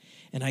in.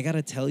 And I got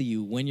to tell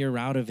you, when you're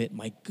out of it,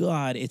 my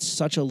God, it's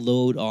such a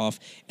load off.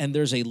 And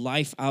there's a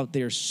life out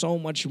there so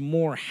much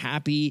more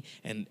happy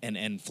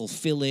and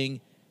fulfilling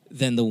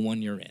than the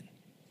one you're in.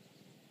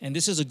 And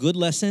this is a good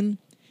lesson.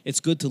 It's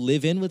good to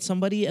live in with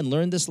somebody and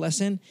learn this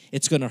lesson.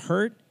 It's going to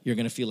hurt. You're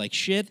going to feel like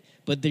shit.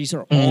 But these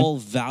are all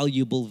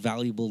valuable,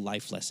 valuable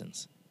life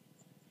lessons.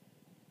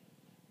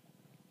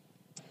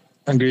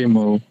 Agree,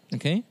 Mo.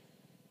 Okay?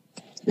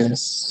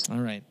 Yes. All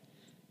right.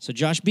 So,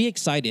 Josh, be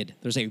excited.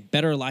 There's a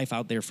better life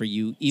out there for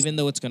you, even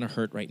though it's going to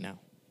hurt right now.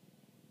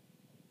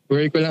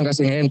 Worry ko lang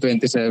kasi ngayon,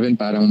 27,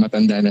 parang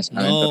matanda na sa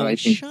akin. No, Pero I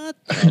think... shut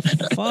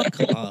the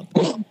fuck up.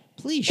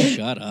 Please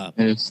shut up.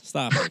 Yes.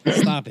 Stop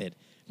it.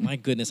 My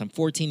goodness, I'm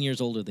 14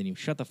 years older than you.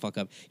 Shut the fuck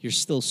up. You're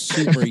still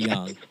super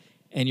young.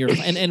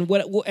 And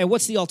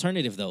what's the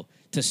alternative, though?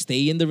 To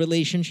stay in the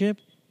relationship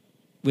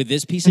with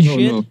this piece of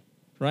shit? No.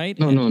 Right?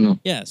 No.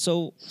 Yeah,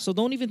 so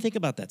don't even think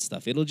about that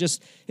stuff. It'll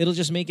just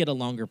make it a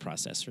longer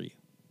process for you.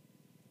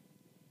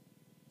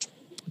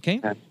 Okay?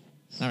 Yeah.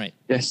 All right.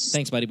 Yes.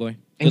 Thanks, buddy boy.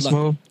 Thanks, Good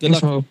luck. Mo. Good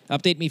Thanks, luck. Mo.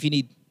 Update me if you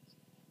need.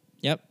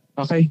 Yep.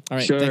 Okay. All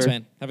right. Sure. Thanks,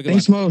 man. Have a good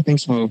Thanks, one. Mo.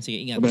 Thanks, Mo. See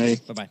you.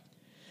 Bye-bye. Bye-bye.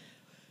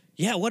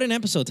 Yeah, what an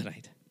episode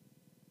tonight.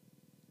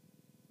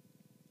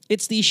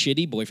 It's the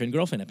shitty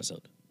boyfriend-girlfriend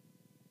episode.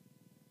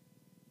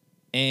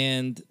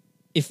 And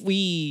if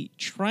we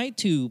try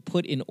to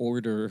put in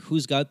order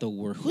who's got the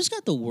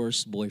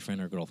worst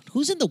boyfriend or girlfriend,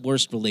 who's in the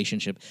worst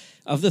relationship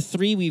of the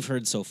three we've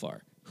heard so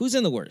far, who's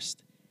in the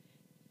worst?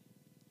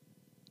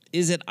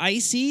 Is it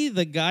Icy,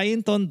 the guy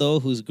in Tondo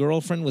whose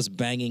girlfriend was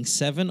banging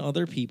 7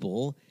 other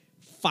people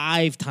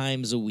 5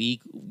 times a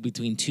week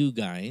between 2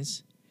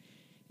 guys?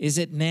 Is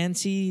it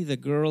Nancy, the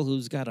girl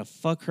who's got to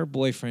fuck her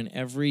boyfriend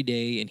every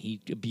day and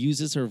he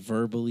abuses her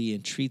verbally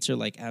and treats her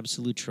like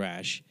absolute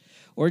trash?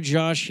 Or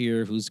Josh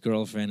here, whose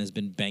girlfriend has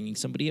been banging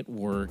somebody at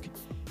work?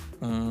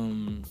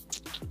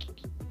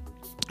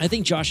 I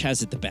think Josh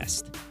has it the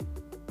best.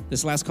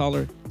 This last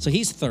caller, so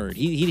he's third.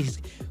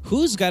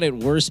 Who's got it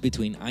worse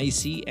between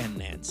Icy and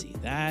Nancy?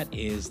 That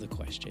is the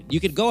question. You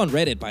could go on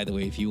Reddit, by the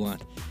way, if you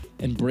want,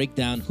 and break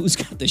down who's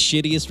got the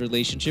shittiest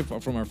relationship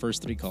from our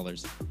first 3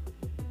 callers.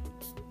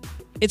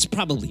 It's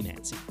probably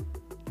Nancy.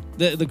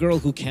 The girl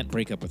who can't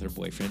break up with her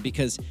boyfriend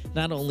because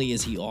not only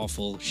is he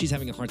awful, she's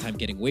having a hard time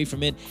getting away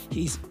from it.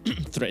 He's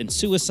threatened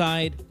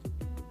suicide.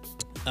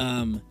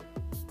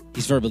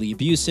 He's verbally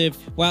abusive.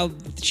 While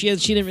she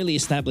didn't really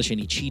establish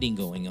any cheating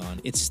going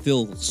on, it's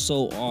still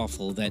so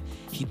awful that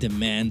he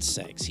demands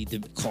sex. He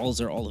calls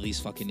her all of these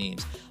fucking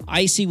names.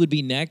 Icy would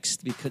be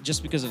next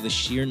because of the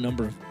sheer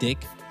number of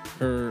dick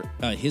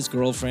his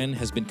girlfriend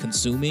has been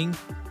consuming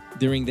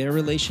during their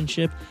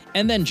relationship.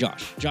 And then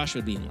Josh. Josh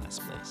would be in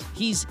last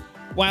place.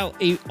 While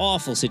an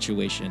awful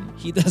situation,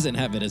 he doesn't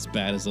have it as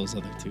bad as those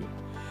other 2.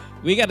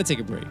 We got to take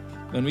a break.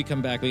 When we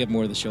come back, we have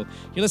more of the show.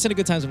 You're listening to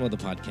Good Times with Mo, the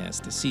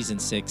podcast, Season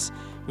 6.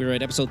 We're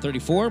at episode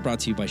 34, brought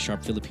to you by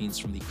Sharp Philippines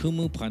from the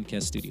Kumu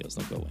Podcast Studios.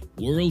 Don't go away.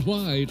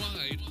 Worldwide,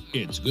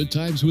 it's Good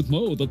Times with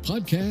Mo, the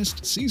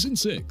podcast, Season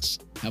 6.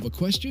 Have a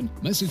question?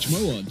 Message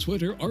Mo on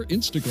Twitter or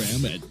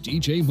Instagram at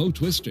DJ Mo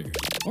Twister.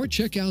 Or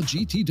check out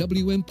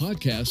GTWM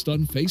Podcast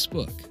on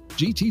Facebook.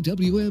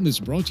 GTWM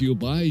is brought to you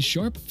by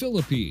Sharp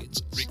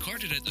Philippines.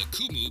 Recorded at the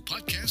Kumu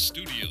Podcast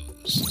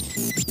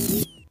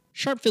Studios.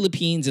 Sharp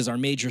Philippines is our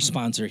major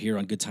sponsor here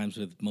on Good Times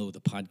with Mo, the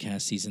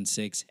podcast, Season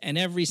 6. And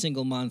every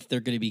single month,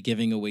 they're going to be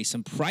giving away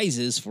some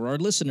prizes for our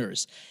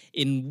listeners.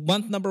 In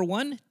month number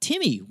 1,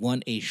 Timmy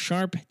won a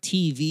Sharp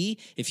TV.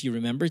 If you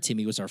remember,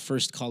 Timmy was our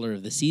first caller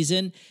of the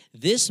season.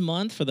 This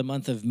month, for the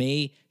month of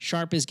May,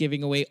 Sharp is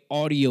giving away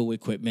audio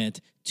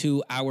equipment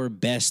to our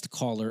best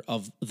caller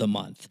of the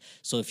month.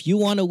 So if you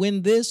want to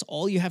win this,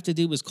 all you have to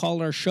do is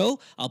call our show.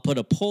 I'll put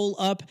a poll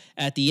up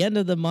at the end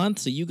of the month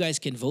so you guys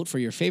can vote for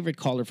your favorite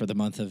caller for the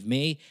month of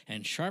May.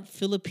 And Sharp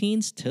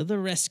Philippines to the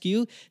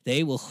rescue.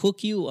 They will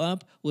hook you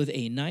up with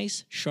a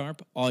nice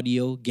Sharp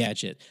audio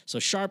gadget. So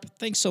Sharp,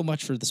 thanks so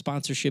much for the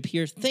sponsorship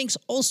here. Thanks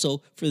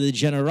also for the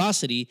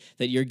generosity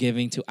that you're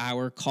giving to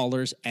our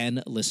callers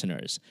and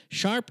listeners.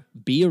 Sharp,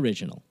 be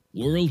original.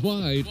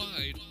 Worldwide,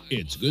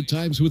 it's Good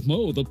Times with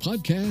Mo, the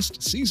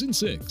podcast, Season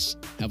 6.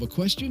 Have a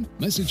question?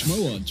 Message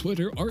Mo on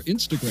Twitter or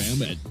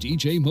Instagram at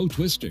DJ Mo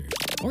Twister.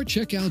 Or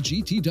check out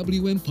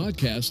GTWM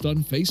Podcast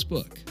on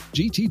Facebook.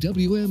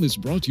 GTWM is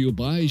brought to you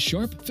by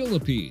Sharp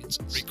Philippines.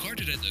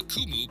 Recorded at the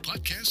Kumu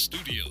Podcast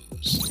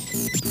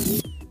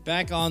Studios.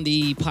 Back on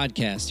the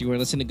podcast, you are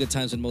listening to Good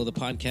Times with Mo, the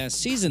podcast,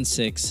 Season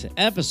 6,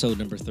 episode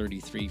number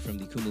 33 from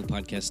the Kumu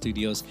Podcast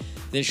Studios.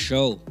 This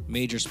show,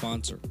 major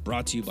sponsor,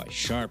 brought to you by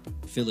Sharp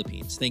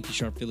Philippines. Thank you,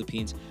 Sharp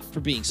Philippines, for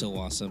being so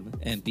awesome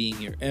and being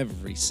here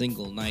every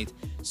single night.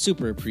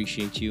 Super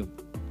appreciate you.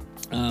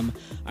 I'm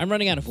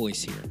running out of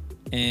voice here,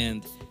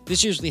 and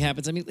this usually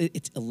happens. I mean,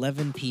 it's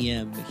 11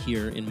 p.m.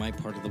 here in my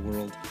part of the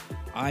world.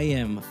 I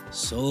am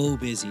so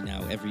busy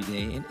now every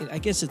day, and I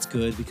guess it's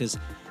good because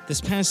this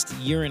past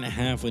year and a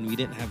half when we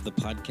didn't have the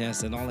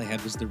podcast and all I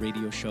had was the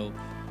radio show,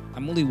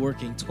 I'm only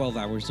working 12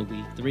 hours a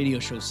week. The radio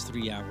show's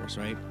 3 hours,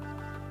 right?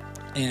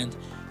 And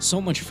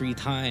so much free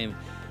time.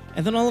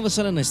 And then all of a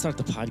sudden I start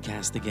the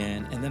podcast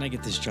again, and then I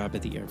get this job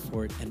at the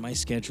airport, and my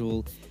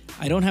schedule,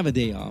 I don't have a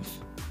day off.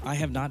 I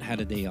have not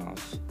had a day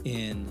off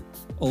in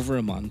over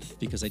a month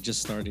because I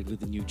just started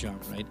with a new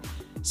job, right?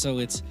 So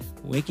it's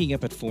waking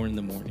up at 4 in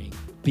the morning,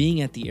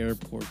 being at the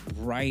airport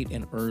bright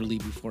and early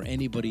before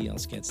anybody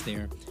else gets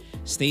there,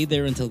 stay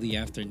there until the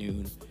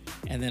afternoon,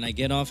 and then I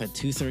get off at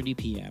 2:30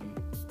 p.m.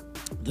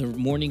 The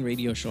morning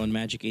radio show on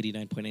Magic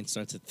 89.9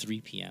 starts at 3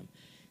 p.m.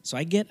 So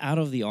I get out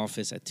of the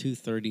office at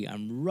 2:30.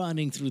 I'm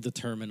running through the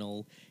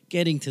terminal,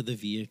 getting to the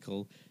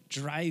vehicle,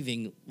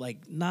 driving,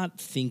 like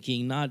not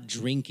thinking, not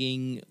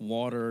drinking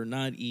water,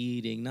 not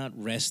eating, not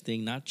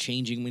resting, not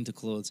changing into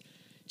clothes,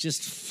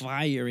 just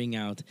firing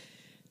out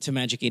to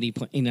Magic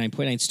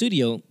 89.9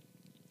 studio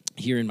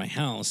here in my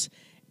house.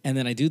 And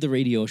then I do the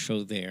radio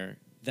show there.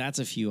 That's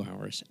a few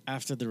hours.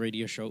 After the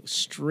radio show,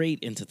 straight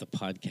into the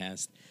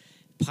podcast.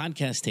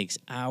 Podcast takes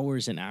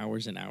hours and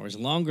hours and hours,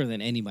 longer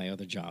than any of my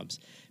other jobs,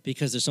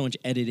 because there's so much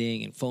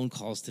editing and phone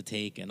calls to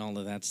take and all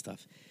of that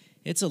stuff.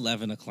 It's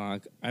 11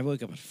 o'clock. I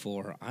woke up at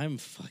 4. I'm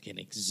fucking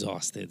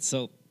exhausted.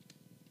 So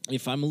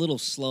if I'm a little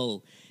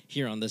slow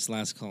here on this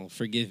last call,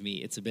 forgive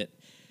me.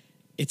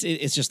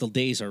 It's just the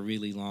days are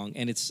really long,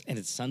 and it's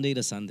Sunday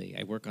to Sunday.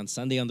 I work on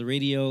Sunday on the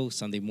radio,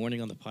 Sunday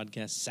morning on the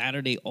podcast,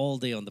 Saturday all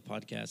day on the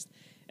podcast,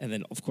 and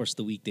then of course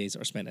the weekdays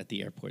are spent at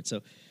the airport.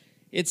 So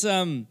it's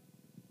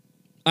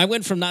I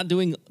went from not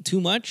doing too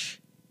much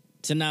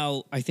to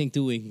now I think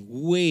doing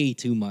way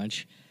too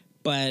much,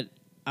 but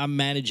I'm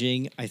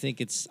managing. I think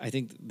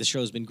the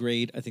show's been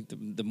great. I think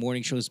the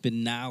morning show's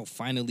been now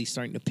finally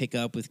starting to pick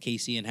up with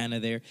Casey and Hannah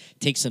there.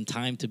 Takes some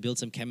time to build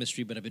some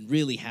chemistry, but I've been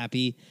really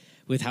happy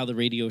with how the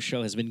radio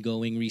show has been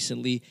going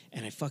recently,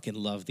 and I fucking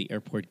love the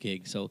airport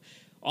gig. So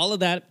all of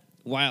that,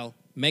 while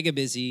mega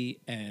busy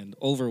and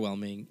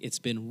overwhelming, it's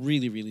been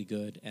really, really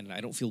good, and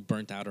I don't feel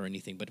burnt out or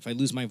anything. But if I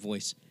lose my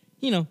voice,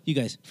 you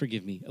guys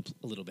forgive me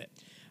a little bit.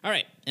 All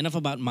right, enough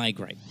about my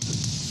gripe.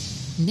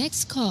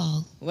 Next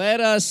call. Let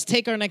us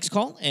take our next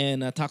call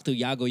and talk to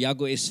Yago.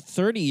 Yago is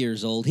 30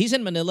 years old. He's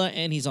in Manila,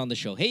 and he's on the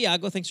show. Hey,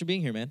 Yago, thanks for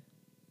being here, man.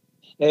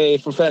 Hey,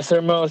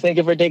 Professor Mo, thank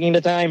you for taking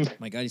the time.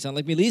 My God, you sound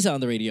like Melissa on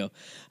the radio.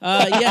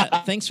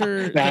 Yeah, thanks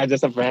for... Nah,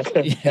 just a friend.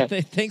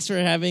 Thanks for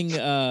having...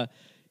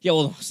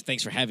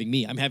 thanks for having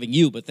me. I'm having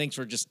you, but thanks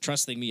for just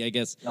trusting me, I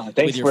guess.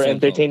 Thanks for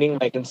entertaining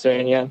my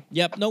concern, yeah.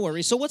 Yep, no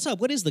worries. So what's up?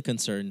 What is the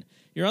concern?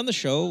 You're on the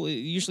show.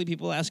 Usually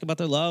people ask about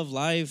their love,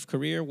 life,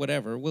 career,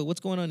 whatever.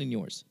 What's going on in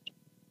yours?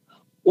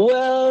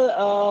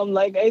 Well,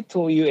 like I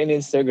told you in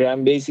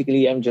Instagram,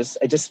 basically I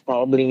just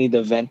probably need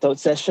a vent out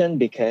session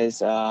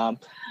because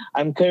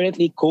I'm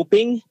currently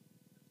coping.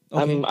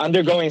 Okay. I'm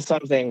undergoing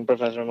something,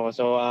 Professor Mo.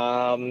 So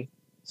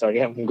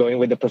sorry, I'm going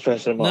with the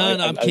Professor Mo.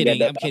 No, I'm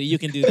kidding. I'm kidding. You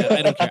can do that.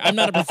 I don't care. I'm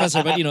not a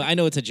professor, but I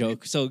know it's a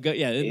joke. So go,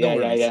 no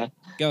worries. Yeah.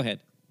 Go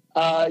ahead.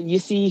 You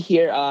see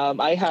here,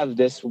 I have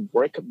this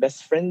work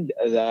best friend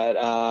that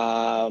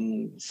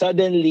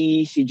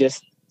suddenly she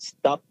just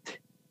stopped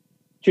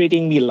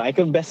treating me like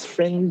a best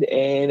friend,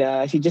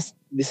 and she just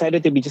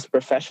decided to be just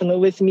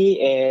professional with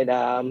me.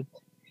 And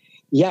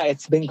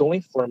it's been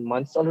going for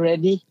months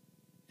already.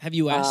 Have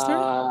you asked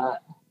her?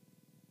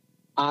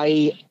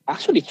 I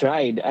actually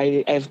tried.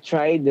 I've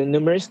tried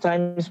numerous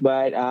times,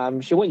 but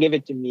she won't give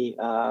it to me.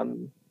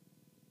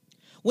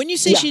 When you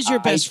say she's your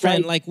best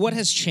friend, like what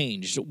has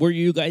changed? Were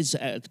you guys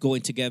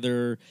going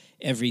together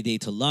every day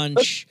to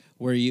lunch?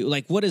 Were you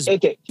what does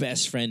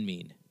best friend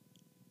mean?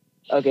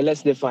 Okay,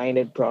 let's define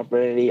it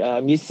properly.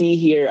 You see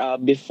here,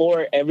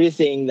 before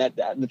everything that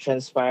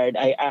transpired,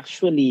 I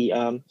actually,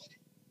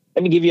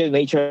 let me give you a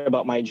nature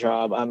about my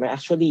job. I'm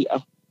actually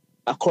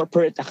a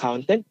corporate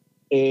accountant,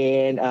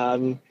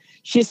 and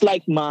she's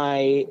like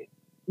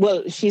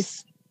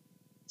she's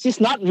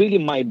not really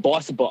my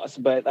boss,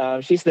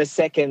 but she's the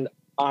second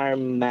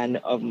arm man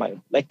of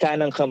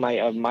kanang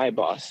kamay of my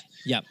boss.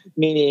 Yeah.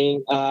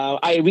 Meaning,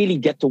 I really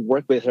get to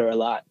work with her a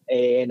lot.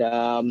 And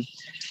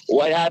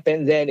what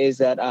happened then is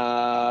that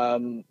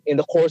in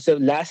the course of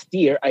last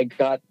year, I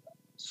got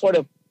sort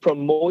of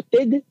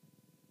promoted.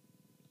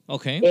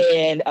 Okay.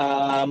 And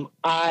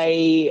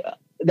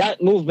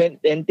that movement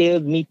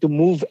entailed me to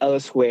move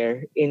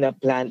elsewhere in a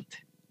plant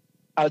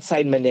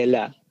outside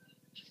Manila.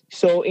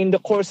 So in the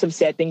course of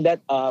setting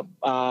that up,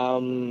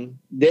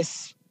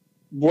 this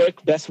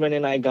work best friend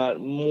and I got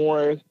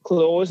more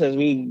close as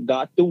we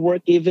got to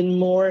work even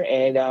more.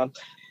 And now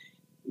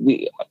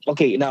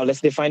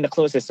let's define the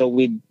closest. So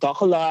we talk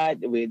a lot.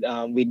 We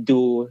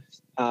do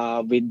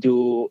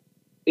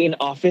in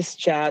office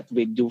chat.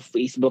 We do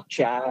Facebook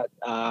chat.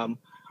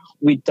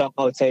 We talk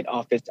outside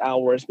office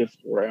hours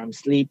before I'm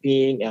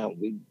sleeping.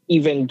 We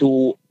even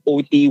do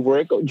OT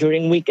work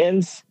during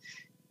weekends,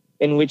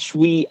 in which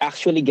we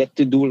actually get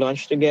to do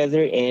lunch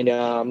together.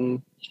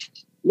 And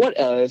what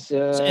else?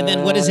 And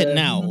then what is it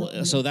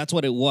now? So that's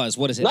what it was.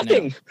 What is it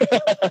nothing. Now?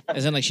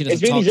 As in, she doesn't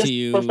it's really talk just to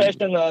you.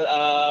 Professional.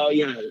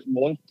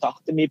 Won't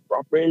talk to me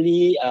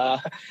properly.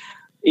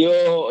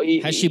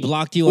 Has she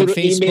blocked you on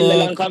Facebook? Email na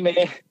lang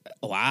kami.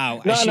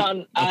 Wow. No,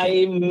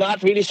 okay. I'm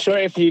not really sure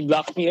if she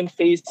blocked me on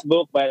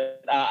Facebook,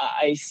 but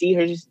I see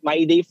her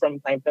my day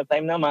from time to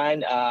time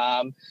naman.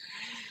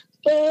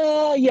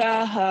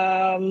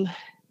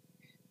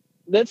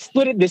 Let's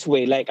put it this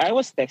way. I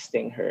was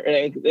texting her.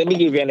 Let me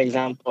give you an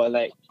example.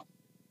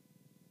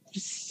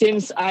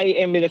 Since I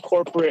am in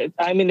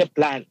I'm in a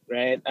plant,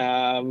 right?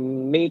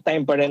 May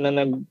time pa rin na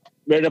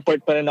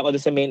nag-report pa rin ako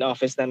sa main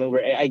office namin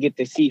where I get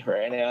to see her.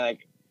 And I'm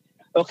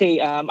okay,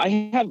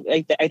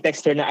 I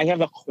text her na, I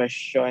have a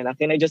question.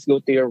 Can I just go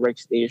to your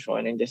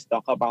workstation and just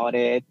talk about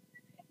it?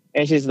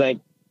 And she's like,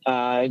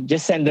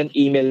 just send an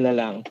email na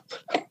lang.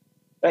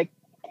 I'm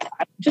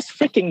just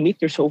freaking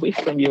meters away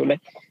from you.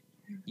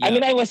 Yeah. I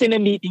mean, I was in a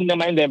meeting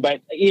naman then,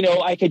 but,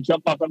 I could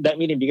jump up from that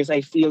meeting because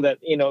I feel that,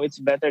 it's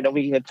better that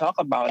we can talk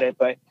about it.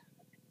 But,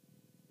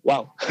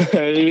 wow,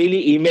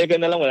 really? Email ka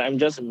na lang when I'm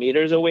just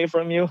meters away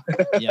from you?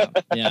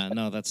 Yeah,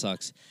 no, that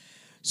sucks.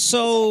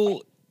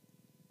 So,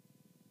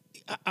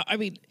 I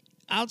mean,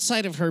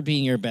 outside of her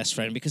being your best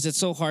friend, because it's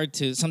so hard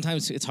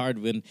sometimes it's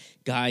hard when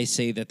guys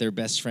say that their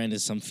best friend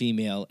is some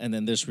female and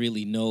then there's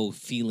really no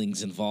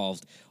feelings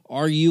involved.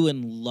 Are you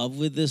in love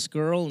with this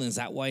girl, and is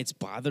that why it's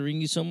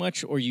bothering you so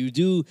much? Or you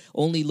do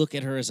only look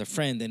at her as a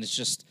friend, and it's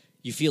just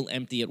you feel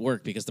empty at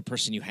work because the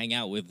person you hang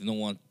out with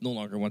no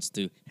longer wants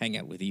to hang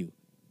out with you?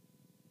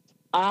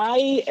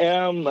 I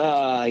am,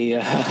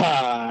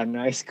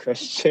 nice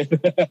question.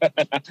 Okay,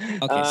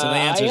 so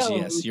the answer is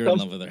yes, you're in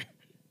love with her.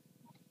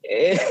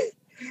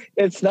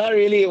 It's not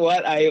really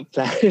what I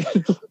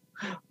planned.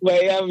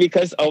 But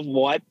because of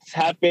what's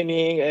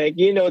happening,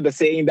 the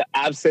saying, the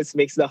absence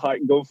makes the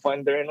heart go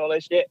fonder and all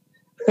that shit.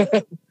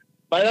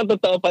 Parang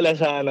totoo pala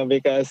siya,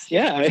 because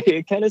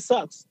it kind of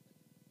sucks.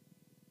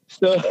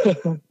 So,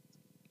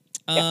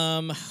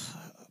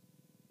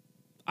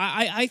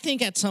 I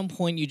think at some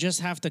point you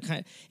just have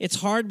to it's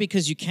hard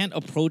because you can't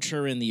approach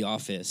her in the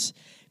office,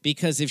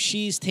 because if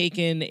she's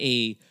taken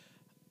a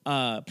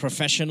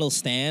professional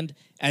stand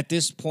at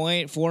this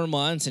point, 4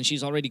 months, and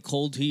she's already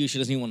cold to you, she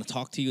doesn't even want to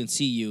talk to you and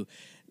see you,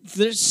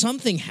 there's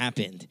something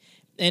happened.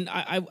 And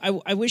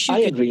I wish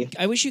you agree.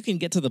 I wish you can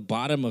get to the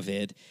bottom of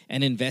it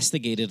and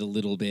investigate it a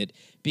little bit,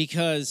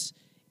 because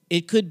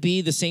it could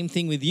be the same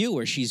thing with you,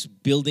 where she's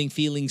building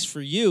feelings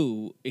for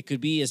you. It could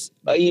be as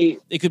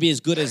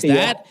good as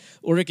that,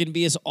 or it can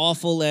be as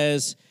awful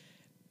as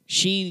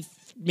she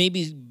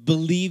maybe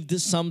believed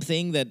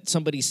something that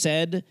somebody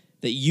said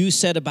that you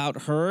said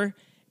about her,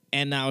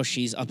 and now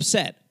she's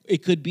upset.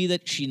 It could be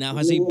that she now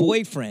has a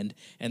boyfriend,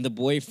 and the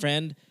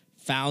boyfriend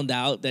found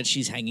out that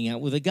she's hanging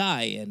out with a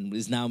guy and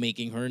is now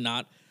making her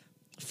not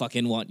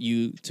fucking want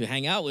you to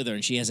hang out with her,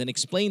 and she hasn't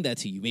explained that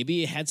to you.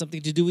 Maybe it had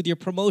something to do with your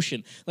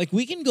promotion. Like,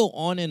 we can go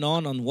on and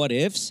on what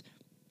ifs.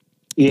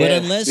 Yeah, but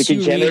unless we can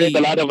you generate really,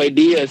 a lot of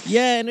ideas.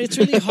 Yeah, and it's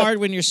really hard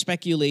when you're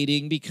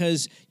speculating,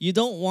 because you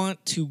don't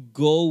want to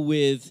go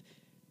with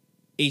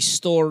a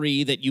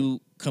story that you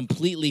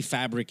completely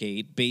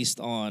fabricate based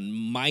on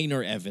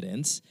minor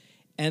evidence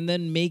and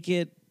then make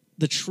it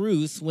the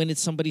truth when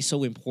it's somebody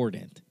so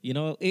important. You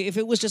know, if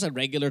it was just a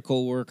regular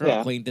coworker,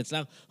 acquaintance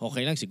lang,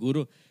 okay lang,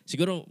 siguro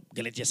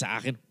galit siya sa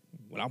akin.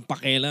 Wala akong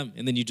pakialam.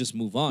 And then you just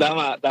move on.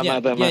 Tama.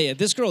 Yeah.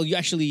 This girl, you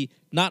actually,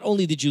 not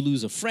only did you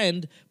lose a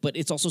friend, but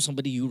it's also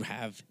somebody you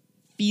have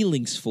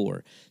feelings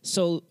for.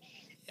 So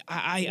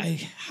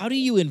how do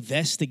you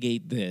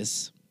investigate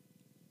this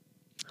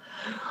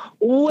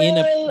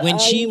when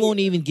she won't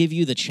even give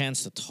you the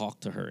chance to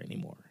talk to her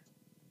anymore?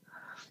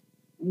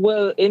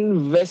 Well,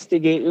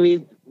 investigate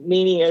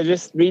meaning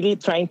just really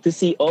trying to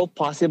see all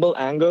possible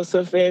angles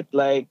of it.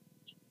 Like,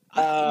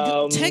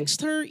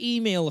 text her,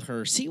 email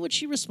her, see what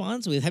she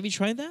responds with. Have you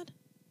tried that?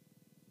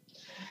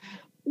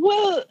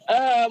 Well,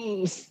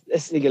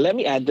 let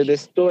me add to the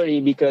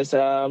story, because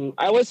I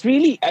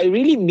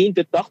really mean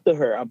to talk to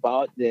her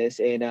about this.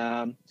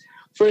 And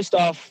first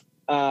off,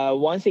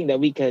 one thing that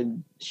we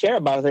can share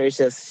about her is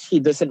just she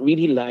doesn't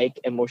really like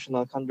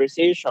emotional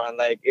conversation.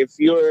 Like, if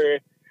you're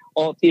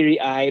all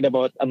teary-eyed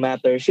about a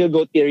matter, she'll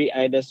go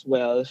teary-eyed as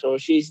well. So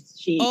she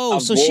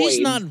avoids. So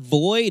she's not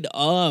void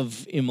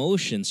of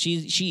emotions.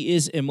 She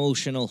is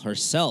emotional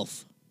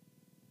herself.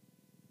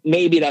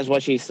 Maybe that's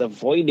what she's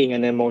avoiding,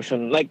 an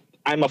emotion. Like,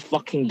 I'm a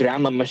fucking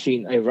drama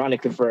machine,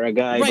 ironically, for a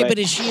guy. Right, but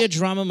is she a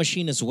drama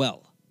machine as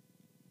well?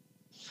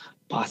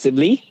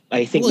 Possibly.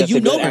 I think that's you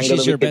a good know her. angle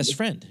She's your best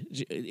friend.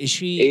 Is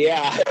she?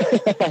 Yeah.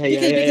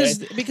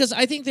 Because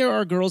I think there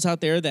are girls out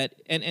there that,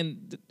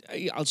 and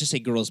I'll just say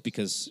girls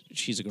because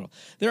she's a girl.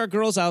 There are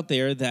girls out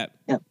there that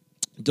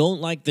don't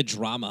like the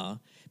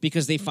drama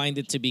because they find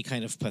it to be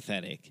kind of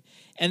pathetic.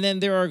 And then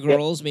there are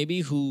girls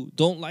maybe who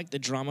don't like the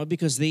drama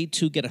because they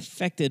too get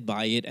affected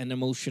by it and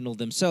emotional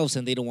themselves,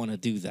 and they don't want to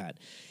do that.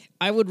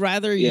 I would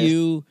rather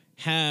you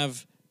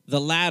have the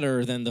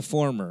latter than the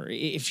former.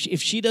 If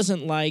she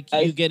doesn't like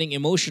you getting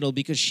emotional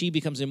because she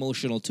becomes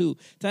emotional too,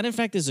 that in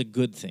fact is a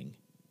good thing.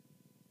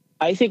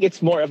 I think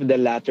it's more of the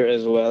latter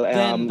as well.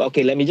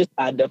 Okay, let me just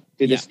add up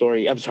to the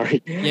story. I'm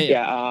sorry.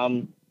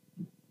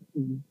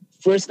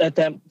 First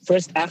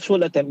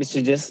actual attempt is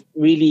to just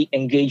really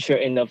engage her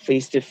in a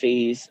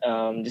face-to-face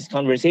this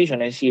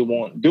conversation, and she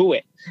won't do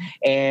it.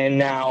 And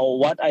now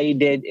what I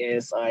did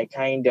is I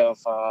kind of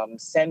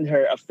send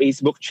her a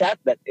Facebook chat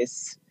that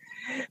is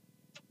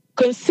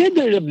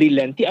considerably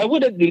lengthy. I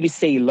wouldn't really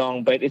say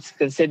long, but it's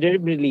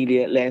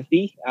considerably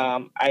lengthy.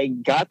 I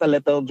got a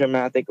little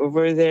dramatic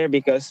over there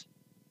because,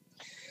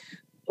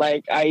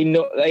 like,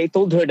 I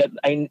told her that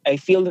I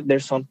feel that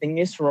there's something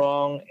is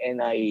wrong,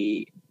 and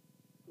I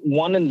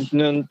wanted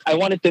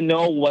to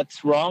know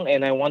what's wrong,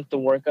 and I want to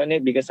work on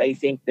it because I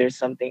think there's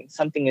something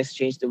has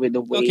changed with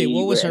the way. Okay,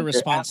 what was her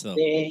response though?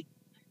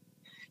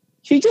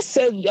 She just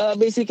said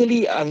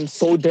basically, "I'm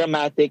so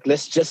dramatic.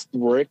 Let's just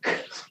work."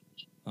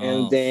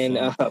 I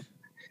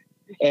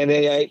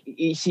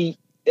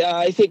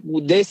think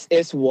this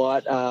is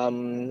what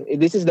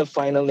this is the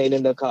final nail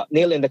in the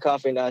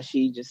coffin.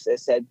 She just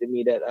said to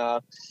me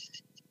that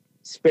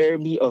spare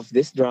me of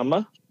this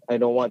drama. I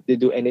don't want to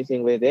do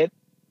anything with it.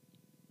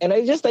 And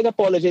I just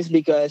apologize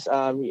because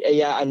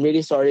I'm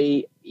really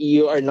sorry.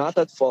 You are not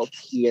at fault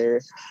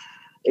here.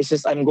 It's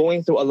just I'm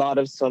going through a lot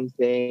of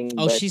something.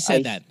 Oh, she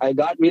said that. I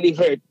got really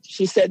hurt.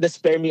 She said the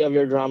spare me of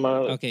your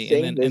drama.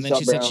 Okay, and then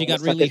she said she got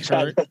really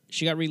hurt.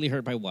 She got really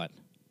hurt by what?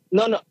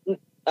 No.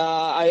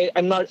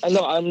 I'm not.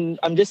 No,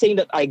 I'm just saying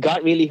that I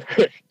got really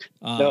hurt.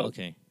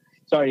 Okay.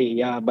 Sorry,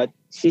 yeah, but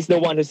she's the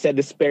one who said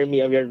the spare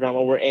me of your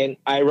drama. And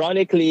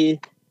ironically,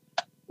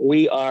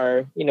 we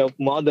are,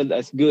 modeled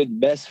as good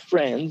best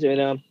friends.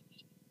 Does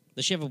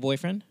she have a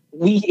boyfriend?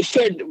 We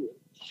shared.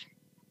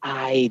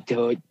 I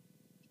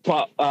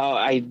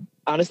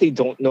honestly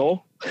don't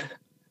know.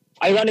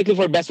 Ironically,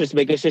 for best friends,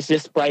 because she's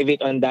just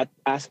private on that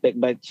aspect,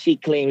 but she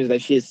claims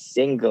that she's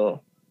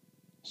single.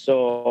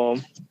 So,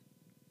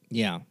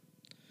 yeah.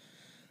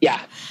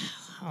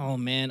 Oh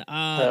man,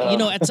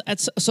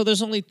 so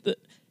there's only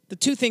the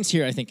two things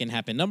here I think can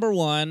happen. Number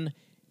one,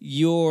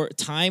 your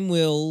time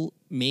will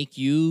make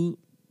you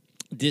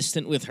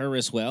distant with her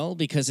as well,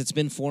 because it's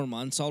been 4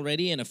 months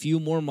already, and a few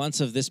more months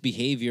of this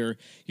behavior,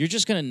 you're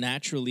just going to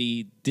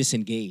naturally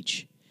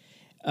disengage.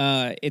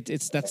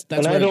 That's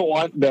and I don't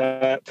want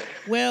that.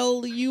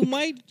 Well, you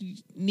might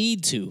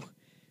need to,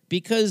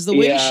 because the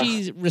way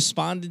she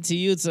responded to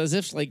you, it's as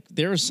if like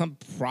there is some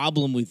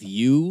problem with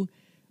you,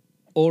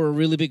 or a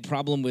really big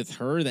problem with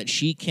her that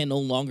she can no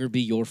longer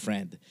be your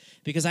friend?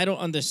 Because I don't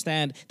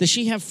understand. Does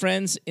she have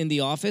friends in the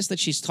office that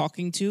she's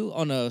talking to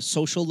on a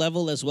social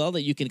level as well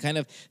that you can kind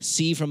of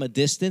see from a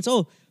distance?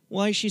 Oh,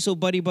 why is she so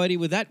buddy-buddy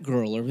with that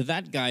girl or with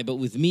that guy, but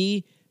with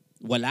me,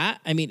 wala?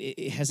 I mean,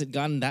 has it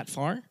gone that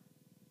far?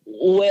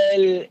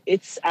 Well,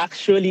 it's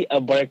actually a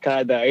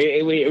barkada.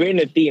 We're in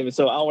a team.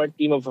 So our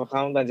team of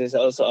accountants is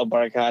also a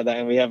barkada,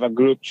 and we have a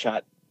group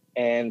chat.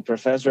 And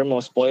Professor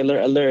Mo, spoiler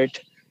alert,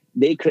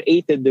 they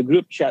created the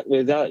group chat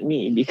without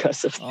me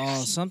because of this.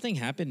 Oh, something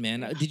happened,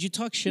 man. Did you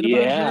talk shit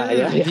about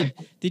her? Yeah.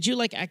 Did you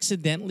like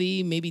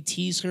accidentally maybe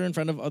tease her in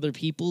front of other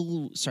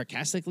people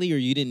sarcastically, or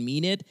you didn't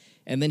mean it,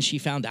 and then she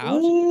found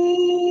out?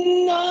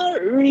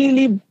 Not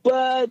really,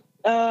 but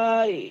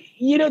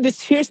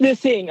here's the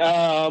thing.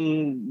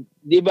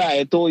 Diba,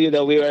 I told you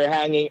that we were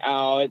hanging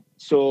out,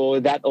 so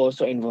that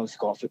also involves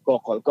coffee,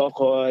 kokol,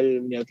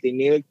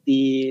 milk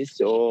tea.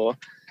 So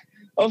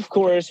of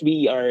course,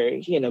 we are,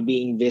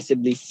 being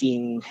visibly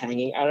seen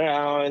hanging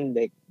around,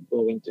 like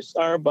going to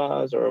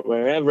Starbucks or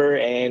wherever.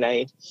 And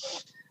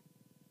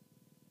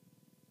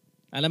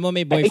alam mo,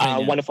 may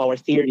boyfriend one of our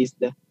theories,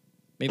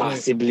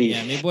 possibly.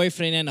 May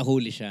boyfriend niya,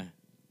 nahuli siya.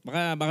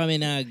 Baka may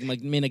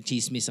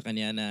nagchismis sa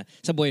kanya na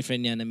sa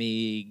boyfriend niya na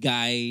may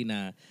guy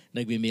na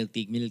nagbi-milk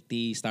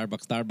tea,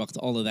 Starbucks,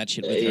 all of that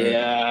shit with her.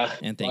 Yeah,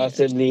 and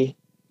possibly.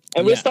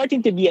 And we're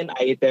starting to be an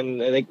item,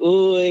 like,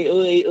 oy.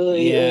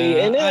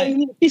 Yeah,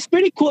 And he's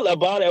pretty cool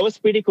about it. I was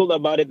pretty cool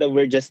about it that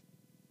we're just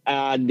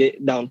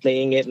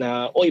downplaying it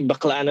na, oy,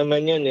 bakla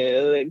naman yun.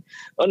 Like,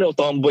 oh no,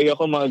 tomboy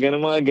ako, mga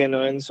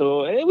ganon.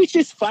 So, which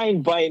is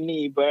fine by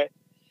me, but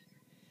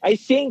I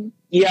think,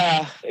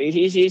 it's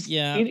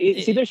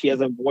either she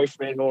has a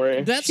boyfriend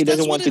or she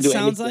doesn't want to do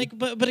anything. That's what it sounds like.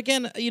 But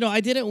again,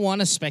 I didn't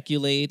want to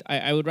speculate.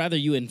 I would rather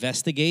you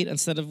investigate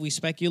instead of we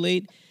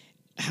speculate.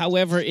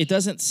 However, it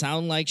doesn't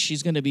sound like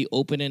she's going to be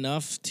open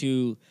enough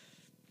to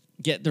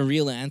get the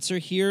real answer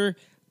here.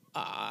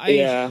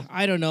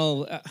 I don't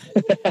know.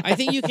 I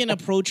think you can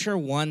approach her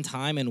one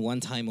time and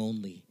one time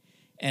only.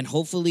 And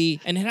hopefully,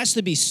 and it has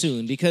to be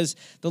soon, because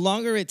the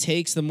longer it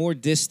takes, the more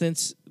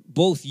distance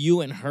both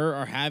you and her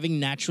are having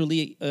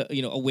naturally,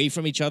 away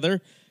from each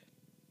other.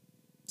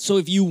 So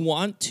if you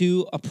want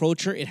to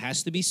approach her, it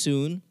has to be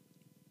soon.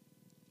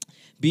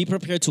 Be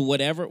prepared to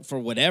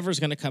whatever's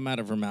going to come out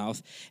of her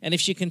mouth. And if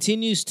she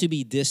continues to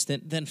be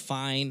distant, then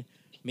fine.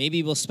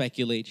 Maybe we'll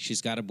speculate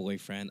she's got a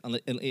boyfriend.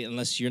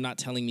 Unless you're not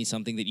telling me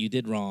something that you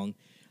did wrong.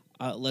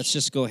 Let's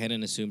just go ahead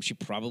and assume she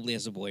probably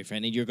has a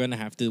boyfriend, and you're going to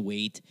have to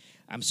wait.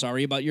 I'm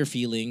sorry about your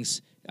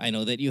feelings. I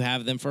know that you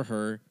have them for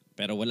her.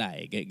 Pero wala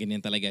eh.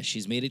 Ganyan talaga.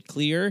 She's made it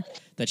clear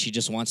that she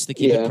just wants to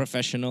keep it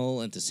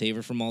professional and to save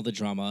her from all the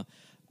drama.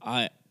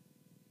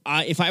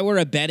 If I were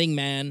a betting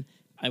man,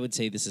 I would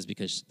say this is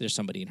because there's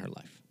somebody in her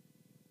life.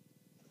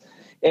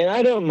 And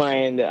I don't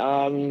mind.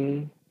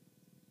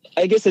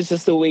 I guess it's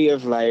just a way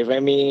of life.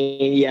 I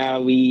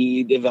mean,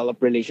 we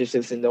develop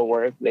relationships in the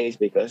workplace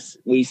because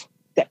we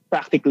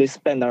practically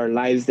spend our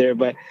lives there.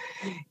 But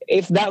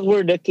if that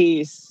were the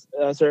case,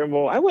 Sir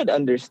Mo, I would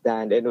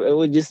understand, and it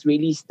would just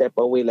really step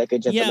away like a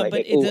gentleman. Yeah,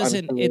 but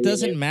it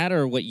doesn't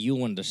matter what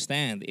you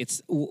understand.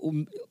 It's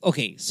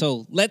okay.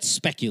 So let's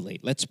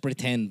speculate. Let's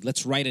pretend.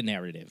 Let's write a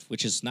narrative,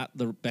 which is not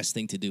the best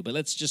thing to do. But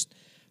let's just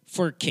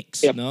for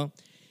kicks. No,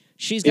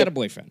 she's got a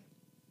boyfriend,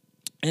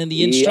 and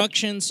the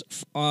instructions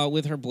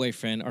with her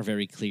boyfriend are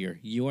very clear.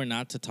 You are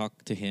not to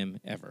talk to him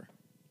ever.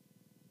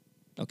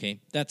 Okay,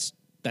 that's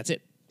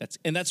it.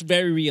 That's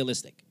very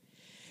realistic.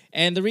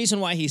 And the reason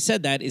why he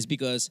said that is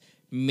because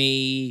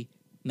may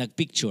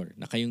nagpicture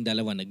na kayong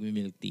dalawa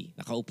nagmi-milk tea.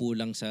 Nakaupo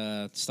lang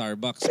sa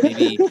Starbucks,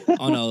 maybe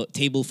on a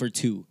table for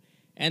two.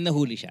 And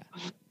nahuli siya.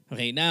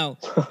 Okay, now,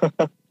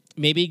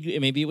 maybe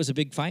it was a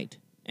big fight.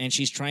 And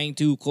she's trying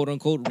to,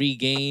 quote-unquote,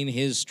 regain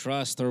his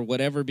trust or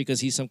whatever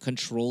because he's some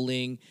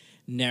controlling,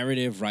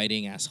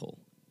 narrative-writing asshole.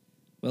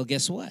 Well,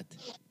 guess what?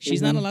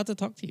 She's not allowed to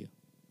talk to you.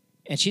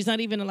 And she's not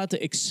even allowed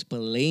to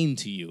explain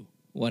to you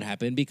what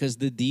happened because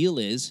the deal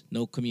is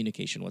no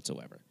communication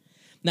whatsoever.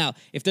 Now,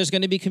 if there's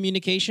going to be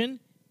communication,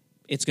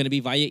 it's going to be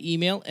via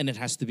email and it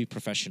has to be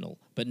professional.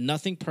 But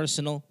nothing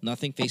personal,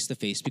 nothing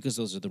face-to-face because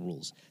those are the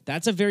rules.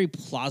 That's a very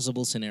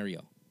plausible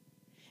scenario.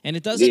 And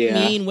it doesn't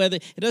mean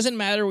it doesn't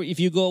matter if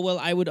you go, well,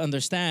 I would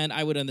understand.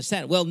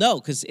 Well, no,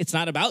 because it's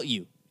not about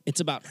you. It's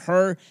about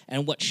her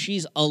and what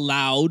she's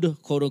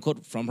allowed,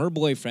 quote-unquote, from her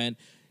boyfriend,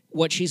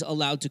 what she's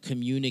allowed to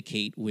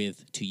communicate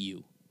with to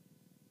you.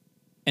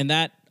 And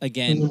that,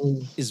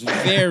 again, is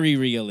very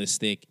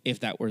realistic if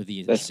that were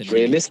the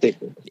scenario. Realistic.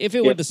 If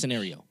it were the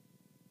scenario.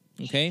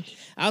 Okay?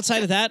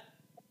 Outside of that,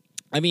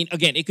 I mean,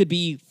 again, it could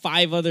be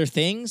 5 other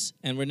things,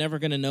 and we're never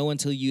going to know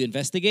until you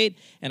investigate.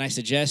 And I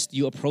suggest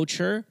you approach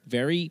her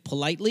very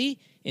politely,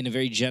 in a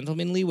very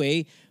gentlemanly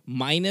way,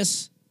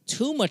 minus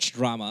too much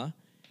drama,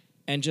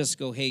 and just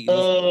go, hey,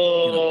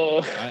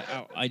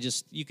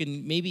 you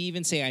can maybe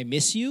even say, I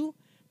miss you,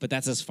 but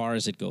that's as far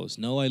as it goes.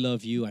 No, I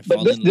love you. I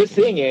fall in love. But this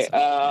thing,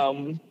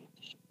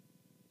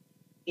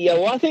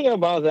 one thing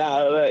about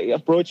that,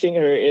 approaching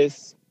her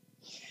is,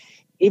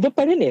 iba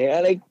pa rin eh.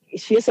 Like,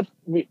 she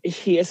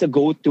has a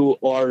go-to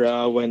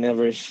aura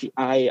whenever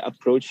I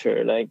approach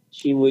her. Like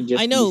she would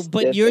just I know, be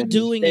but stiff you're and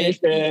doing it.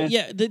 stare.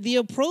 Yeah, the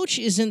approach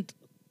isn't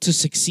to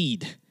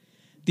succeed.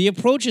 The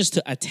approach is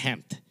to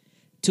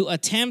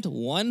attempt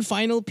one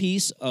final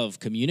piece of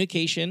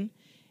communication.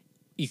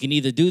 You can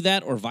either do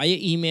that or via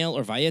email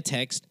or via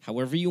text,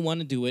 however you want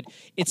to do it.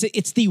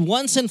 It's the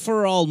once and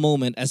for all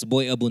moment, as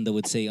Boy Abunda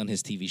would say on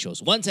his TV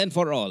shows. Once and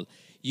for all.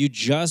 You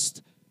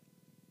just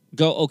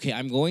go, okay,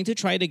 I'm going to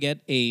try to get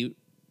a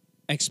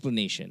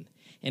explanation.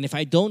 And if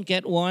I don't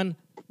get one,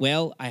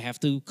 well, I have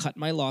to cut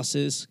my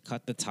losses,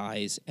 cut the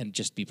ties, and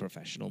just be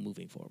professional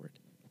moving forward.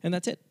 And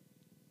that's it.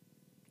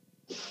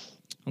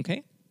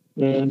 Okay?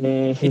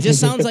 It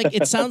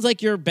sounds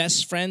like your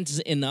best friend's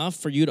enough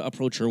for you to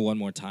approach her one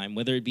more time,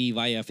 whether it be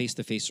via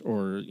face-to-face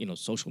or,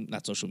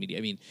 not social media.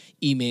 I mean,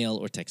 email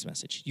or text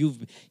message.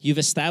 You've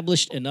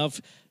established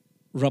enough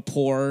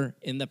rapport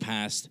in the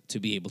past to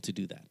be able to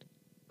do that.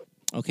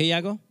 Okay,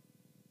 Yago?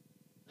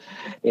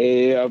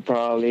 Yeah,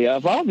 probably. I'll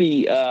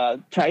probably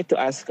try to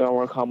ask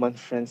our common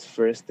friends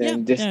first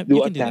and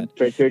do a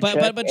temperature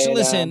check. But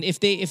listen, if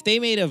they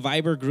made a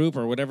Viber group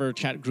or whatever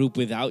chat group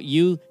without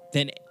you,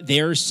 then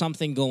there's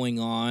something going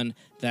on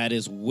that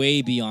is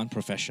way beyond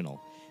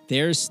professional.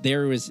 There's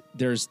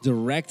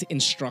direct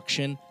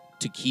instruction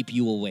to keep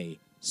you away.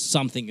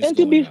 Something is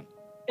going on.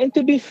 And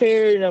to be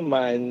fair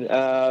naman,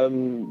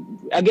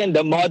 again,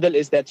 the model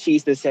is that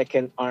she's the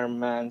second arm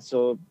man.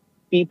 So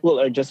people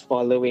are just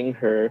following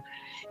her.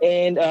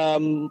 And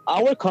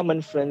our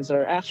common friends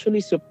are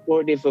actually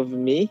supportive of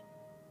me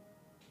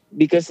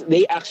because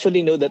they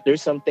actually know that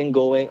there's something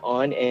going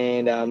on.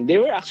 And they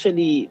were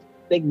actually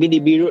like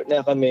binibiro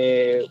na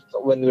kami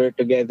when we were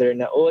together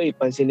na, oy,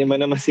 pansinin mo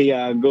naman si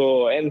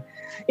Yago. And,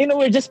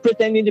 we're just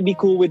pretending to be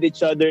cool with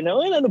each other na,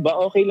 ano ba,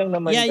 okay lang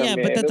naman kami. Yeah,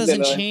 but that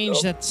doesn't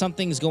change that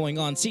something's going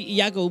on. See,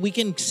 Yago, we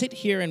can sit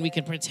here and we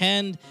can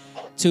pretend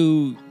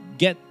to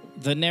get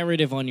the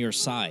narrative on your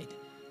side.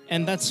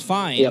 And that's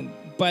fine. Yep.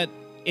 But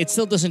it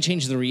still doesn't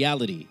change the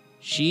reality.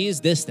 She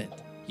is distant.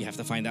 You have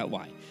to find out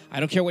why.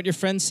 I don't care what your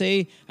friends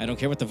say. I don't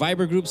care what the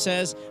Viber group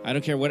says. I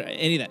don't care what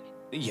any of that.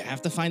 You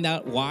have to find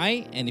out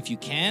why, and if you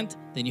can't,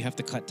 then you have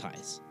to cut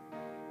ties.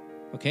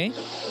 Okay?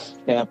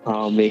 Yeah,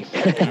 probably.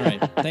 All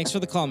right. Thanks for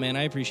the call, man.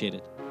 I appreciate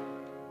it.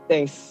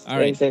 Thanks. All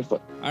right. Thanks.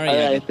 All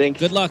right. Thanks.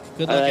 Good luck.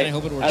 Good luck, and I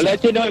hope it works. I'll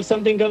let you know if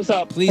something comes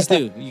up. Please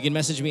do. You can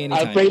message me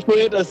anytime. I'll pray for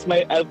it as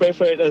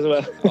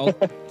well. Oh,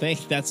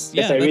 thanks. That's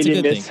I really a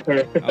good miss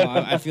thing. Her.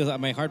 I feel that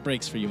my heart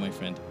breaks for you, my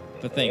friend.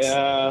 But thanks.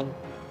 Yeah.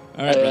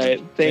 All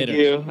right. Thank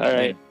you. All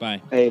right.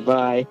 Bye. Hey,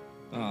 bye.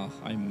 Oh,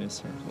 I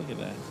miss her. Look at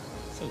that.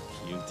 So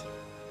cute.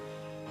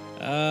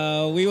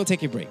 We will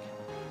take a break.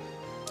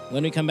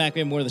 When we come back,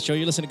 we have more of the show.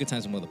 You're listening to Good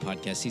Times with Mo, the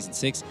podcast, Season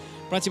 6,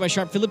 brought to you by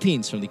Sharp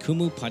Philippines from the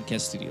Kumu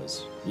Podcast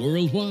Studios.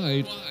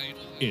 Worldwide,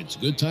 it's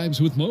Good Times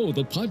with Mo,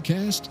 the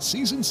podcast,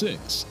 Season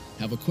 6.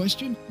 Have a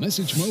question?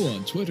 Message Mo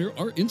on Twitter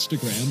or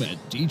Instagram at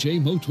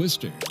DJ Mo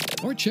Twister.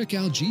 Or check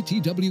out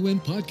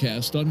GTWM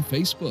Podcast on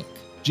Facebook.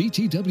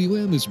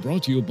 GTWM is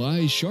brought to you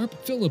by Sharp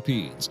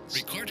Philippines.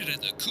 Recorded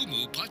at the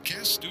Kumu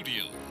Podcast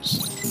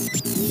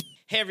Studios.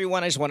 Hey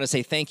everyone, I just want to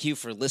say thank you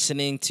for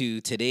listening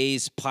to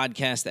today's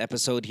podcast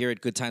episode here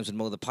at Good Times with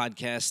Mo, the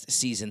podcast,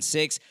 Season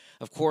 6.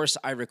 Of course,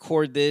 I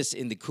record this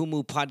in the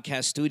Kumu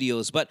Podcast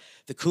Studios, but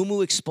the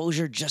Kumu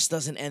exposure just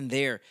doesn't end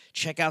there.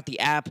 Check out the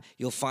app.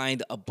 You'll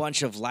find a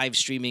bunch of live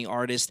streaming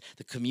artists.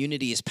 The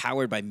community is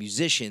powered by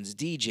musicians,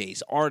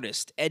 DJs,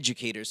 artists,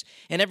 educators,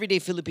 and everyday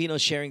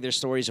Filipinos sharing their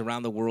stories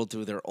around the world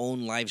through their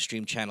own live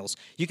stream channels.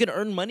 You can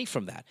earn money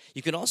from that.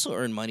 You can also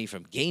earn money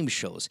from game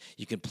shows.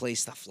 You can play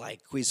stuff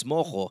like Quiz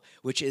Mojo,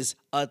 which is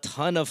a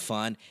ton of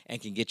fun and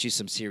can get you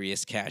some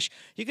serious cash.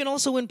 You can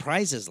also win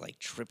prizes like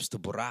trips to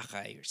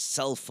Boracay or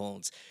cell phones.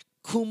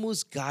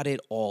 Kumu's got it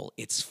all.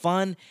 It's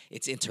fun,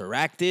 it's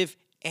interactive,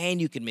 and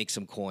you can make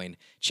some coin.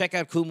 Check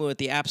out Kumu at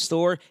the App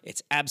Store.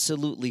 It's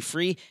absolutely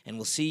free, and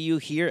we'll see you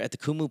here at the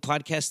Kumu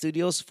Podcast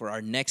Studios for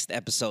our next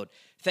episode.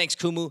 Thanks,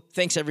 Kumu.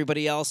 Thanks,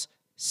 everybody else.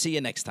 See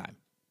you next time.